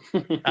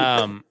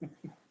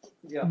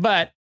 Yeah.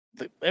 but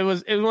it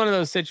was one of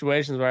those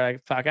situations where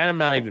like, fuck, I'm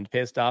not even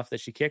pissed off that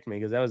she kicked me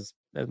because that was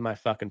my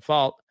fucking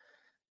fault.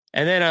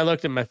 And then I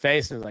looked at my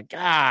face and was like,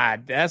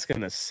 God, that's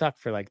gonna suck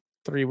for like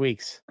 3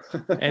 weeks,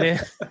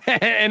 and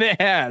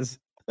it has.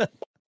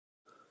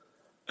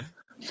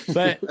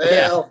 But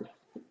well,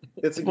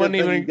 it's a good Wasn't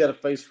thing even- you got a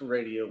face for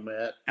radio,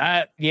 Matt.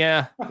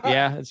 yeah,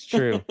 it's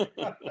true.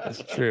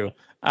 It's true.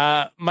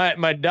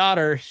 My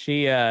daughter,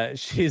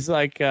 she's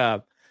like,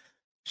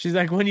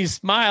 when you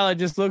smile, it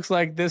just looks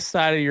like this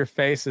side of your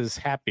face is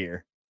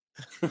happier.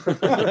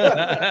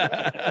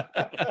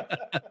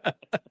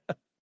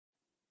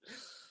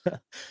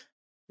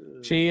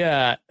 She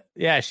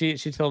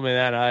told me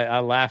that. I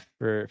laughed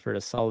for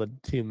a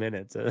solid 2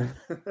 minutes.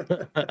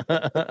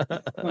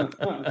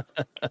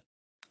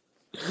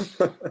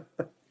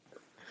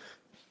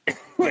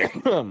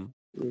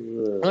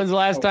 When's the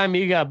last time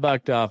you got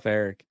bucked off,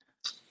 Eric?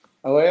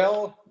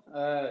 Well,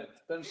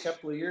 it's been a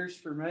couple of years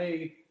for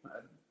me.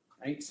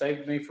 Ain't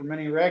saved me from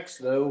many wrecks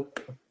though.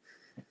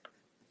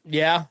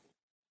 Yeah.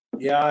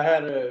 Yeah,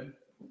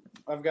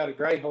 I've got a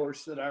gray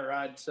horse that I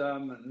ride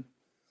some, and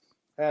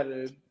had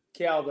a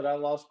cow that I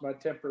lost my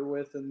temper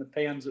with in the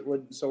pens that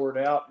wouldn't sort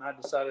out, and I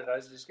decided I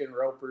was just going to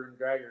rope her and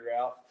drag her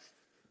out.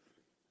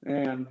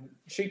 And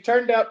she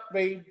turned out to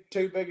be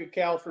too big a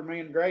cow for me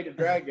and Gray to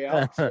drag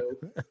out, so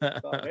I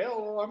thought,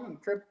 hell, I'm going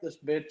to trip this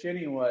bitch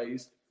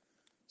anyways.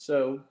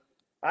 So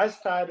I was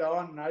tied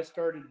on, and I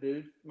started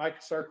to make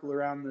a circle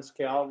around this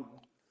cow. And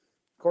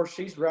of course,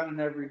 she's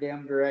running every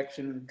damn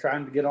direction and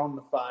trying to get on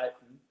the fight.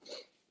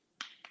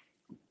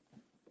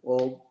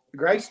 Well,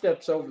 Gray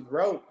steps over the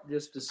rope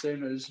just as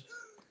soon as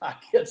I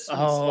get some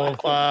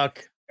slack.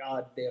 Fuck.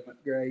 God damn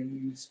it, Gray,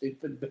 you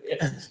stupid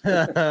bitch.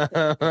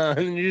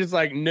 And you're just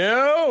like,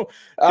 no,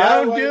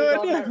 I don't do waited it.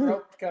 on that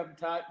rope to come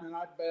tight, and then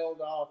I bailed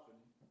off.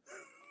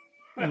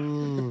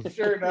 And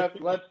sure enough,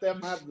 let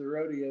them have the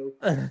rodeo.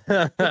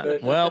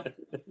 Well,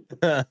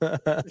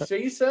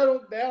 She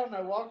settled down.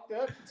 I walked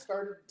up and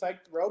started to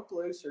take the rope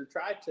loose, or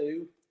try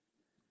to,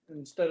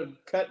 instead of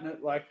cutting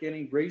it like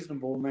any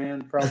reasonable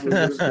man probably would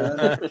have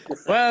done.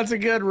 well, it's a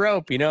good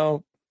rope,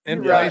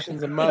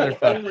 Inflation's a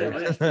motherfucker.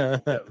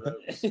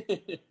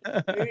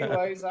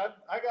 Anyways, I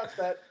got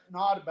that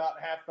knot about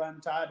half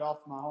untied off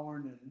my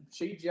horn, and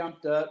she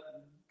jumped up,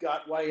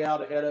 got way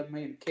out ahead of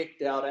me, and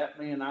kicked out at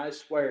me. And I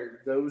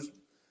swear, those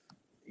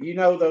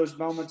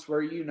moments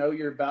where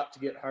you're about to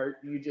get hurt,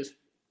 and you just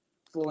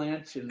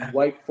flinch and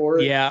wait for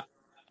it. Yeah.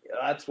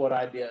 That's what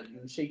I did.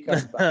 And she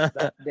comes back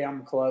that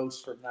damn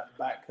close from that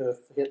back hoof,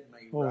 hitting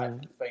me right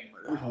in the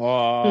femur.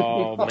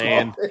 Oh,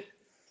 man.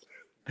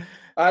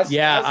 I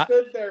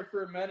stood there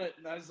for a minute,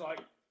 and I was like,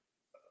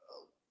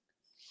 oh,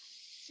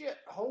 shit,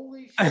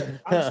 holy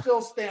shit, I'm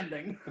still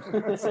standing.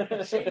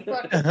 She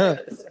fucking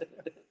is.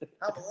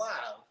 I'm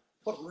alive.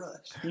 What a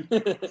rush.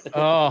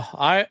 Oh,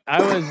 I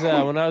was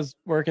when I was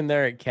working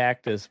there at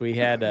Cactus,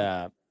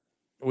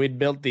 we'd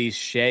built these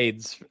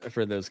shades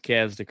for those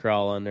calves to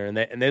crawl under, and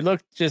they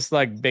looked just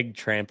like big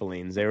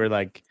trampolines. They were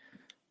like,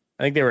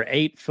 I think they were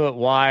 8 foot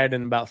wide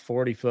and about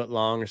 40 foot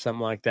long or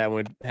something like that.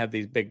 We'd have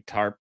these big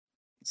tarps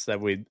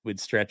that we'd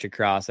stretch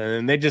across, and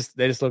then they just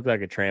looked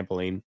like a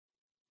trampoline.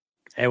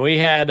 And we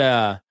had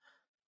a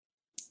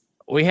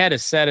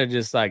set of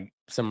just like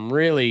some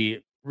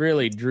really,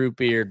 really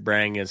droop-eared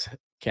Brangus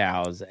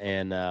cows,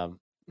 and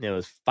it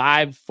was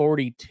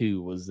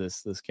 542 was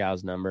this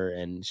cow's number,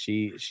 and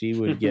she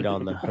would get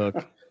on the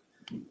hook.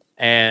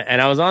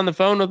 And I was on the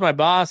phone with my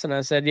boss, and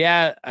I said,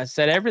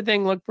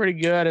 everything looked pretty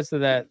good. I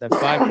said that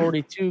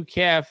 542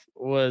 calf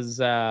was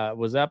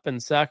up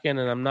and sucking,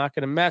 and I'm not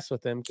going to mess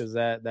with him because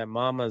that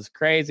mama's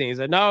crazy. He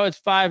said, no, it's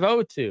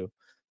 502.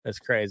 That's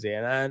crazy.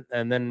 And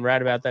then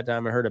right about that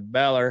time, I heard a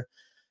beller,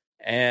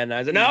 and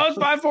I said, no, it's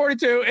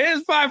 542. It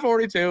is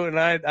 542. And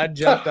I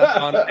jumped up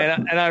on it,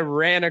 and I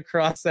ran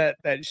across that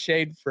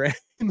shade frame,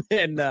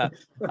 and I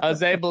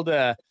was able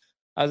to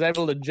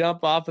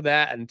jump off of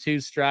that in 2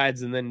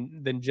 strides, and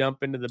then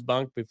jump into the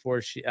bunk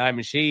before she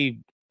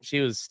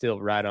was still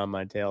right on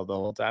my tail the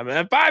whole time. And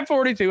at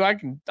 542,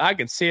 I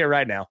can see it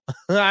right now.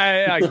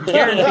 I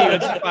guarantee you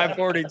it's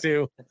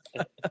 542.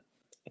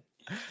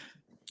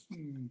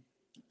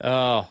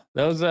 Oh,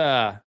 those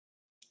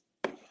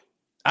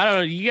I don't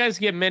know. You guys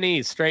get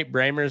many straight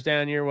Bramers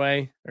down your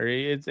way, or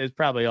it's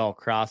probably all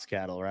cross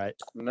cattle, right?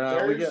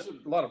 No, we get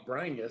a lot of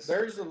Brangus.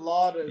 There's a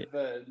lot of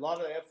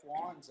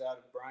F1s out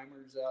of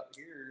Bramers out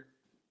here.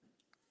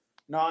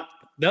 Not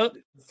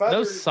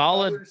those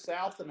solid. Further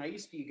south and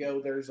east you go,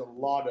 there's a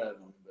lot of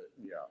them. But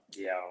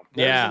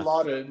There's a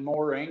lot of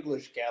more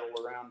English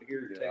cattle around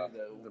here too,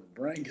 though. The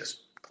Brangus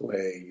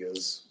plague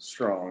is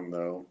strong,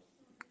 though.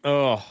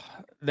 Oh,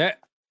 that.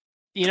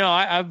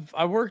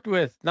 I worked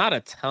with not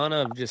a ton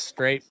of just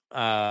straight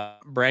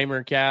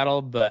Bramer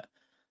cattle, but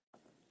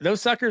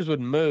those suckers would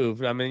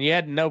move. I mean, you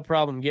had no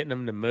problem getting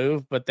them to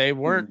move, but they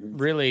weren't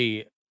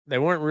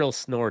real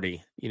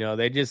snorty.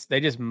 They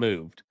just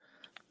moved.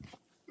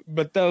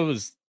 But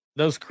those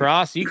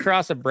you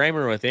cross a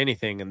Bramer with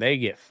anything, and they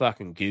get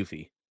fucking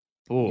goofy.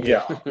 Ooh.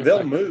 Yeah,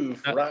 they'll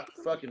move right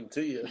fucking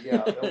to you.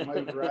 Yeah, they'll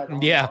move right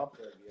on top of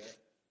you.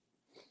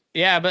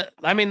 Yeah, but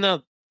I mean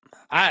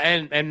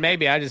and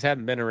maybe I just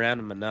haven't been around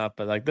them enough,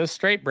 but like those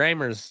straight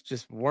Bramers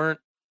just weren't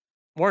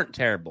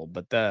terrible.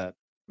 But the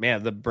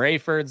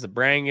Brayfords, the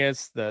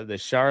Brangus, the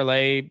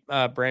Charlet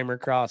Bramer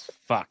cross,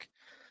 fuck,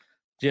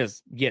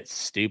 just get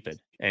stupid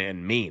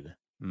and mean.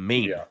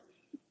 Yeah.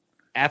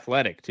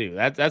 Athletic too.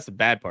 That's the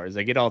bad part is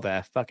they get all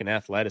that fucking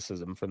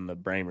athleticism from the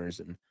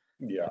Bramers and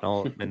I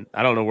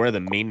don't know where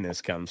the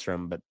meanness comes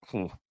from, but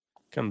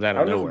comes out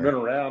of nowhere. I've never been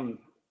around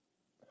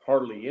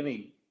hardly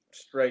any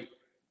straight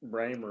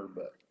Bramer,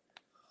 but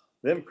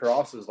them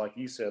crosses, like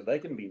you said, they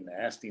can be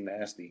nasty.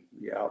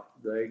 Yeah,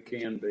 they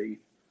can be.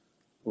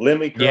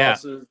 Lemmy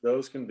crosses,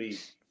 those can be,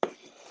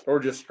 or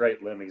just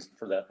straight Lemmies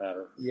for that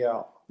matter.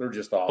 Yeah, they're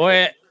just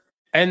awful.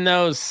 And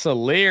those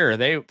Salier,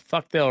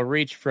 they'll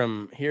reach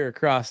from here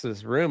across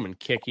this room and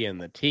kick you in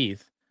the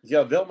teeth.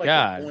 Yeah, they'll make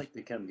a point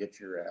to come get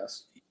your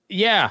ass.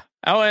 Yeah.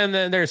 Oh, and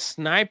then there's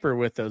Sniper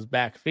with those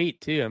back feet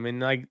too. I mean,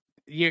 like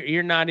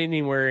you're not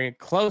anywhere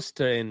close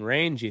to in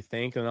range, you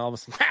think, and all of a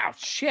sudden, wow,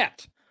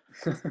 shit.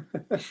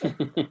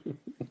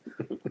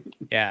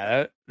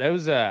 Yeah, that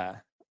was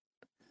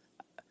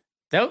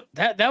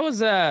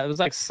it was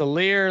like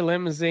Salier,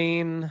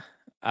 Limousine.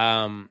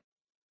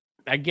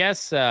 I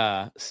guess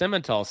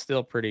Simmental's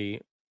still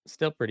pretty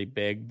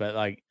big, but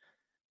like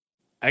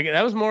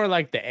that was more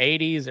like the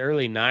 80s,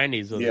 early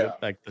 90s with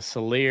like the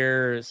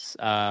Saliers,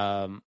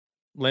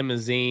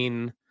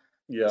 Limousine,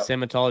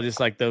 Simmental, just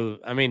like those.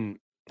 I mean,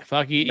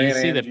 fuck you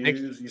see the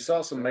pictures. You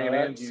saw some man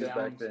and Jews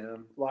back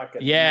then. Like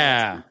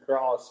a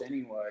cross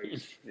anyway.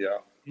 Yeah.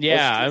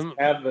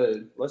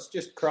 Let's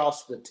just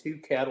cross the two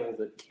cattle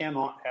that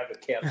cannot have a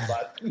cattle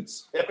by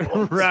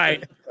themselves.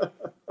 Right.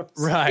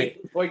 Right.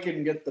 If we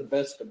can get the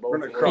best of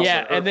both.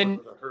 Yeah, and then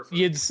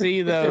you'd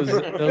see those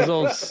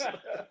old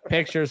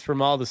pictures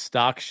from all the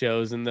stock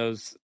shows, and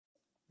those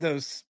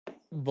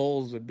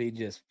bulls would be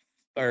just,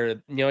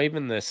 or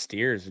even the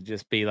steers would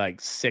just be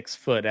like 6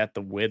 foot at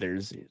the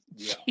withers.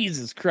 Yeah.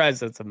 Jesus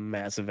Christ, that's a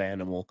massive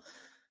animal.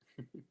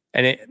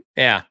 And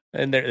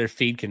and their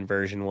feed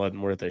conversion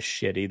wasn't worth a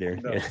shit either.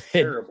 No, it's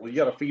terrible. You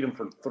got to feed them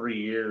for 3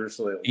 years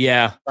so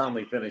they'll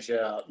finally finish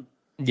out.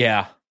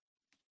 Yeah.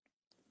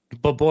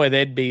 But boy,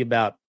 they'd be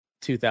about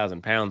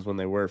 2,000 pounds when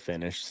they were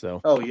finished.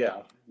 So you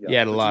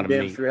had a lot of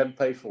meat. Sure had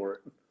to pay for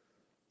it.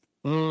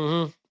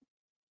 Mm-hmm.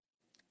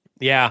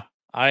 Yeah,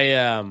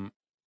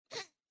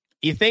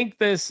 you think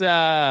this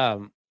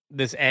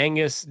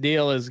Angus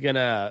deal is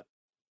gonna?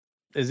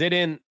 Is it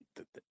in?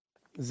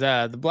 Is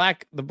the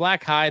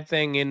black hide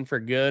thing in for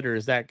good, or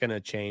is that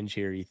gonna change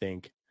here? You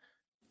think?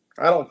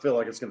 I don't feel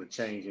like it's gonna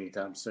change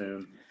anytime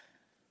soon.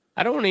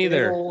 I don't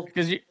either,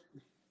 because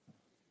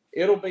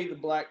it'll be the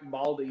black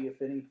baldy,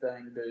 if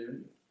anything,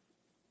 to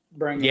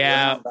bring it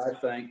around, I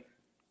think.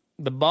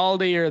 The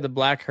baldy or the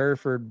black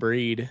Hereford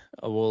breed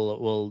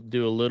will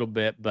do a little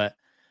bit, but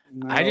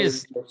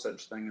there's no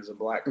such thing as a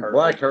black Hereford.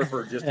 Black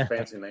Hereford is just a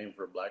fancy name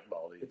for a black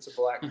baldy. It's a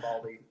black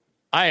baldy.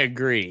 I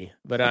agree,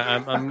 but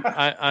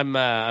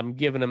I'm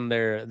giving them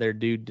their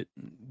due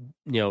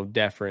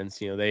deference.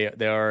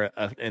 They are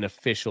an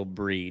official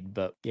breed,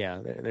 but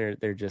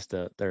they're just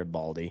they're a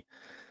baldy.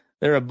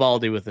 They're a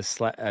baldy with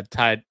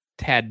a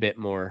tad bit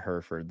more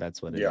Hereford.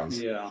 That's what it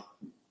is. Yeah.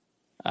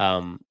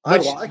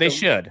 Which they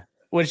should.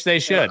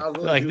 Yeah,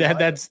 really like that.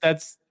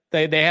 That's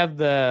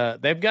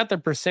they've got their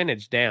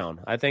percentage down.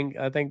 I think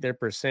their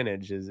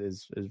percentage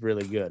is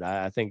really good.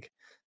 I think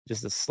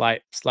just a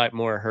slight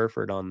more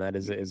Hereford on that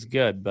is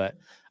good. But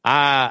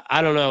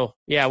I don't know.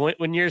 Yeah,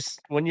 when you're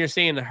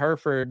seeing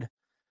Hereford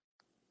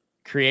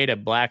create a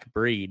black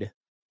breed,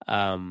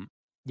 I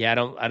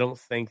don't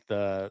think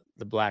the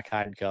black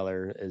hide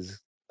color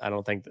is. I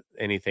don't think that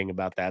anything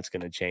about that's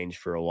going to change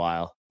for a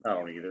while. I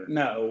don't either.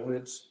 No,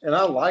 and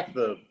I like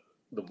the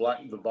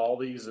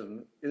baldies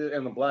and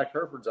the black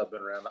Herefords I've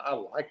been around. I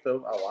like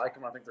them. I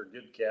think they're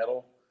good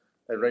cattle.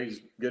 They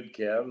raise good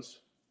calves,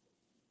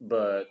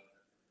 but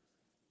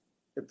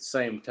at the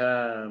same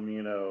time,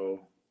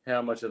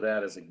 how much of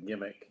that is a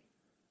gimmick?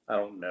 I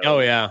don't know. Oh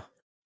yeah,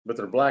 but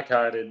they're black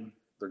hided.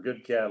 They're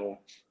good cattle.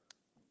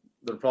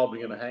 They're probably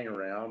going to hang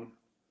around.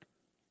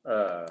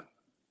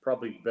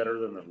 Probably better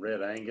than the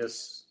red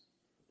Angus.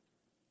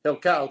 Hell,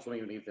 cows won't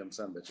even eat them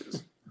son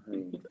bitches.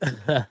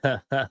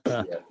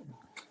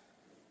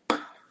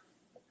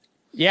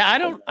 Yeah, I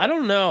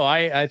don't know.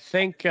 I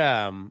think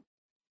as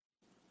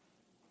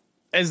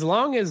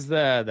long as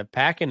the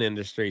packing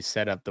industry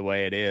set up the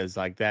way it is,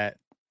 like that,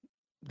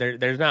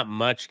 there's not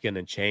much going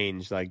to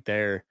change. Like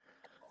they're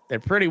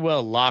pretty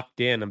well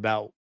locked in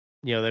about,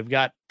 they've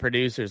got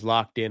producers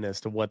locked in as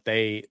to what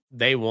they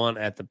want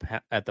at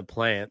the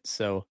plant.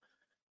 So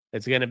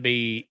it's going to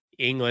be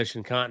English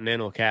and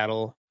continental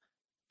cattle,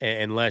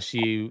 unless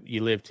you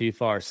live too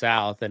far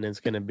south, and it's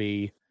going to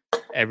be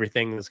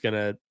everything that's going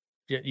to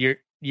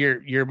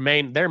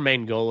their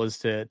main goal is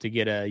to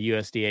get a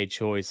USDA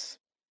choice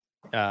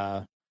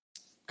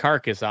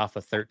carcass off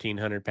a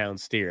 1,300-pound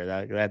steer.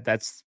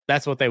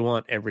 That's what they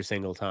want every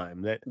single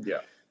time.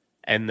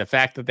 And the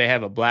fact that they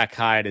have a black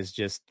hide is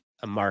just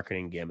a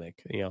marketing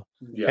gimmick. They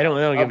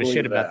don't give a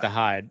shit about the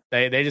hide.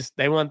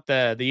 They want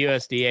the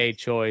USDA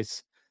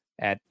choice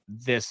at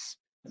this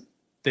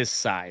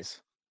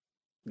size.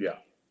 Yeah.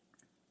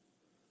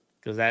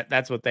 Because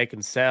that's what they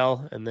can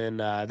sell, and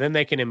then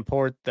they can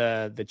import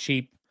the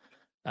cheap,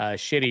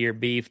 shittier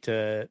beef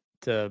to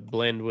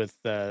blend with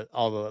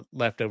all the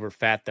leftover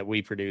fat that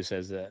we produce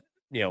as here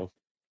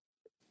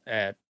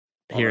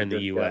in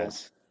the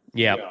U.S.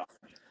 Yeah.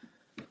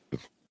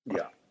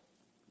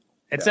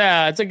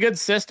 It's a good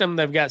system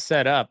they've got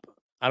set up.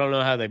 I don't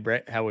know how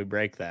we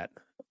break that,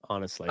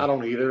 honestly. I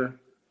don't either.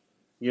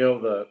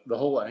 The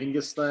whole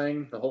Angus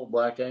thing, the whole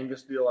black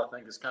Angus deal, I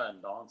think is kind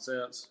of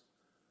nonsense.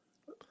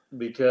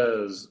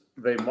 Because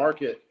they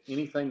market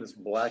anything that's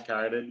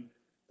black-hided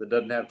that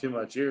doesn't have too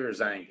much ear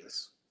as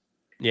Angus.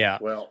 Yeah.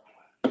 Well,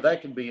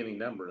 that can be any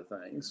number of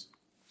things,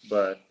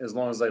 but as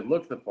long as they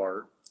look the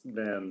part,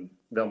 then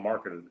they'll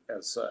market it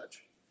as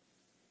such.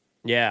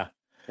 Yeah.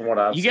 From what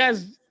I've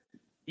seen.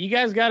 You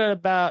guys got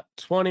about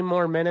 20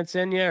 more minutes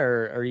in you,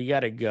 or you got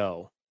to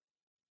go?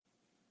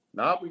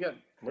 No, we're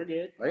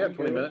good. I got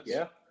 20 minutes.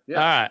 Yeah. All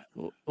right.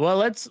 Well,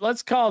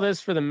 let's call this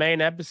for the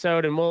main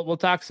episode, and we'll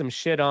talk some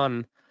shit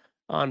on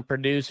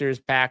producers,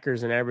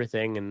 packers, and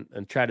everything,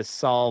 and try to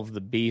solve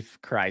the beef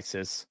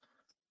crisis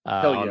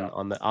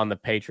on the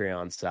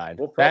Patreon side.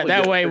 We'll probably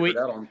that way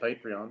out on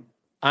Patreon.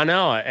 I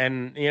know,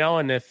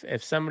 and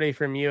if somebody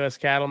from U.S.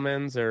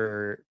 Cattlemen's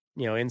or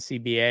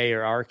NCBA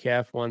or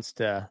RCAF wants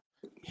to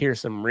hear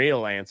some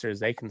real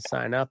answers, they can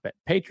sign up at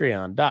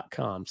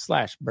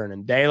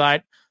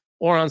patreon.com/burningdaylight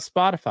or on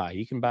Spotify.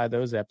 You can buy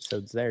those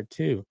episodes there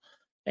too.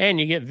 And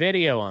you get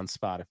video on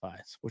Spotify,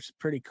 which is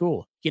pretty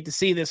cool. You get to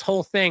see this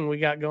whole thing we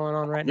got going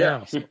on right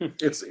now.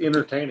 It's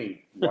entertaining,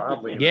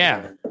 wildly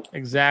entertaining. Yeah,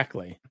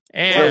 exactly.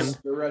 And plus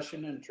the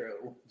Russian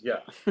intro. Yeah.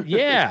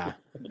 Yeah,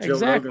 Joe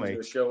exactly.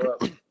 Rogan's gonna show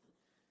up.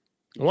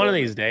 One of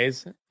these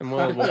days, and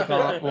we'll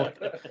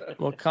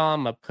call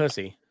him a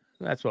pussy.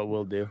 That's what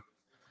we'll do.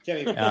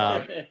 Can't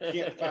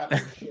fight for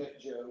shit,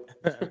 Joe.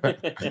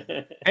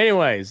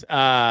 Anyways,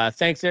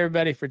 thanks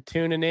everybody for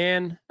tuning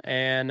in,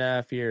 and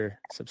if you're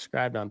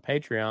subscribed on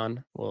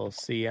Patreon, we'll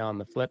see you on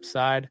the flip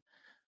side.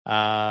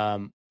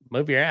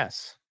 Move your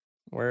ass.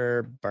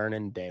 We're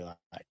burning daylight.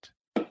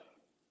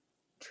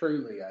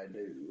 Truly, I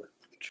do.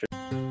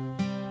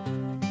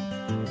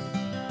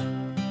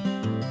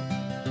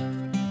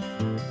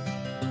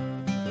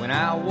 When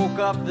I woke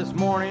up this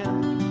morning,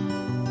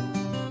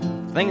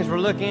 things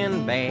were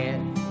looking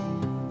bad.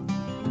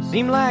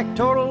 Seemed like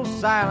total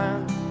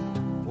silence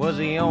was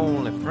the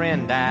only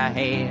friend I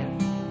had.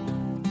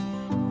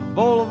 A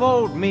bowl of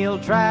oatmeal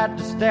tried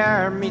to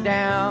stare me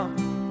down,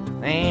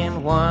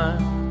 and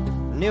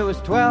one. It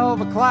was 12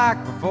 o'clock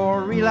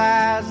before I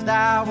realized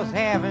I was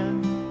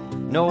having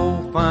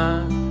no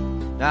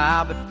fun.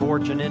 But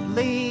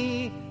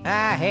fortunately,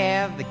 I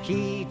have the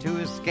key to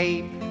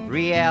escape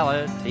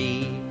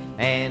reality.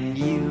 And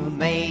you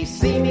may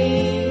see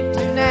me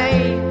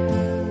tonight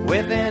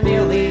with an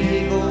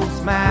illegal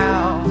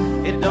smile.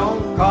 It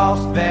don't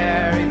cost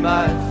very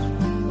much,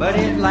 but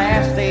it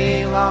lasts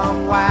a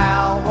long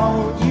while.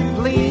 Won't you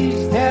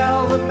please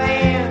tell the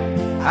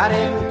man I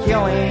didn't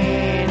kill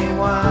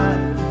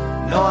anyone?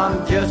 No,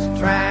 I'm just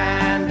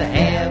trying to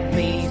have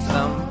me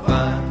some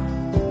fun.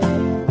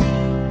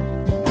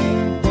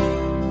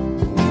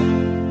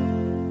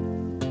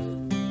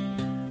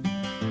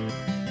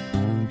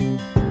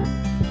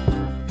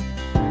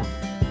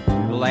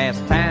 The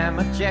last time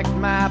I checked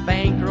my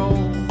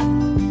bankroll,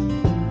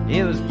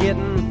 it was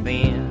getting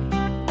thin.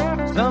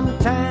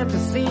 Sometimes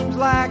it seems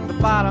like the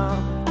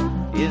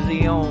bottom is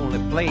the only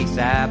place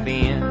I've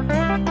been.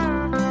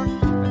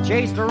 I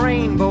chased a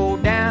rainbow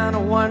down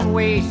a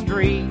one-way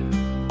street,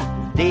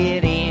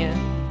 dead end,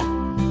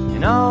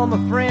 and all my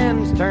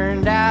friends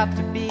turned out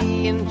to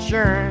be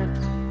insurance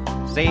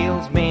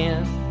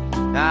salesmen.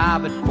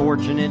 But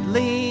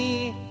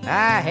fortunately,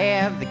 I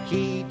have the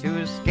key to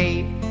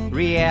escape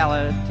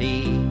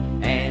reality.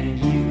 And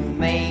you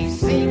may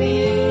see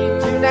me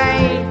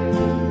tonight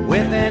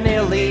with an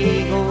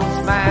illegal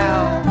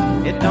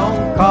smile. It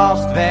don't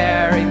cost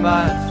very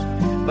much,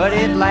 but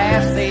it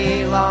lasts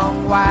a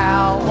long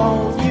while.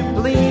 Won't you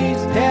please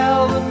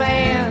tell the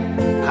man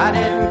I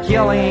didn't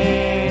kill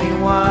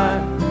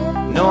anyone?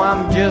 No,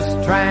 I'm just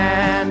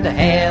trying to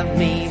have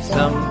me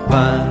some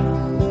fun.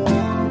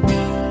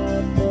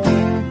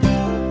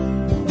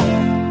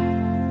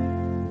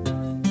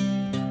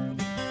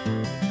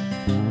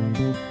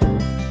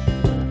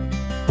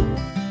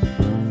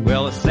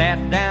 Well, I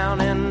sat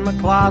down in my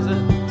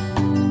closet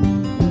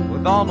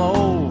with all my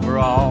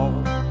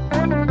overalls,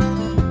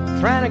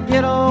 trying to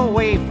get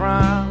away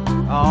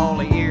from all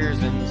the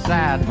ears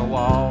inside my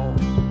wall.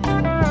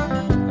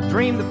 I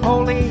dreamed the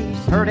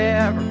police heard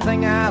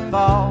everything I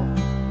thought.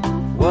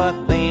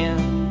 What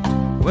then?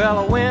 Well,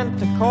 I went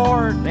to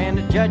court and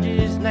the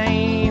judge's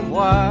name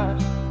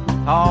was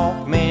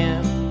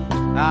Hoffman.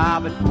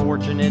 But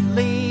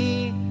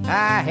fortunately, I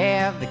I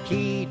have the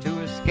key to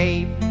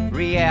escape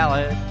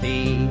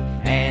reality,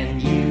 and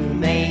you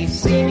may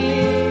see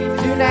me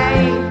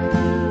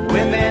tonight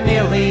with an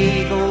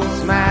illegal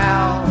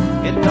smile.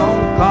 It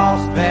don't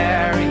cost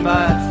very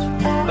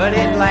much, but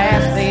it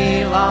lasts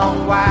a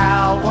long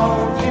while.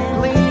 Won't you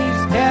please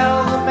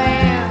tell the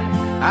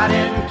man I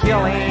didn't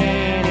kill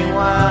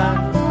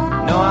anyone?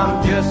 No,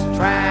 I'm just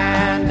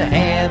trying to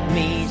have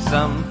me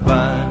some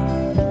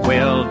fun.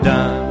 Well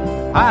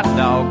done, hot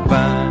dog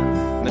bun.